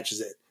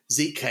catches it,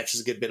 Zeke catches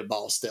a good bit of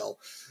ball still.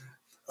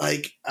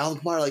 Like,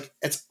 Alvin Kamara, like,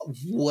 it's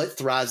what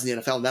thrives in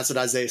the NFL, and that's what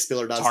Isaiah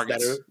Spiller does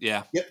better.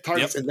 Yeah. Yep,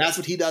 targets, and that's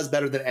what he does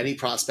better than any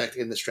prospect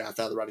in this draft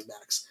out of the running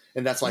backs.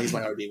 And that's why he's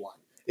my RB1,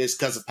 is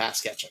because of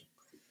pass catching.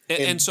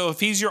 And so if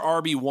he's your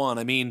RB1,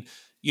 I mean,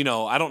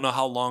 I don't know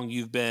how long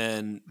you've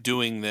been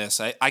doing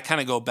this. I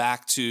kind of go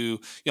back to,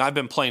 I've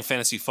been playing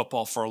fantasy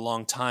football for a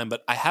long time,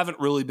 but I haven't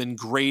really been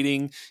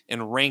grading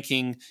and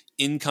ranking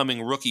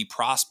incoming rookie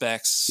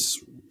prospects,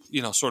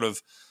 sort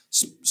of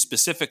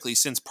specifically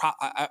since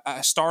I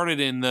started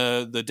in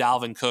the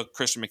Dalvin Cook,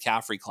 Christian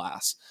McCaffrey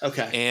class.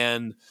 Okay.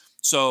 And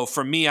so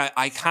for me,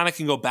 I kind of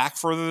can go back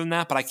further than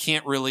that, but I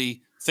can't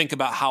really think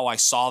about how I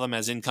saw them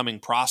as incoming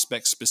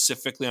prospects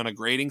specifically on a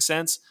grading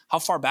sense. How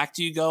far back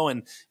do you go?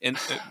 And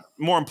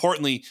more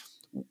importantly,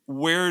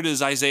 where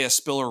does Isaiah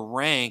Spiller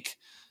rank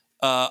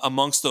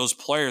amongst those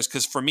players?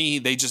 Because for me,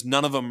 they just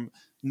none of them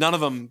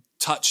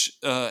touch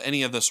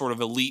any of the sort of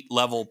elite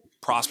level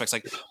prospects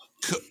like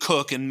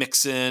Cook and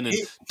Mixon and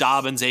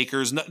Dobbins,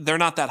 Akers. They're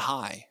not that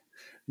high.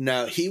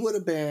 No, he would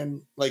have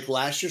been like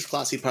last year's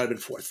class. He'd probably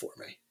been 4th for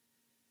me.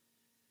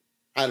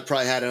 I'd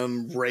probably had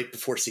him right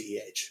before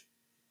CEH.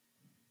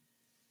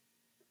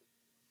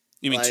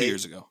 You mean 2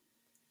 years ago?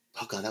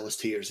 Oh God, that was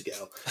 2 years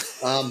ago.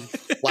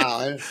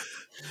 Wow.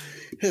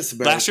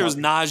 Last year was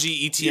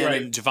Najee, Etienne,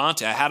 and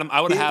Javonte.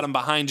 I would have had him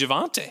behind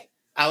Javonte.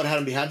 I would have had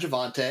him behind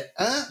Javonte.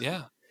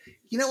 Yeah.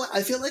 You know what?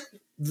 I feel like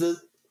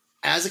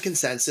as a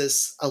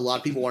consensus, a lot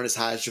of people weren't as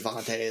high as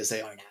Javonte as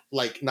they are now.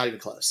 Like, not even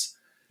close.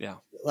 Yeah.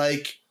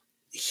 Like,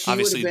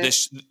 obviously,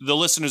 the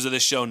listeners of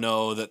this show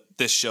know that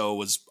this show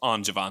was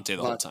on Javonte the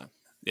whole time.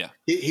 Yeah,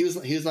 he was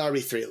an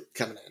RB3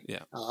 coming in.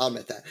 Yeah, I'll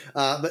admit that.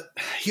 But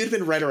he would have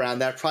been right around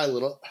that, probably a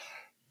little.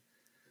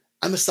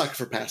 I'm a sucker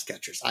for pass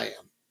catchers. I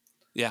am.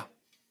 Yeah,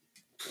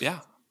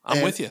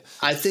 I'm with you.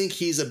 I think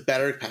he's a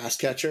better pass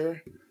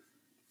catcher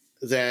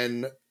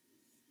than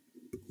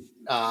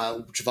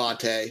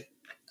Javonte.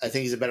 I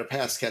think he's a better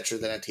pass catcher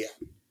than Etienne.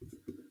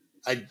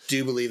 I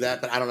do believe that,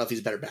 but I don't know if he's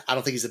a better. I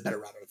don't think he's a better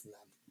runner than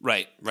them.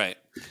 Right.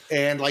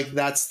 And like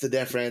that's the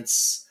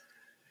difference.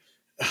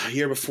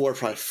 Year before,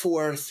 probably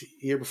 4th.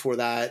 Year before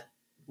that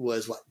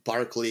was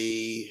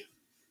Barkley.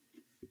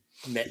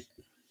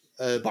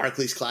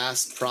 Barkley's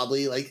class,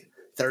 probably like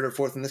 3rd or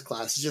 4th in this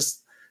class. It's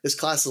just this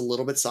class is a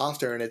little bit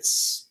softer, and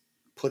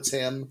puts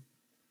him,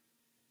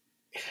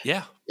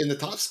 in the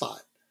top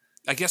spot.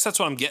 I guess that's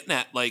what I'm getting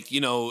at. Like,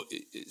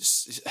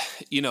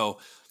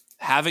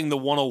 having the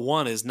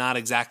 101 is not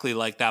exactly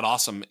like that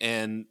awesome,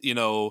 and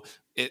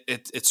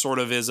it sort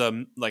of is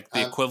like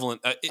the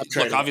equivalent.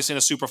 Look, obviously in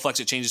a super flex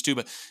it changes too,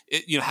 but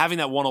having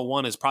that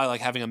 101 is probably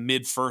like having a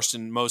mid first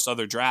in most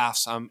other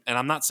drafts. And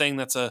I'm not saying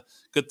that's a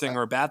good thing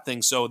or a bad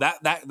thing. So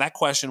that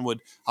question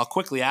I'll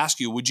quickly ask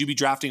you: would you be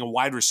drafting a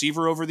wide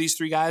receiver over these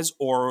 3 guys,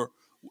 or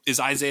is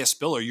Isaiah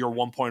Spiller your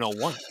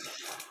 1.01?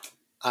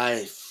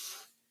 I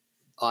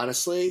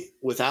honestly,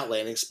 without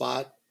landing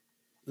spot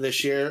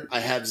this year, I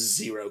have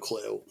zero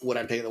clue what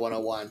I'm taking the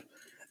 101.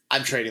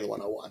 I'm trading the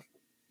 101.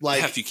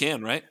 Like, if you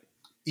can, right?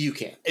 You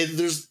can.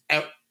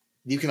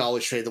 You can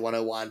always trade the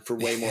 101 for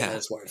way more than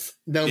it's worth,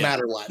 no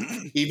matter what.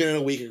 Even in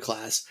a weaker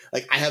class,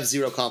 like I have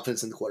zero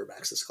confidence in the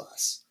quarterbacks this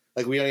class.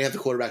 Like we only have the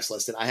quarterbacks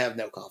listed. I have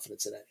no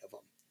confidence in any of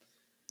them.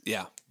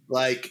 Yeah.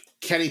 Like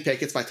Kenny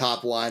Pickett's my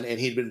top one, and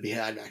he'd been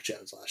behind Mac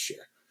Jones last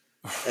year.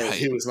 And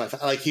he was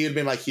he had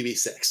been my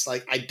QB6.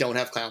 Like, I don't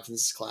have confidence in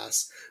this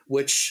class,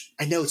 which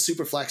I know it's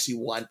super flex. You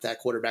want that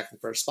quarterback in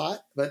the first spot,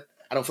 but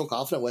I don't feel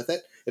confident with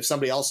it. If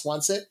somebody else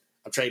wants it,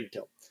 I'm trading to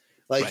him.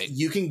 Like,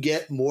 you can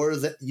get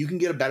you can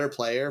get a better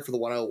player for the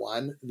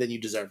 101 than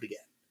you deserve to get.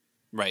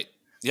 Right.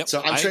 Yep.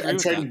 So I'm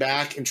trading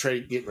back and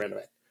getting rid of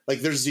it. Like,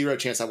 there's zero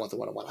chance I want the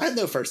 101. I have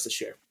no first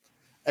this year.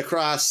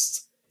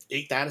 Across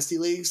 8 dynasty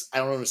leagues, I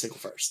don't own a single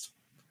first.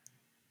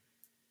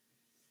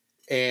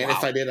 And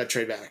if I did, I'd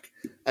trade back.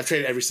 I've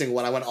traded every single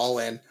one. I went all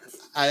in.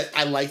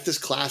 I like this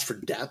class for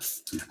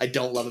depth. I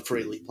don't love it for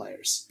elite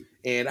players.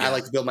 And I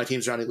like to build my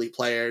teams around elite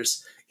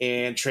players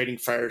and trading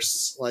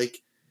firsts.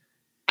 Like,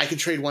 I can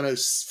trade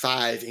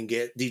 105 and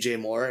get DJ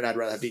Moore, and I'd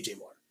rather have DJ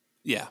Moore.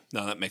 Yeah.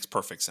 No, that makes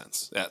perfect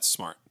sense. That's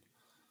smart.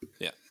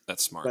 Yeah,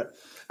 that's smart. But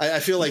I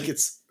feel like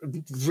it's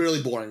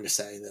really boring to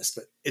say this,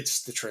 but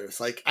it's the truth.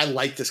 Like, I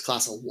like this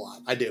class a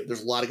lot. I do.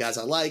 There's a lot of guys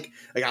I like.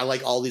 Like, I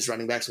like all these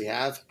running backs we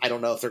have. I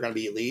don't know if they're going to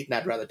be elite, and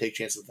I'd rather take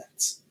chances with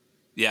vets.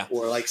 Yeah.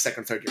 Or like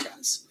second, third year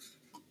guys.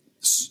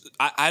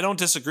 I don't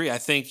disagree. I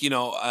think,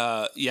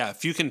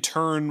 if you can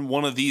turn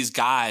one of these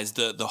guys,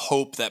 the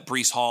hope that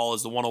Breece Hall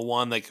is the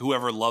 101, like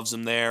whoever loves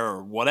him there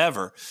or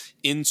whatever,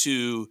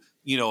 into,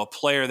 a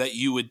player that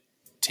you would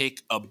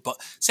take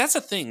See, that's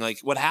the thing. Like,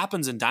 what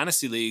happens in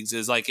dynasty leagues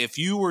is, like, if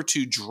you were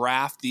to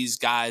draft these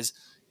guys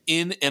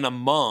in and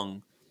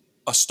among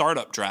a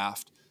startup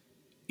draft,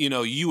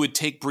 you would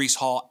take Breece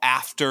Hall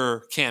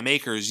after Cam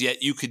Akers,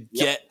 yet you could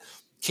get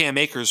Cam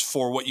Akers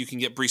for what you can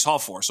get Breece Hall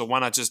for. So why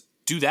not just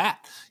do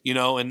that?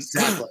 And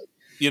exactly.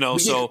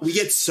 We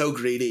get so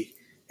greedy,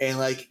 and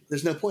like,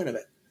 there's no point of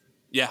it.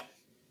 Yeah.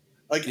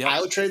 Like,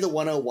 I would trade the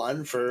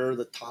 101 for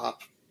the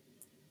top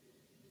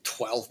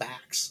 12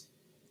 backs.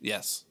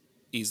 Yes.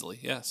 Easily.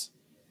 Yes.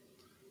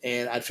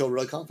 And I'd feel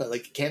really confident.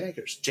 Like, Cam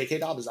Akers, J.K.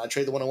 Dobbins, I'd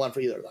trade the 101 for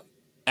either of them.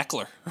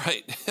 Eckler.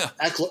 Right.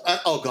 Eckler.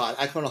 Oh God.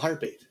 Eckler in a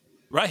heartbeat.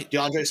 Right.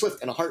 DeAndre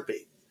Swift in a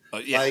heartbeat.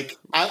 Like,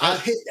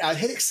 I'd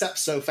hit accept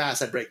so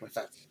fast I'd break my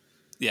phone.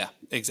 Yeah,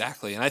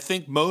 exactly. And I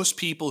think most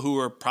people who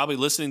are probably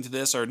listening to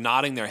this are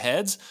nodding their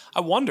heads. I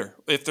wonder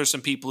if there's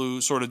some people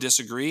who sort of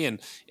disagree and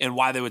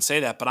why they would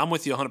say that. But I'm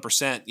with you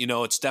 100%.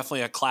 It's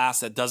definitely a class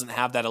that doesn't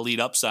have that elite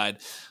upside.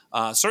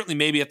 Certainly,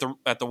 maybe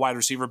at the wide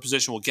receiver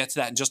position, we'll get to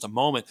that in just a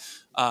moment.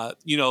 The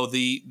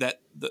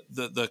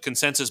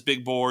consensus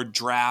big board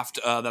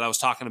draft that I was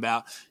talking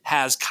about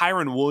has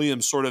Kyren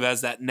Williams sort of as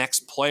that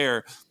next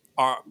player.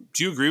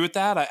 Do you agree with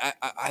that?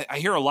 I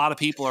hear a lot of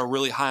people are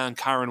really high on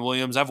Kyren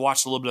Williams. I've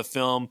watched a little bit of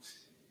film.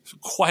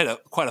 Quite a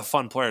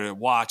fun player to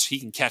watch. He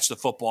can catch the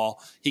football.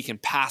 He can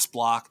pass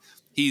block.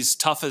 He's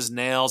tough as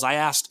nails. I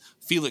asked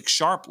Felix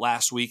Sharp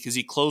last week, is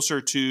he closer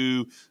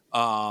to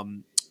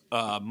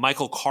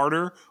Michael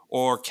Carter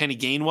or Kenny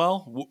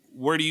Gainwell?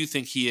 Where do you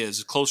think he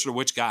is? Closer to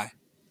which guy?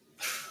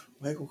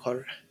 Michael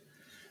Carter.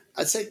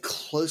 I'd say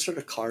closer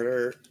to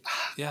Carter.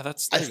 Yeah,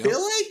 I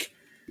feel like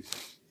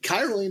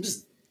Kyren Williams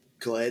is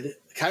good.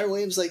 Kyren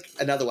Williams, like,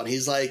 another one.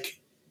 He's like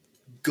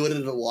good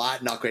at a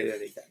lot, not great at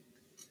anything.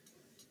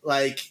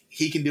 Like,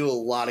 he can do a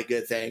lot of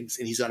good things,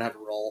 and he's gonna have a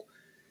role.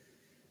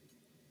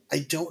 I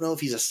don't know if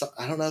he's a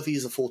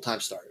full-time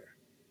starter.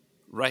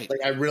 Right. Like,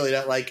 I really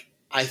don't. Like,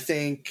 I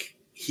think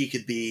he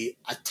could be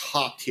a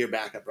top-tier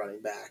backup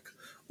running back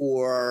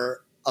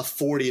or a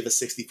 40 of a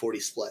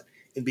 60-40 split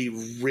and be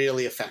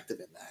really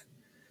effective in that.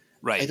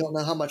 Right. I don't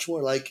know how much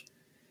more. Like,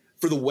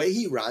 for the way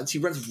he runs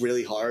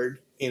really hard,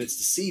 and it's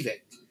deceiving.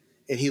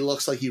 And he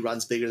looks like he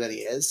runs bigger than he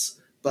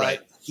is,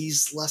 but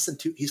he's 5'9", less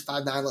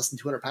than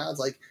 200 pounds.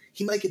 Like,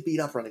 he might get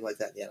beat up running like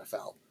that in the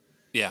NFL.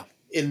 Yeah.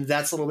 And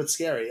that's a little bit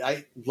scary.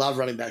 I love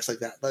running backs like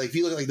that. But like, if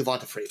you look at like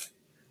Devonta Freeman,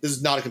 this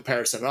is not a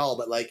comparison at all,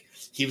 but like,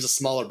 he was a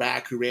smaller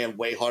back who ran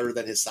way harder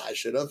than his size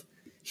should have.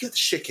 He got the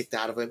shit kicked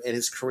out of him, and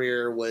his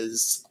career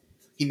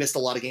he missed a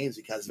lot of games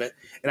because of it.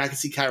 And I can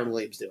see Kyren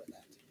Williams doing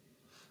that.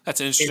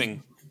 That's an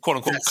interesting quote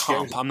unquote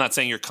comp. I'm not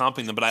saying you're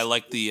comping them, but I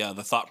like the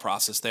thought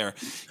process there.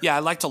 Yeah, I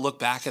like to look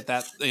back at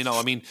that.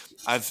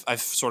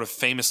 I've sort of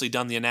famously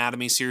done the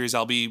anatomy series.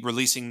 I'll be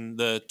releasing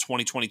the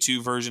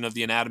 2022 version of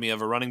the anatomy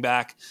of a running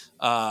back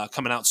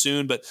coming out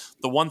soon. But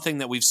the one thing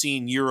that we've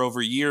seen year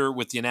over year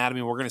with the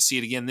anatomy, we're going to see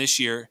it again this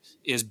year,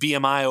 is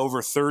BMI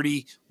over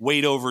 30,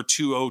 weight over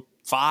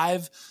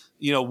 205.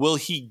 Will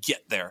he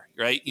get there?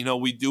 Right.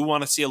 We do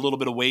want to see a little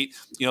bit of weight.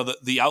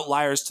 The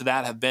outliers to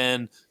that have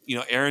been,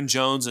 Aaron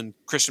Jones and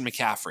Christian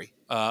McCaffrey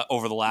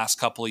over the last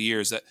couple of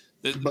years, that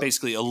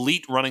basically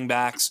elite running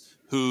backs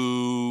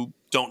who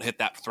don't hit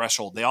that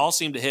threshold. They all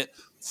seem to hit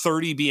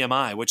 30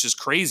 BMI, which is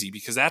crazy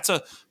because that's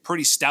a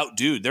pretty stout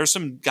dude. There's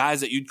some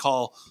guys that you'd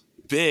call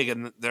big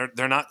and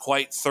they're not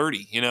quite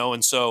 30,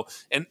 and so,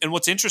 and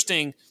what's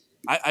interesting,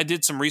 I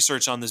did some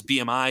research on this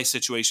BMI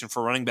situation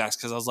for running backs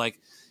because I was like,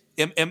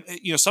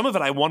 some of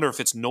it I wonder if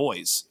it's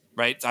noise,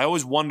 right? I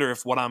always wonder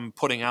if what I'm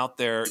putting out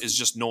there is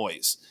just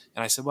noise.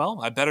 And I said, well,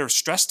 I better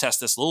stress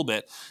test this a little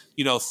bit.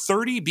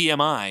 30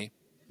 BMI,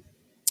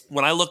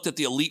 when I looked at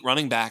the elite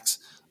running backs,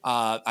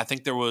 I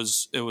think it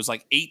was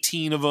like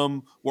 18 of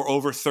them were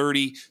over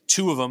 30.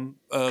 2 of them,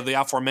 the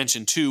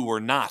aforementioned 2, were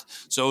not.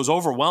 So it was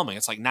overwhelming.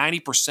 It's like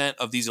 90%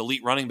 of these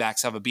elite running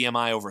backs have a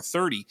BMI over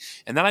 30.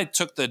 And then I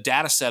took the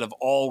data set of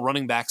all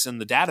running backs in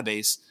the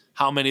database,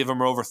 how many of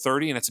them are over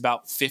 30, and it's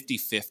about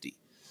 50-50.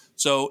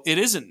 So it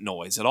isn't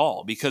noise at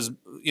all because,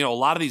 a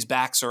lot of these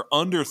backs are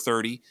under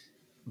 30,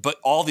 but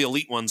all the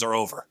elite ones are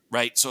over,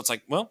 right? So it's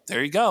like, well,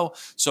 there you go.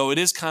 So it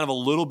is kind of a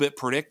little bit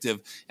predictive.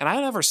 And I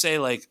never say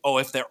like, oh,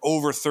 if they're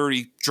over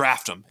 30,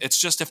 draft them. It's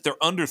just if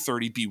they're under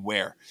 30,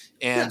 beware.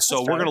 And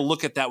so we're going to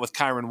look at that with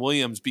Kyren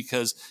Williams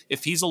because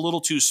if he's a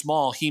little too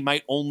small, he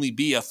might only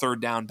be a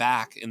third down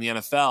back in the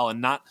NFL and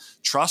not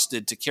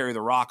trusted to carry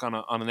the rock on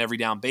an every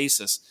down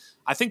basis.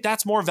 I think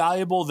that's more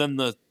valuable than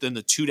the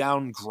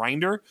 2-down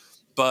grinder.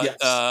 But,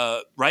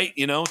 yes. Right?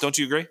 Don't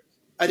you agree?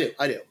 I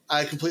do.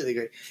 I completely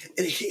agree.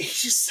 And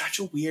he's just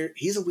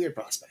he's a weird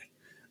prospect.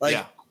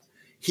 Like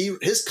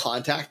his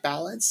contact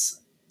balance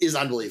is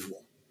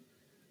unbelievable.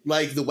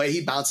 Like the way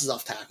he bounces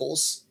off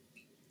tackles.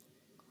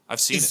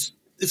 I've seen it.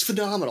 It's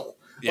phenomenal.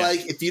 Yeah.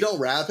 Like if you don't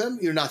wrap him,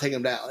 you're not taking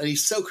him down. And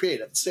he's so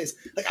creative.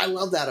 Like I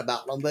love that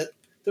about him, but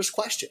there's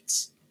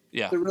questions.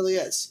 Yeah. There really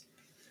is.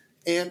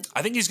 And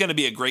I think he's going to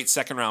be a great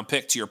second round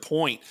pick to your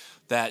point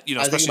that,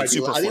 especially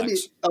in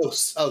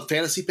Superflex.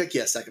 Fantasy pick,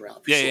 second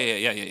round.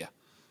 Yeah.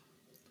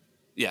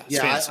 Yeah,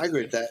 I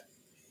agree with that.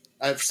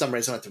 For some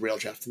reason, at the real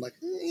draft, I'm like,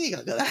 he ain't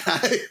gonna go that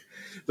high.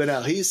 But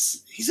no,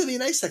 he's gonna be a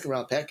nice second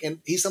round pick, and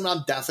he's someone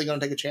I'm definitely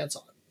gonna take a chance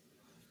on.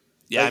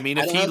 Yeah, like,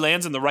 if he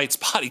lands in the right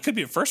spot, he could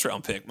be a first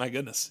round pick. My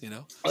goodness,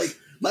 Like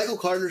Michael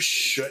Carter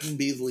shouldn't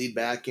be the lead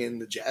back in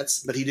the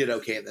Jets, but he did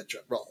okay in that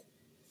role.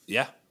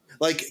 Yeah.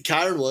 Like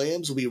Kyren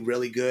Williams will be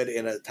really good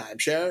in a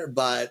timeshare,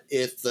 but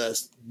if the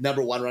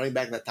number one running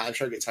back in that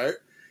timeshare gets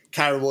hurt,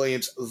 Kyren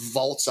Williams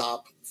vaults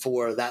up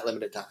for that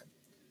limited time.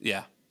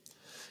 Yeah.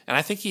 And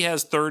I think he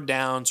has third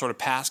down sort of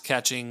pass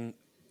catching,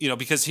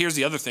 because here's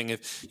the other thing.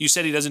 If you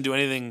said he doesn't do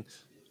anything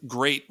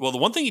great, well, the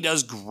one thing he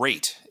does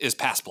great is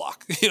pass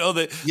block.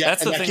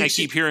 That's the thing I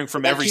keep hearing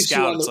from every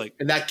scout.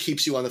 And that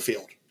keeps you on the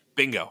field.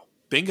 Bingo.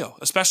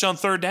 Especially on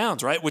third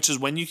downs, right? Which is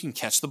when you can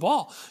catch the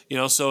ball.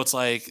 So it's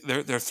like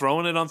they're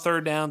throwing it on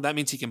third down. That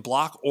means he can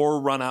block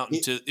or run out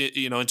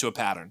into a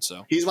pattern.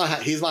 So he's my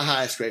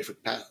highest grade for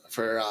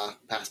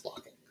pass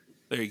blocking.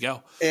 There you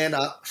go. And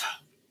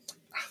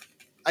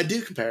I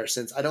do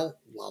comparisons. I don't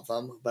love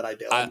them, but I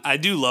do. I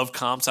do love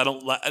comps.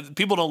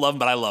 People don't love them,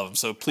 but I love them.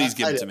 So please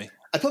give them to me.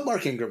 I put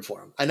Mark Ingram for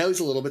him. I know he's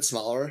a little bit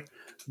smaller,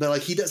 but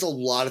like he does a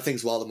lot of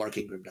things well that Mark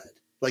Ingram did.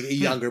 Like a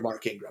younger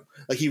Mark Ingram.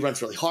 Like he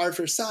runs really hard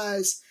for his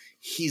size.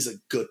 He's a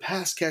good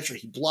pass catcher.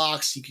 He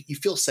blocks. You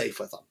feel safe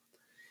with him.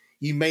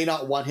 You may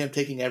not want him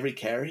taking every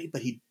carry,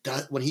 but he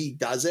does when he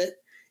does it.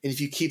 And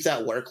if you keep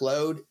that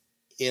workload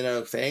in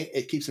a thing,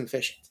 it keeps him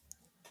efficient.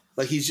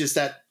 Like he's just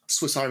that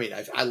Swiss Army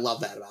knife. I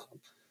love that about him.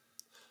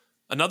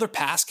 Another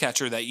pass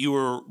catcher that you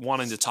were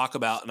wanting to talk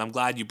about, and I'm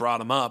glad you brought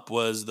him up,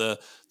 was the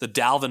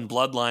Dalvin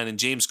bloodline and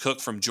James Cook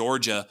from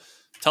Georgia.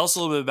 Tell us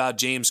a little bit about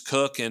James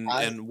Cook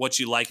and what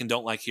you like and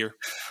don't like here.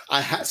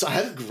 I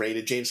haven't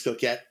graded James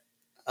Cook yet.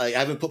 I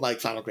haven't put my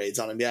final grades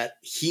on him yet.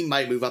 He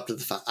might move up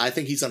to I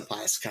think he's on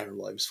bias Kyren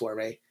Williams for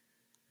me.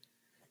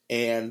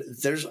 And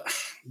there's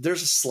a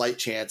slight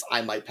chance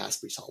I might pass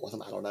Breece Hall with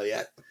him. I don't know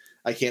yet.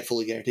 I can't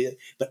fully guarantee it.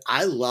 But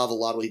I love a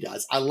lot of what he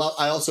does. I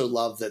also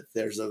love that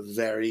there's a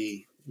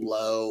very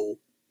low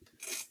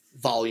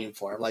volume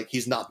for him. Like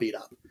he's not beat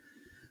up.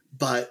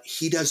 But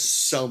he does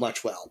so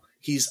much well.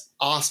 He's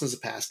awesome as a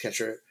pass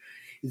catcher.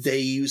 They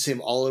use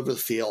him all over the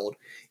field.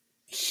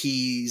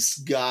 He's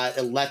got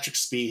electric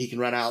speed. He can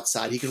run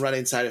outside. He can run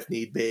inside if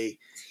need be.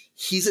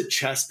 He's a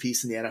chess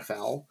piece in the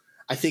NFL.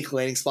 I think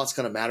landing spot's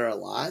going to matter a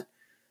lot.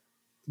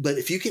 But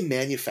if you can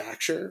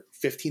manufacture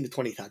 15 to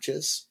 20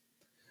 touches,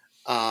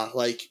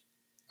 like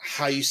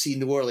how you see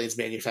New Orleans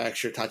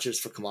manufacture touches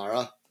for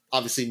Kamara,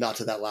 obviously not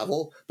to that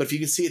level, but if you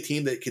can see a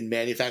team that can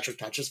manufacture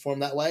touches for him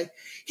that way,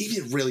 he'd be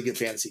a really good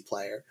fantasy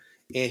player.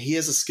 And he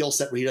has a skill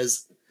set where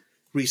he's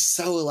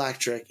so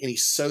electric and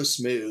he's so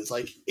smooth.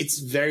 Like it's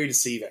very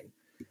deceiving.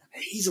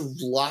 He's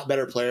a lot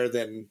better player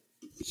than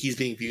he's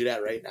being viewed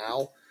at right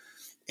now.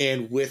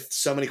 And with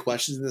so many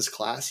questions in this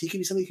class, he can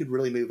be somebody who could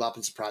really move up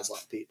and surprise a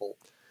lot of people.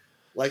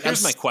 Like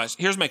Here's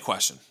my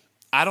question.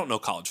 I don't know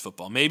college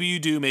football. Maybe you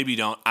do, maybe you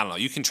don't. I don't know.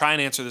 You can try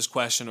and answer this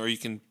question or you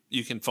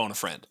can phone a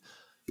friend.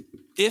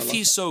 If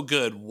he's so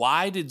good,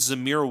 why did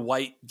Zamir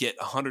White get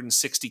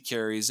 160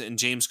 carries and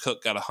James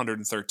Cook got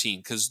 113?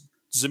 Because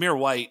Zamir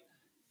White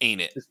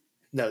ain't it.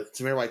 No,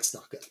 Zamir White's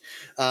not good.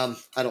 I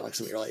don't like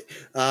Zamir White.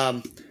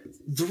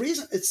 The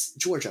reason it's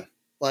Georgia.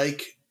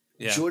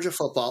 Georgia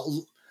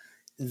football,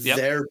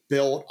 they're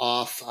built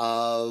off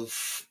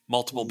of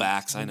multiple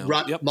backs. I know.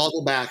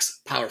 Multiple backs,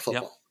 power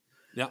football.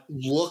 Yep.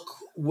 Look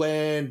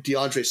at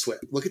DeAndre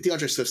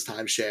Swift's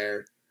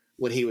timeshare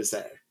when he was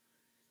there.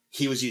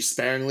 He was used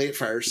sparingly at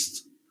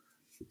first.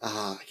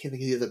 I can't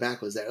think of the other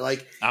back was there.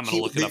 Like I'm going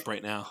to look it up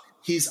right now.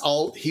 He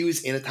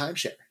was in a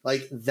timeshare.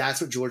 Like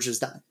that's what Georgia's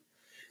done.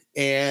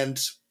 And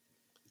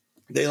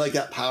they like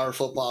that power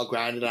football,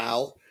 grind it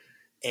out.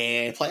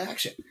 and play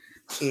action.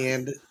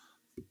 And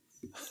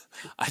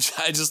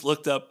I just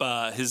looked up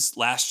his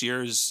last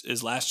year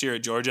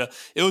at Georgia.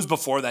 It was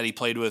before that he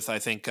played with, I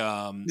think,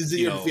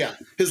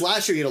 his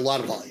last year he had a lot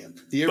of volume.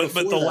 The year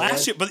before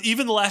but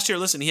even the last year,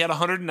 listen, he had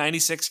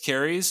 196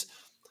 carries.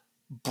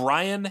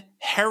 Brian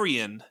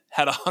Herrien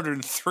had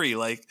 103.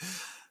 Like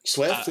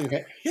Swift,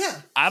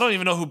 I don't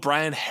even know who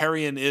Brian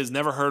Herrien is.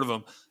 Never heard of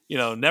him.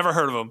 Never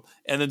heard of him.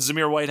 And then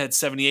Zamir White had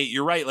 78.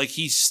 You're right. Like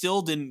he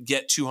still didn't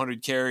get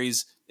 200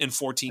 carries in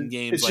 14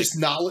 games. It's just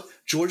not what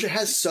Georgia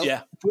has.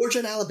 Georgia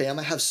and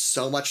Alabama have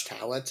so much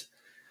talent.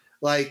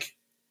 Like,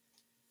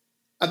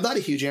 I'm not a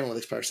huge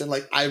analytics person.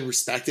 Like, I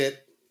respect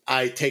it.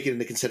 I take it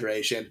into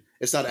consideration.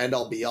 It's not end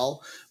all be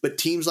all. But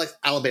teams like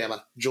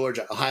Alabama,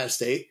 Georgia, Ohio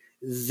State,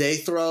 they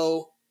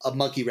throw a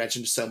monkey wrench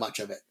into so much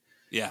of it.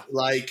 Yeah.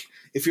 Like,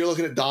 if you're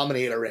looking at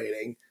Dominator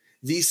rating,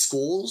 these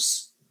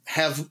schools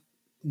have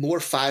more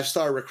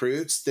 5-star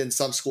recruits than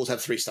some schools have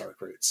 3-star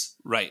recruits.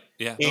 Right.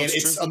 Yeah. And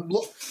it's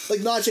like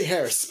Najee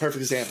Harris is a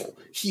perfect example.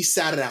 He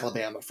sat at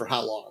Alabama for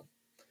how long?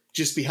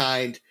 Just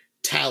behind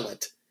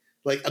talent,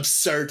 like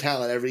absurd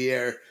talent every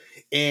year.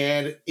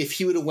 And if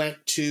he would have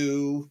went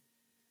to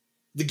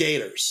the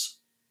Gators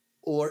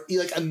or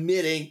like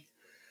admitting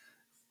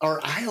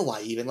or Iowa,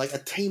 even like a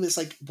team that's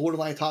like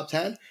borderline top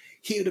 10,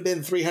 he would have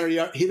been 300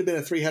 yard. He'd have been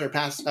a 300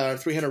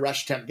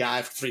 rush attempt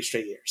guy for 3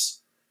 straight years.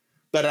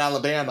 But at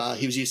Alabama,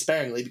 he was used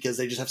sparingly because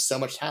they just have so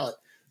much talent.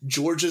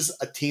 Georgia's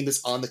a team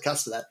that's on the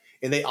cusp of that,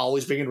 and they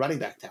always bring in running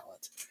back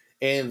talent.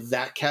 And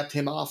that kept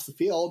him off the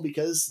field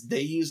because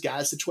they use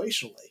guys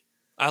situationally.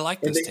 I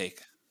like this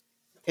take.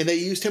 And they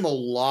used him a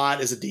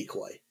lot as a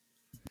decoy.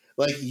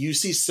 Like, you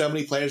see so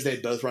many players, they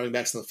had both running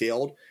backs in the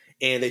field,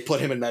 and they put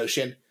him in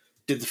motion,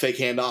 did the fake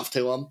handoff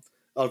to him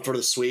for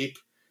the sweep,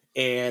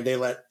 and they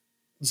let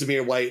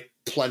Zamir White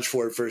plunge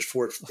forward for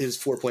his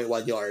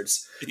 4.1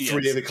 yards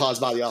for David caused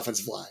by the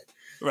offensive line.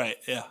 Right,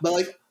 yeah. But,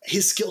 like,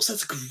 his skill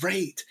set's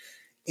great.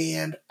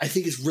 And I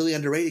think it's really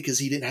underrated because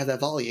he didn't have that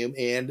volume.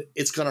 And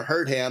it's going to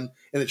hurt him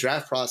in the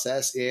draft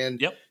process.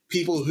 And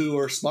people who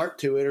are smart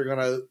to it are going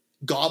to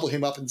gobble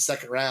him up in the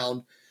second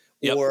round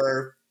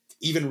or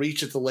even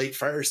reach at the late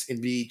first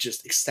and be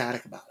just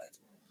ecstatic about it.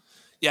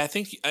 Yeah, I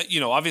think,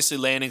 obviously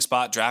landing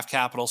spot, draft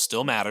capital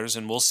still matters,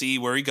 and we'll see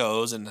where he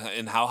goes and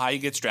how high he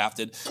gets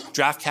drafted.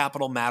 Draft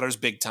capital matters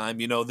big time.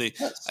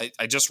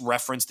 I just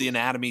referenced the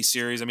anatomy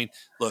series. I mean,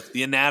 look,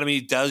 the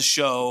anatomy does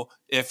show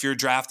if you're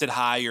drafted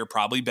high, you're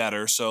probably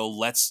better. So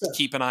let's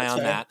keep an eye on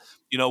that.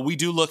 We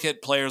do look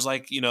at players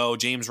like,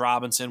 James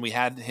Robinson. We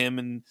had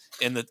him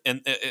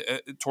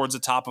towards the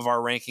top of our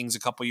rankings a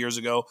couple years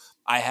ago.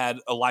 I had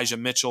Elijah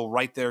Mitchell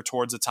right there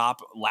towards the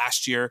top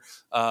last year.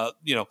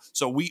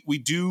 So we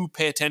do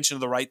pay attention to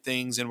the right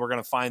things, and we're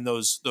going to find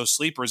those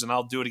sleepers, and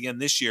I'll do it again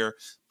this year.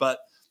 But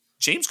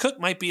James Cook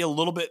might be a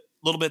little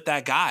bit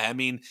that guy. I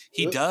mean,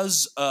 he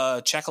does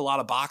check a lot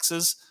of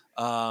boxes.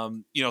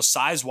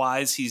 Size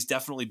wise, he's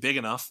definitely big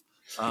enough.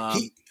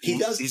 He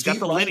does. He's got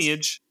the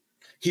lineage.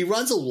 He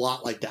runs a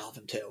lot like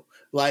Dalvin too.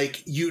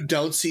 Like, you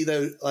don't see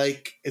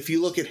if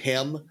you look at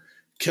him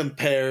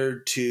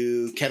compared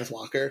to Kenneth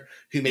Walker,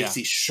 who makes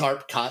these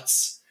sharp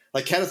cuts.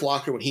 Like, Kenneth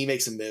Walker, when he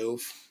makes a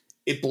move,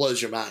 it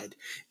blows your mind.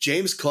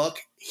 James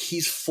Cook,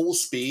 he's full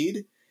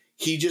speed.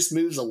 He just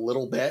moves a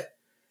little bit,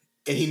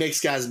 and he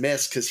makes guys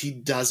miss because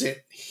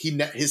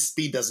his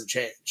speed doesn't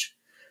change.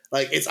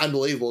 Like, it's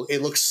unbelievable.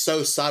 It looks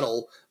so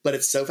subtle, but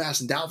it's so fast.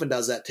 And Dalvin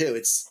does that too.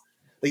 It's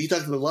like you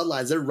talked about the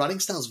bloodlines. Their running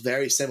style is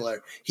very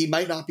similar. He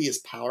might not be as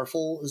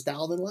powerful as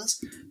Dalvin was,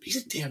 but he's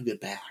a damn good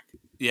back.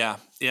 Yeah.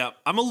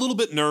 I'm a little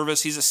bit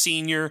nervous. He's a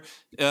senior.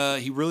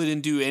 He really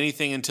didn't do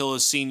anything until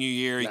his senior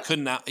year. He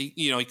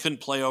couldn't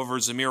play over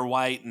Zamir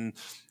White and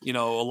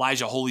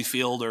Elijah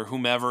Holyfield or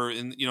whomever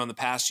in the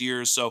past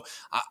years. So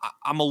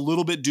I'm a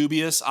little bit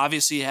dubious.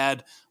 Obviously, he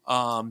had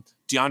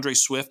DeAndre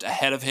Swift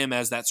ahead of him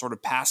as that sort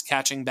of pass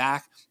catching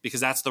back because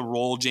that's the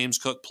role James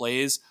Cook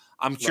plays.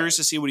 I'm curious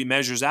to see what he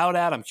measures out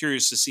at. I'm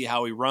curious to see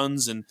how he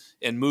runs and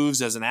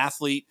moves as an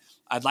athlete.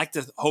 I'd like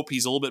to hope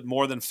he's a little bit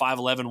more than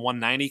 5'11",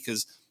 190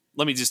 because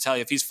let me just tell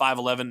you, if he's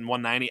 5'11",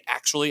 190,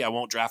 actually, I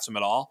won't draft him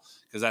at all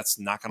because that's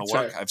not going to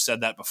work. Right. I've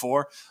said that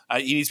before.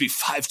 He needs to be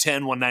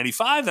 5'10",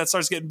 195. That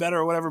starts getting better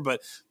or whatever.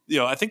 But,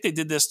 I think they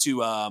did this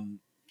to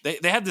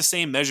they had the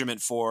same measurement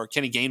for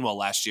Kenny Gainwell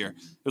last year.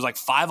 It was like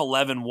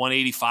 5'11",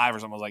 185 or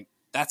something. I was like,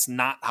 that's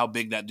not how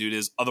big that dude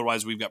is.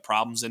 Otherwise, we've got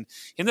problems. And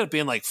he ended up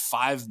being like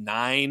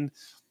 5'9",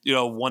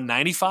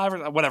 195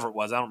 or whatever it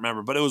was. I don't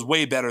remember, but it was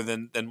way better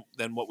than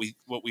what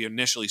we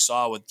initially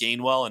saw with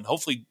Gainwell, and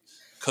hopefully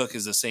Cook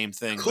is the same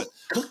thing. Cook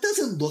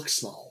doesn't look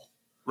small,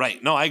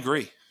 right? No, I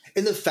agree.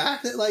 And the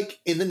fact that, like,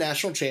 in the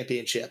national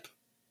championship,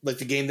 like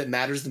the game that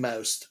matters the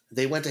most,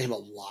 they went to him a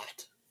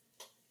lot,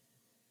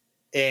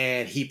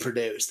 and he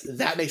produced.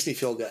 That makes me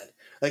feel good.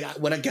 Like,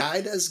 when a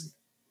guy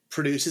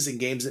produces in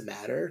games that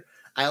matter,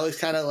 I always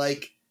kind of I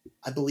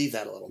believe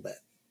that a little bit.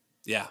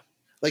 Yeah.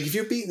 Like, if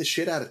you're beating the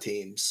shit out of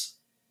teams,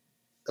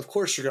 of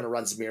course you're going to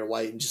run Zamir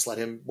White and just let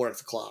him work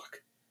the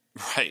clock.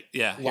 Right.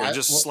 Yeah.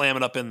 Slam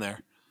it up in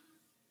there.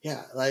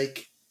 Yeah.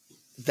 Like,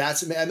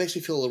 that makes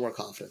me feel a little more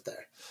confident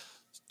there.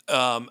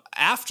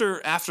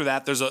 After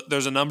that,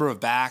 there's a number of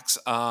backs.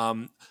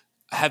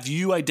 Have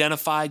you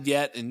identified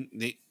yet, and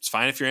it's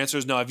fine if your answer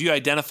is no, have you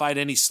identified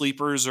any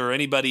sleepers or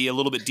anybody a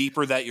little bit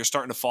deeper that you're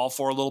starting to fall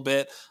for a little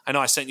bit? I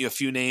know I sent you a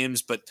few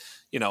names, but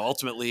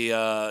ultimately,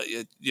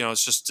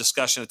 it's just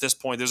discussion at this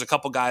point. There's a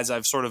couple guys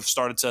I've sort of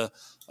started to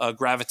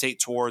gravitate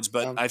towards,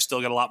 but I've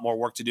still got a lot more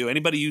work to do.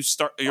 Anybody you're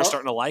starting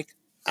to like?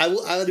 I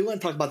do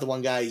want to talk about the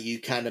one guy you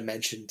kind of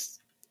mentioned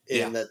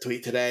in the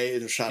tweet today,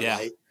 Rashad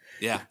White.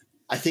 Yeah.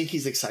 I think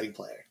he's an exciting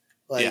player.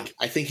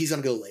 I think he's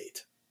going to go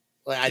late.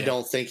 I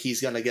don't think he's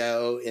going to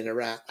go in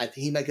around. I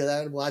think he might go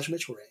down in Elijah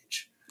Mitchell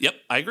range. Yep,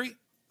 I agree.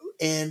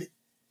 And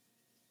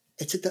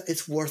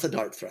it's worth a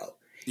dart throw.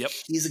 Yep,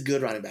 he's a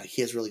good running back.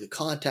 He has really good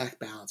contact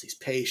balance. He's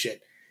patient.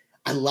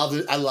 I love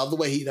it. I love the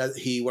way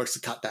he works the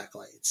cutback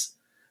lanes.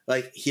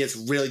 He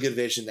has really good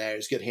vision there.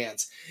 He's good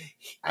hands.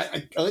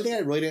 Only thing I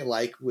really didn't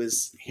like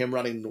was him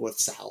running north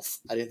south.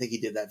 I didn't think he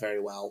did that very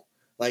well.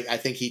 I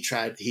think he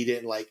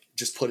didn't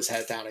just put his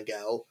head down and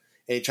go,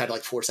 and he tried to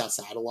force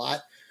outside a lot.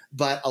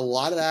 But a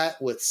lot of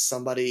that with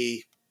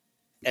somebody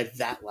at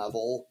that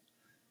level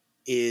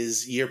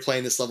is you're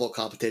playing this level of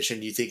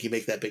competition. You think you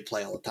make that big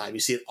play all the time. You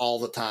see it all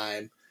the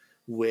time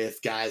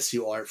with guys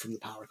who aren't from the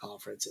power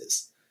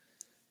conferences.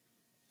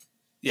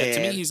 Yeah,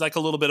 to me, he's like a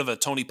little bit of a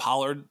Tony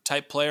Pollard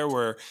type player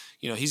where,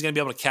 he's going to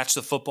be able to catch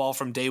the football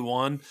from day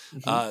one.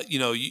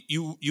 Mm-hmm.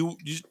 You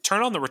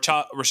turn on the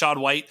Rashad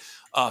White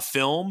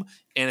film,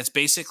 and it's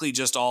basically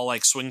just all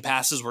swing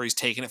passes where he's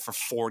taking it for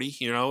 40.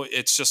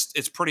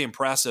 It's pretty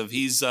impressive.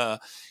 He's an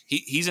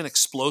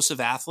explosive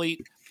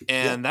athlete,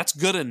 and that's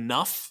good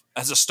enough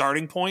as a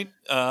starting point.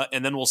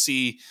 And then we'll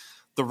see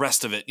the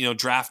rest of it,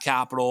 draft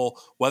capital,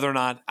 whether or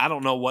not, I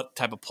don't know what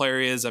type of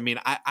player he is. I mean,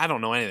 I don't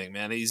know anything,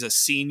 man. He's a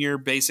senior,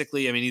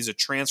 basically. I mean, he's a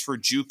transfer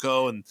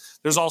JUCO, and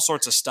there's all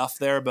sorts of stuff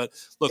there. But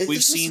look, we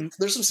saw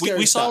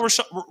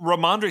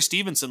Ramondre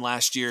Stevenson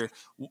last year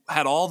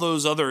had all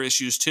those other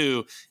issues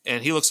too,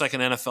 and he looks like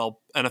an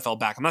NFL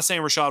back. I'm not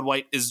saying Rashad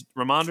White is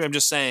Ramondre. I'm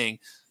just saying,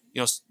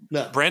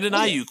 Brandon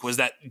Ayuk was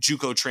that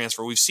JUCO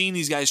transfer. We've seen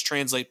these guys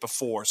translate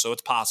before, so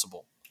it's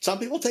possible. Some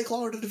people take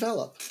longer to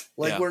develop.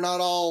 We're not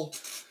all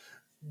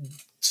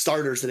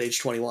starters at age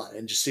 21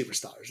 and just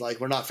superstars.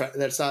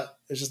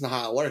 It's just not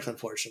how it works,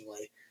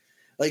 unfortunately.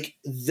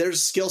 There's a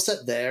skill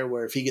set there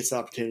where if he gets an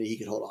opportunity, he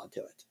can hold on to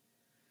it.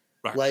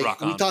 Right,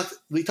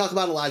 we talk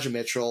about Elijah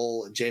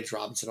Mitchell and James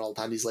Robinson all the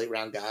time, these late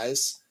round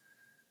guys.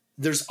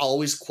 There's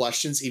always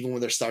questions even when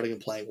they're starting and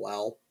playing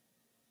well.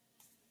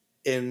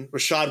 And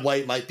Rashad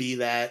White might be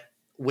that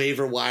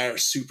waiver wire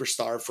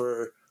superstar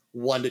for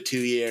 1 to 2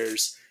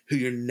 years who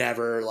you're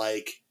never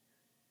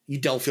you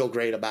don't feel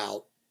great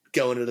about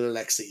going into the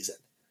next season.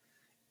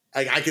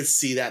 I could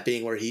see that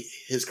being where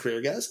his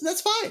career goes, and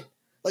that's fine.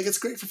 It's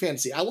great for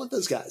fantasy. I want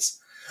those guys.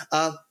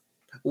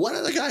 One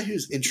other guy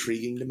who's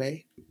intriguing to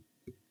me,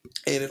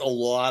 and a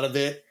lot of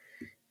it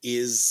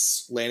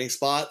is landing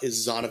spot,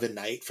 is Zonovan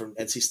Knight from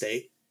NC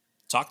State.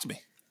 Talk to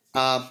me.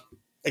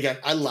 Again,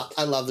 I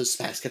love those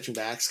pass catching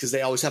backs because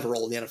they always have a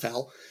role in the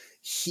NFL.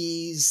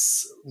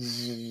 He's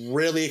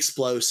really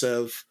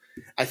explosive.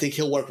 I think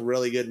he'll work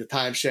really good in the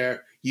timeshare.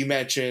 You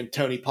mentioned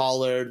Tony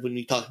Pollard when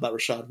you talk about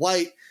Rashad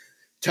White.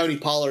 Tony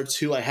Pollard's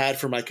who I had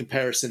for my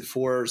comparison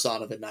for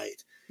Zonovan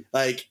Knight.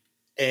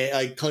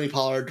 Tony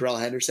Pollard, Darrell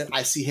Henderson,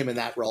 I see him in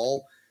that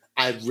role.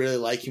 I really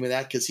like him in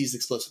that because he's an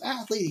explosive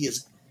athlete.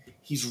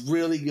 He's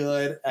really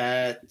good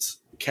at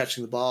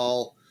catching the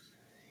ball.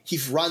 He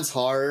runs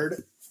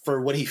hard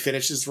for when he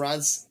finishes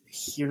runs.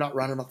 You're not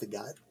running up the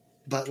gut.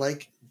 But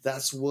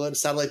that's what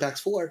satellite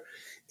back's for.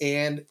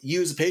 And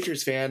you as a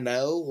Patriots fan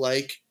know,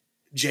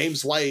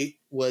 James White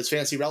was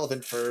fantasy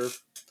relevant for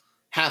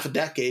half a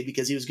decade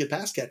because he was a good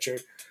pass catcher.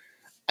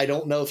 I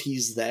don't know if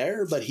he's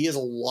there, but he has a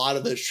lot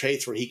of those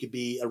traits where he could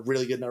be a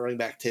really good running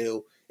back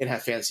too and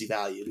have fantasy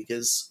value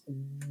because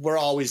we're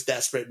always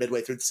desperate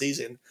midway through the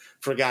season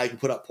for a guy who can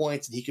put up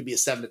points, and he could be a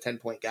 7 to 10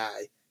 point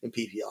guy in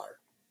PPR.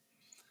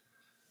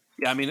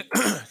 Yeah, I mean,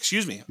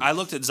 excuse me. I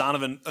looked at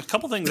Zonovan. A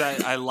couple things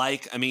I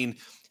like. I mean,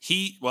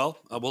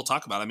 we'll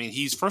talk about it. I mean,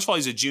 he's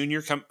a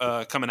junior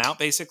coming out,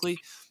 basically.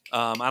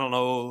 I don't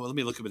know. Let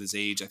me look up at his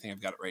age. I think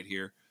I've got it right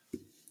here.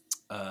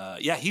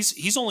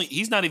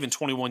 He's not even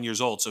 21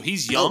 years old, so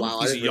he's young. Oh, wow.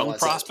 He's a young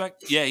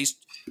prospect. That. Yeah,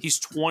 he's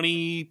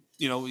 20.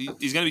 He's going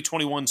to be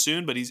 21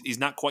 soon, but he's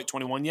not quite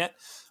 21 yet.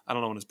 I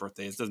don't know when his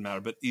birthday is. Doesn't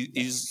matter, but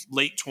he's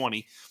late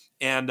 20,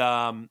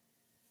 and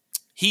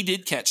he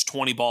did catch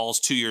 20 balls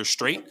 2 years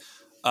straight.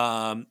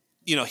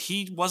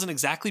 He wasn't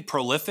exactly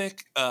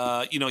prolific.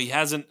 He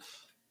hasn't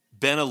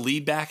been a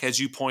lead back, as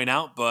you point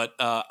out, but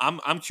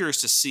I'm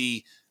curious to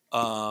see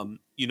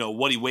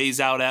what he weighs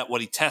out at,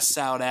 what he tests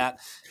out at,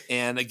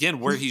 and again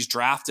where he's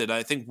drafted.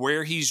 I think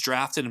where he's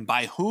drafted and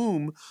by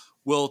whom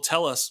will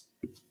tell us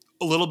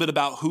a little bit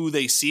about who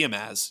they see him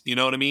as. You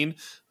know what I mean?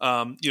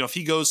 If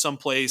he goes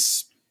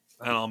someplace,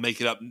 I don't know, make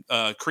it up.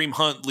 Kareem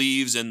Hunt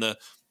leaves and the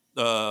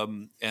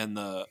and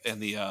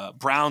the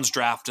Browns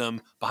draft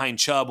him behind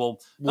Chubb.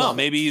 Well,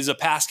 maybe he's a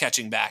pass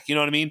catching back. You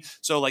know what I mean?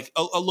 So like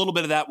a little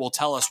bit of that will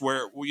tell us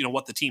where,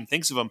 what the team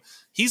thinks of him.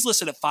 He's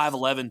listed at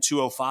 5'11",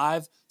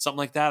 205, something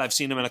like that. I've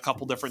seen him in a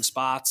couple different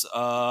spots.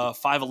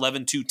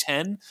 5'11",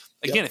 210.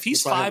 Again, if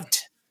he's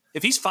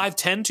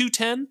 5'10",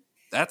 210,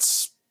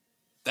 that's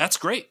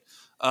great.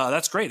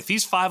 That's great. If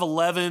he's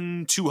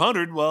 5'11",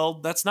 200, well,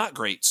 that's not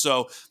great.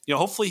 So,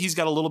 hopefully he's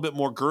got a little bit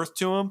more girth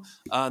to him.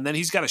 And then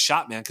he's got a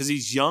shot, man, because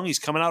he's young. He's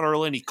coming out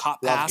early and he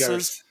caught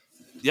passes.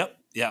 Yep.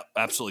 Yeah,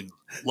 absolutely.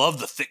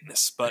 Love the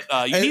thickness. But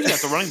you need that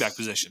at the running back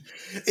position.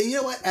 And you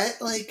know what? At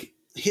like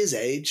his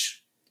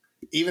age,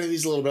 even if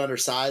he's a little bit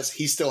undersized,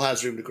 he still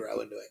has room to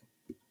grow into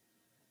it.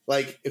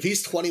 Like if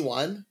he's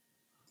 21,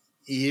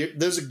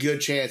 there's a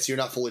good chance you're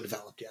not fully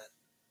developed yet.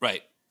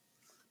 Right.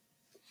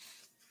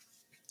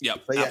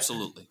 Yep,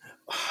 absolutely.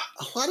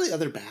 A lot of the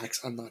other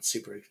backs, I'm not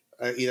super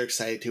either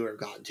excited to or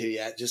gotten to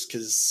yet, just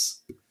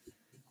because.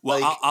 Well,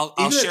 like,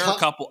 I'll share a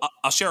couple.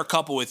 I'll share a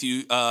couple with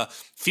you.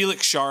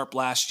 Felix Sharp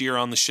last year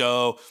on the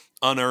show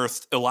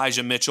unearthed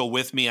Elijah Mitchell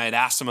with me. I'd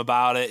asked him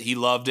about it. He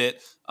loved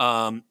it.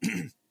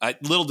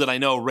 Little did I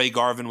know Ray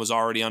Garvin was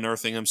already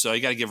unearthing him. So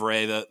you got to give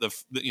Ray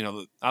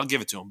I'll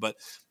give it to him. But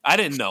I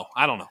didn't know.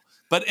 I don't know.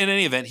 But in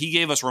any event, he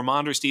gave us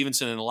Ramondre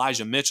Stevenson and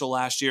Elijah Mitchell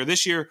last year.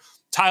 This year,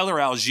 Tyler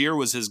Algier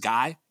was his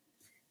guy.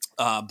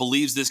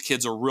 Believes this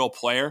kid's a real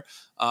player.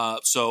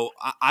 So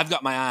I've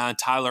got my eye on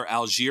Tyler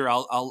Algier.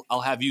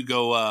 I'll have you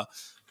go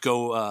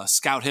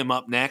scout him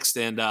up next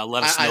and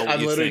let us know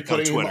what you think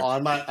on Twitter.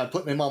 I'm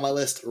putting him on my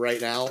list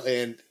right now,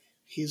 and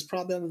he's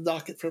probably on the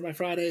docket for my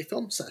Friday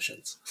film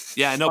sessions.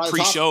 Yeah, I know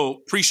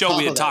pre-show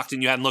we had talked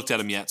and you hadn't looked at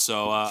him yet,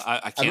 so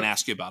I can't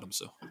ask you about him.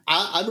 So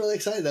I'm really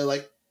excited though.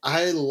 Like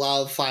I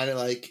love finding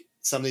like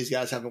some of these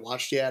guys haven't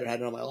watched yet or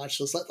hadn't on my watch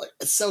list. Like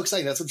it's so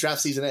exciting. That's what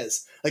draft season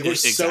is. Like we're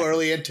so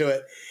early into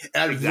it,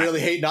 and I really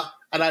hate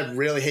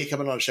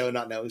coming on a show and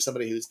not knowing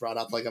somebody who's brought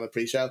up like on a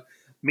pre-show.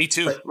 Me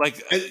too. But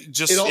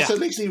it also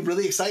makes me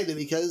really excited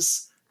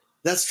because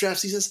that's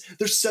draft season.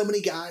 There's so many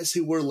guys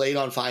who we're late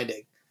on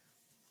finding,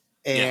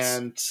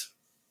 and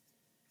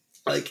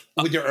like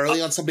when you're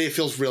early on somebody, it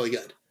feels really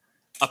good.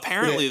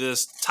 Apparently,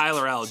 this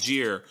Tyler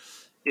Algier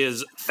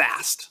is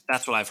fast.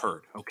 That's what I've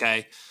heard.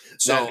 Okay,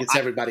 so that gets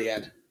everybody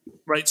in.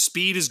 Right,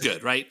 speed is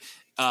good, right?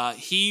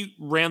 He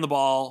ran the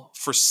ball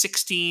for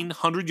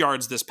 1,600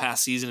 yards this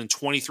past season and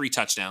 23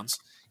 touchdowns.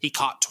 He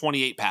caught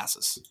 28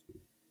 passes.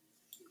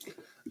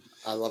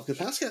 I love good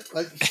pass catch.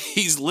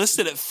 He's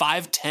listed at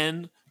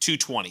 5'10",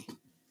 220.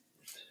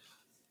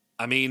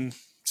 I mean,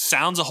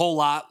 sounds a whole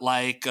lot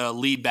like a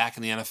lead back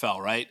in the NFL,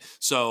 right?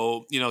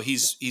 So,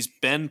 he's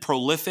been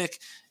prolific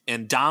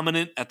and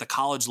dominant at the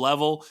college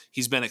level.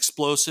 He's been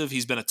explosive.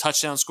 He's been a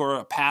touchdown scorer,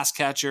 a pass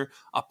catcher.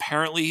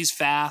 Apparently he's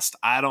fast.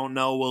 I don't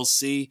know. We'll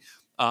see.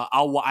 I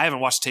haven't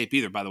watched tape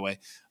either, by the way.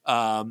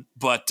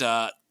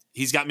 But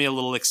he's got me a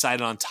little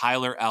excited on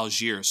Tyler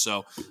Algier.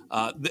 So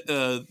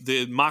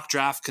the mock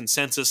draft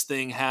consensus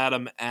thing had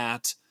him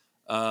at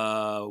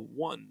let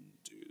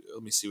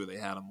me see where they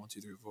had him. 1,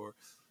 2, 3, 4.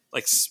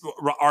 Like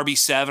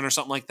RB7 or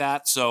something like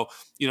that. So,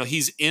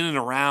 he's in and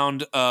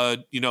around,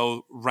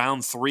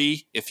 round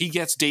 3. If he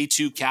gets day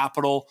 2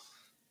 capital,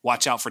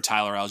 watch out for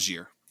Tyler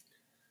Algier.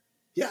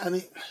 Yeah. I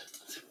mean,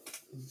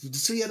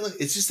 so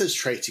it's just those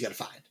traits you got to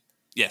find.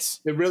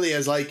 Yes. It really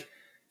is. Like,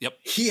 yep.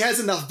 He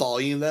has enough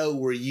volume though,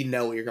 where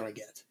what you're going to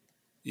get.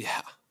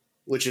 Yeah.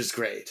 Which is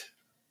great.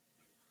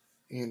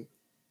 And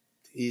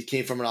he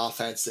came from an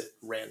offense that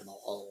ran him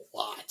a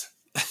lot.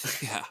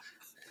 Yeah.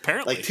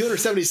 Apparently. Like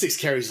 276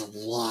 carries a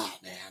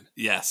lot, man.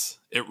 Yes,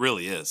 it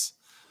really is.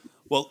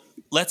 Well,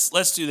 let's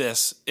do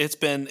this.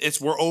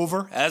 We're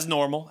over as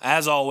normal,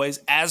 as always,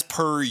 as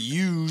per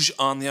usual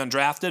on the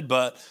Undrafted,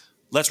 but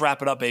let's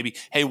wrap it up, baby.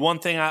 Hey, one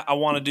thing I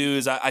want to do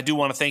is I do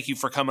want to thank you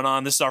for coming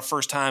on. This is our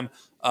first time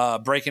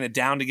breaking it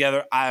down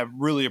together. I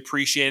really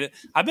appreciate it.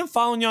 I've been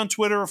following you on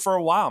Twitter for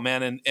a while,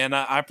 man, and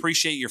I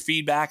appreciate your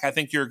feedback. I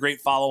think you're a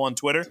great follow on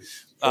Twitter.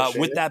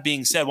 With that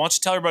being said, why don't you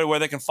tell everybody where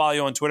they can follow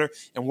you on Twitter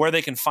and where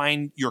they can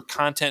find your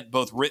content,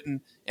 both written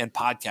and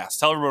podcast.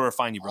 Tell everybody where to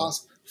find you, bro.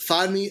 Awesome.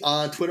 Find me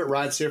on Twitter,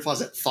 Ryan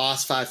Steerfoss at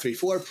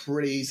Foss534.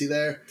 Pretty easy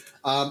there.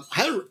 I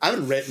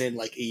haven't written in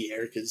like a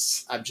year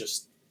because I'm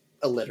just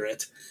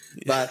illiterate.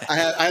 But I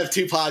have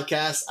 2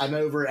 podcasts. I'm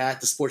over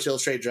at the Sports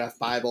Illustrated Draft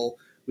Bible.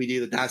 We do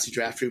the Dynasty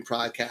Draft Room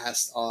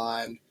podcast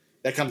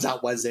that comes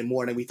out Wednesday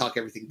morning. We talk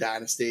everything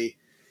Dynasty.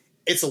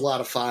 It's a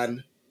lot of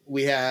fun.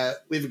 We have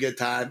a good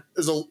time.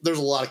 There's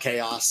a lot of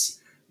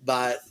chaos,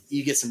 but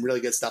you get some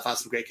really good stuff. I have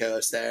some great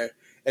co-hosts there.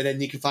 And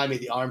then you can find me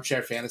at the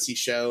Armchair Fantasy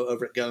Show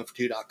over at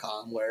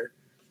goingfor2.com, where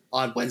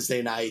on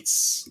Wednesday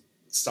nights,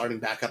 starting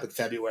back up in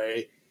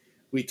February,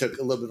 we took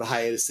a little bit of a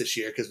hiatus this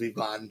year because we've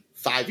gone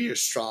 5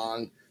 years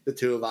strong, the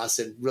 2 of us,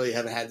 and really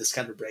haven't had this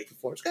kind of break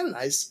before. It's kind of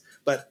nice,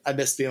 but I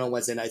missed being on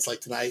Wednesday nights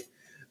like tonight.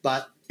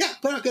 But yeah,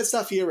 put out good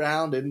stuff year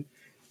round, and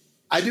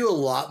I do a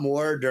lot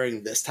more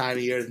during this time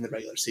of year than the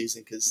regular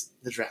season because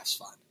the draft's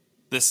fun.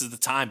 This is the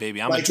time,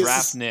 baby. I'm a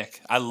draft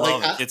Nick. I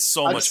love it. It's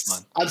so much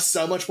fun. I'm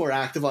so much more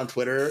active on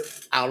Twitter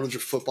out of the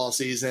football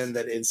season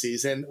than in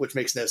season, which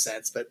makes no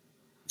sense. But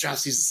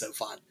draft season is so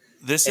fun.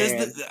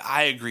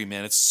 I agree,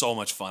 man. It's so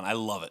much fun. I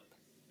love it.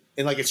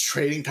 And like it's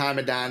trading time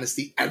in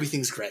Dynasty.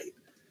 Everything's great.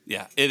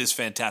 Yeah, it is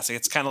fantastic.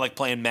 It's kind of like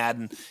playing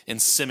Madden and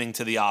simming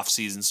to the off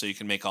season so you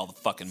can make all the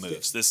fucking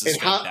moves. This is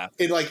fantastic.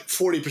 And like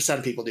 40%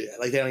 of people do that.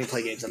 Like they don't even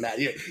play games on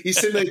Madden. You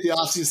simulate the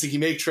off season so you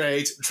make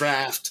trades,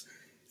 draft.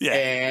 Yeah,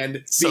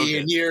 and be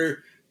in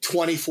year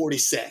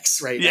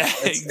 2046 right now. Yeah,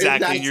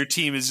 exactly. And your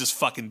team is just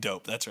fucking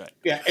dope. That's right.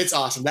 Yeah, it's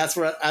awesome. That's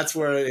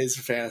where it is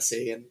for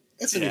fantasy, and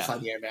it's gonna be a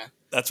fun year, man.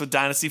 That's what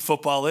Dynasty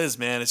football is,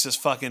 man. It's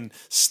just fucking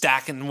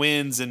stacking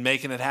wins and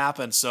making it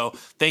happen. So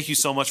thank you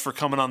so much for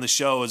coming on the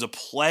show. It was a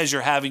pleasure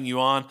having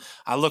you on.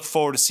 I look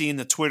forward to seeing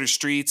the Twitter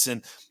streets,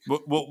 and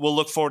we'll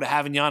look forward to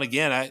having you on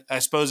again. I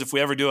suppose if we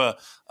ever do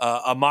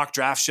a mock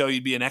draft show,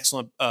 you'd be an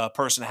excellent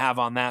person to have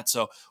on that.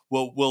 So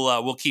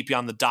we'll keep you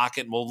on the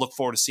docket, and we'll look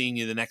forward to seeing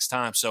you the next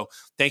time. So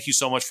thank you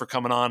so much for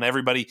coming on.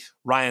 Everybody,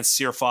 Ryan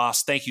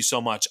Searfoss, thank you so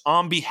much.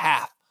 On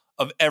behalf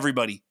of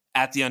everybody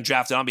at the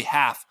Undrafted, on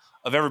behalf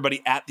of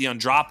everybody at the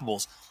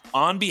Undroppables,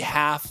 on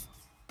behalf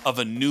of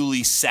a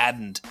newly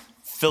saddened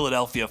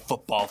Philadelphia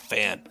football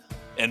fan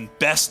and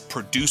best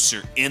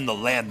producer in the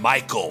land,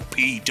 Michael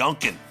P.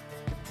 Duncan.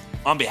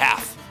 On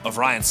behalf of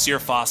Ryan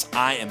Searfoss,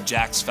 I am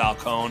Jax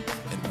Falcone,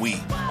 and we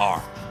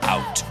are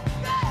out.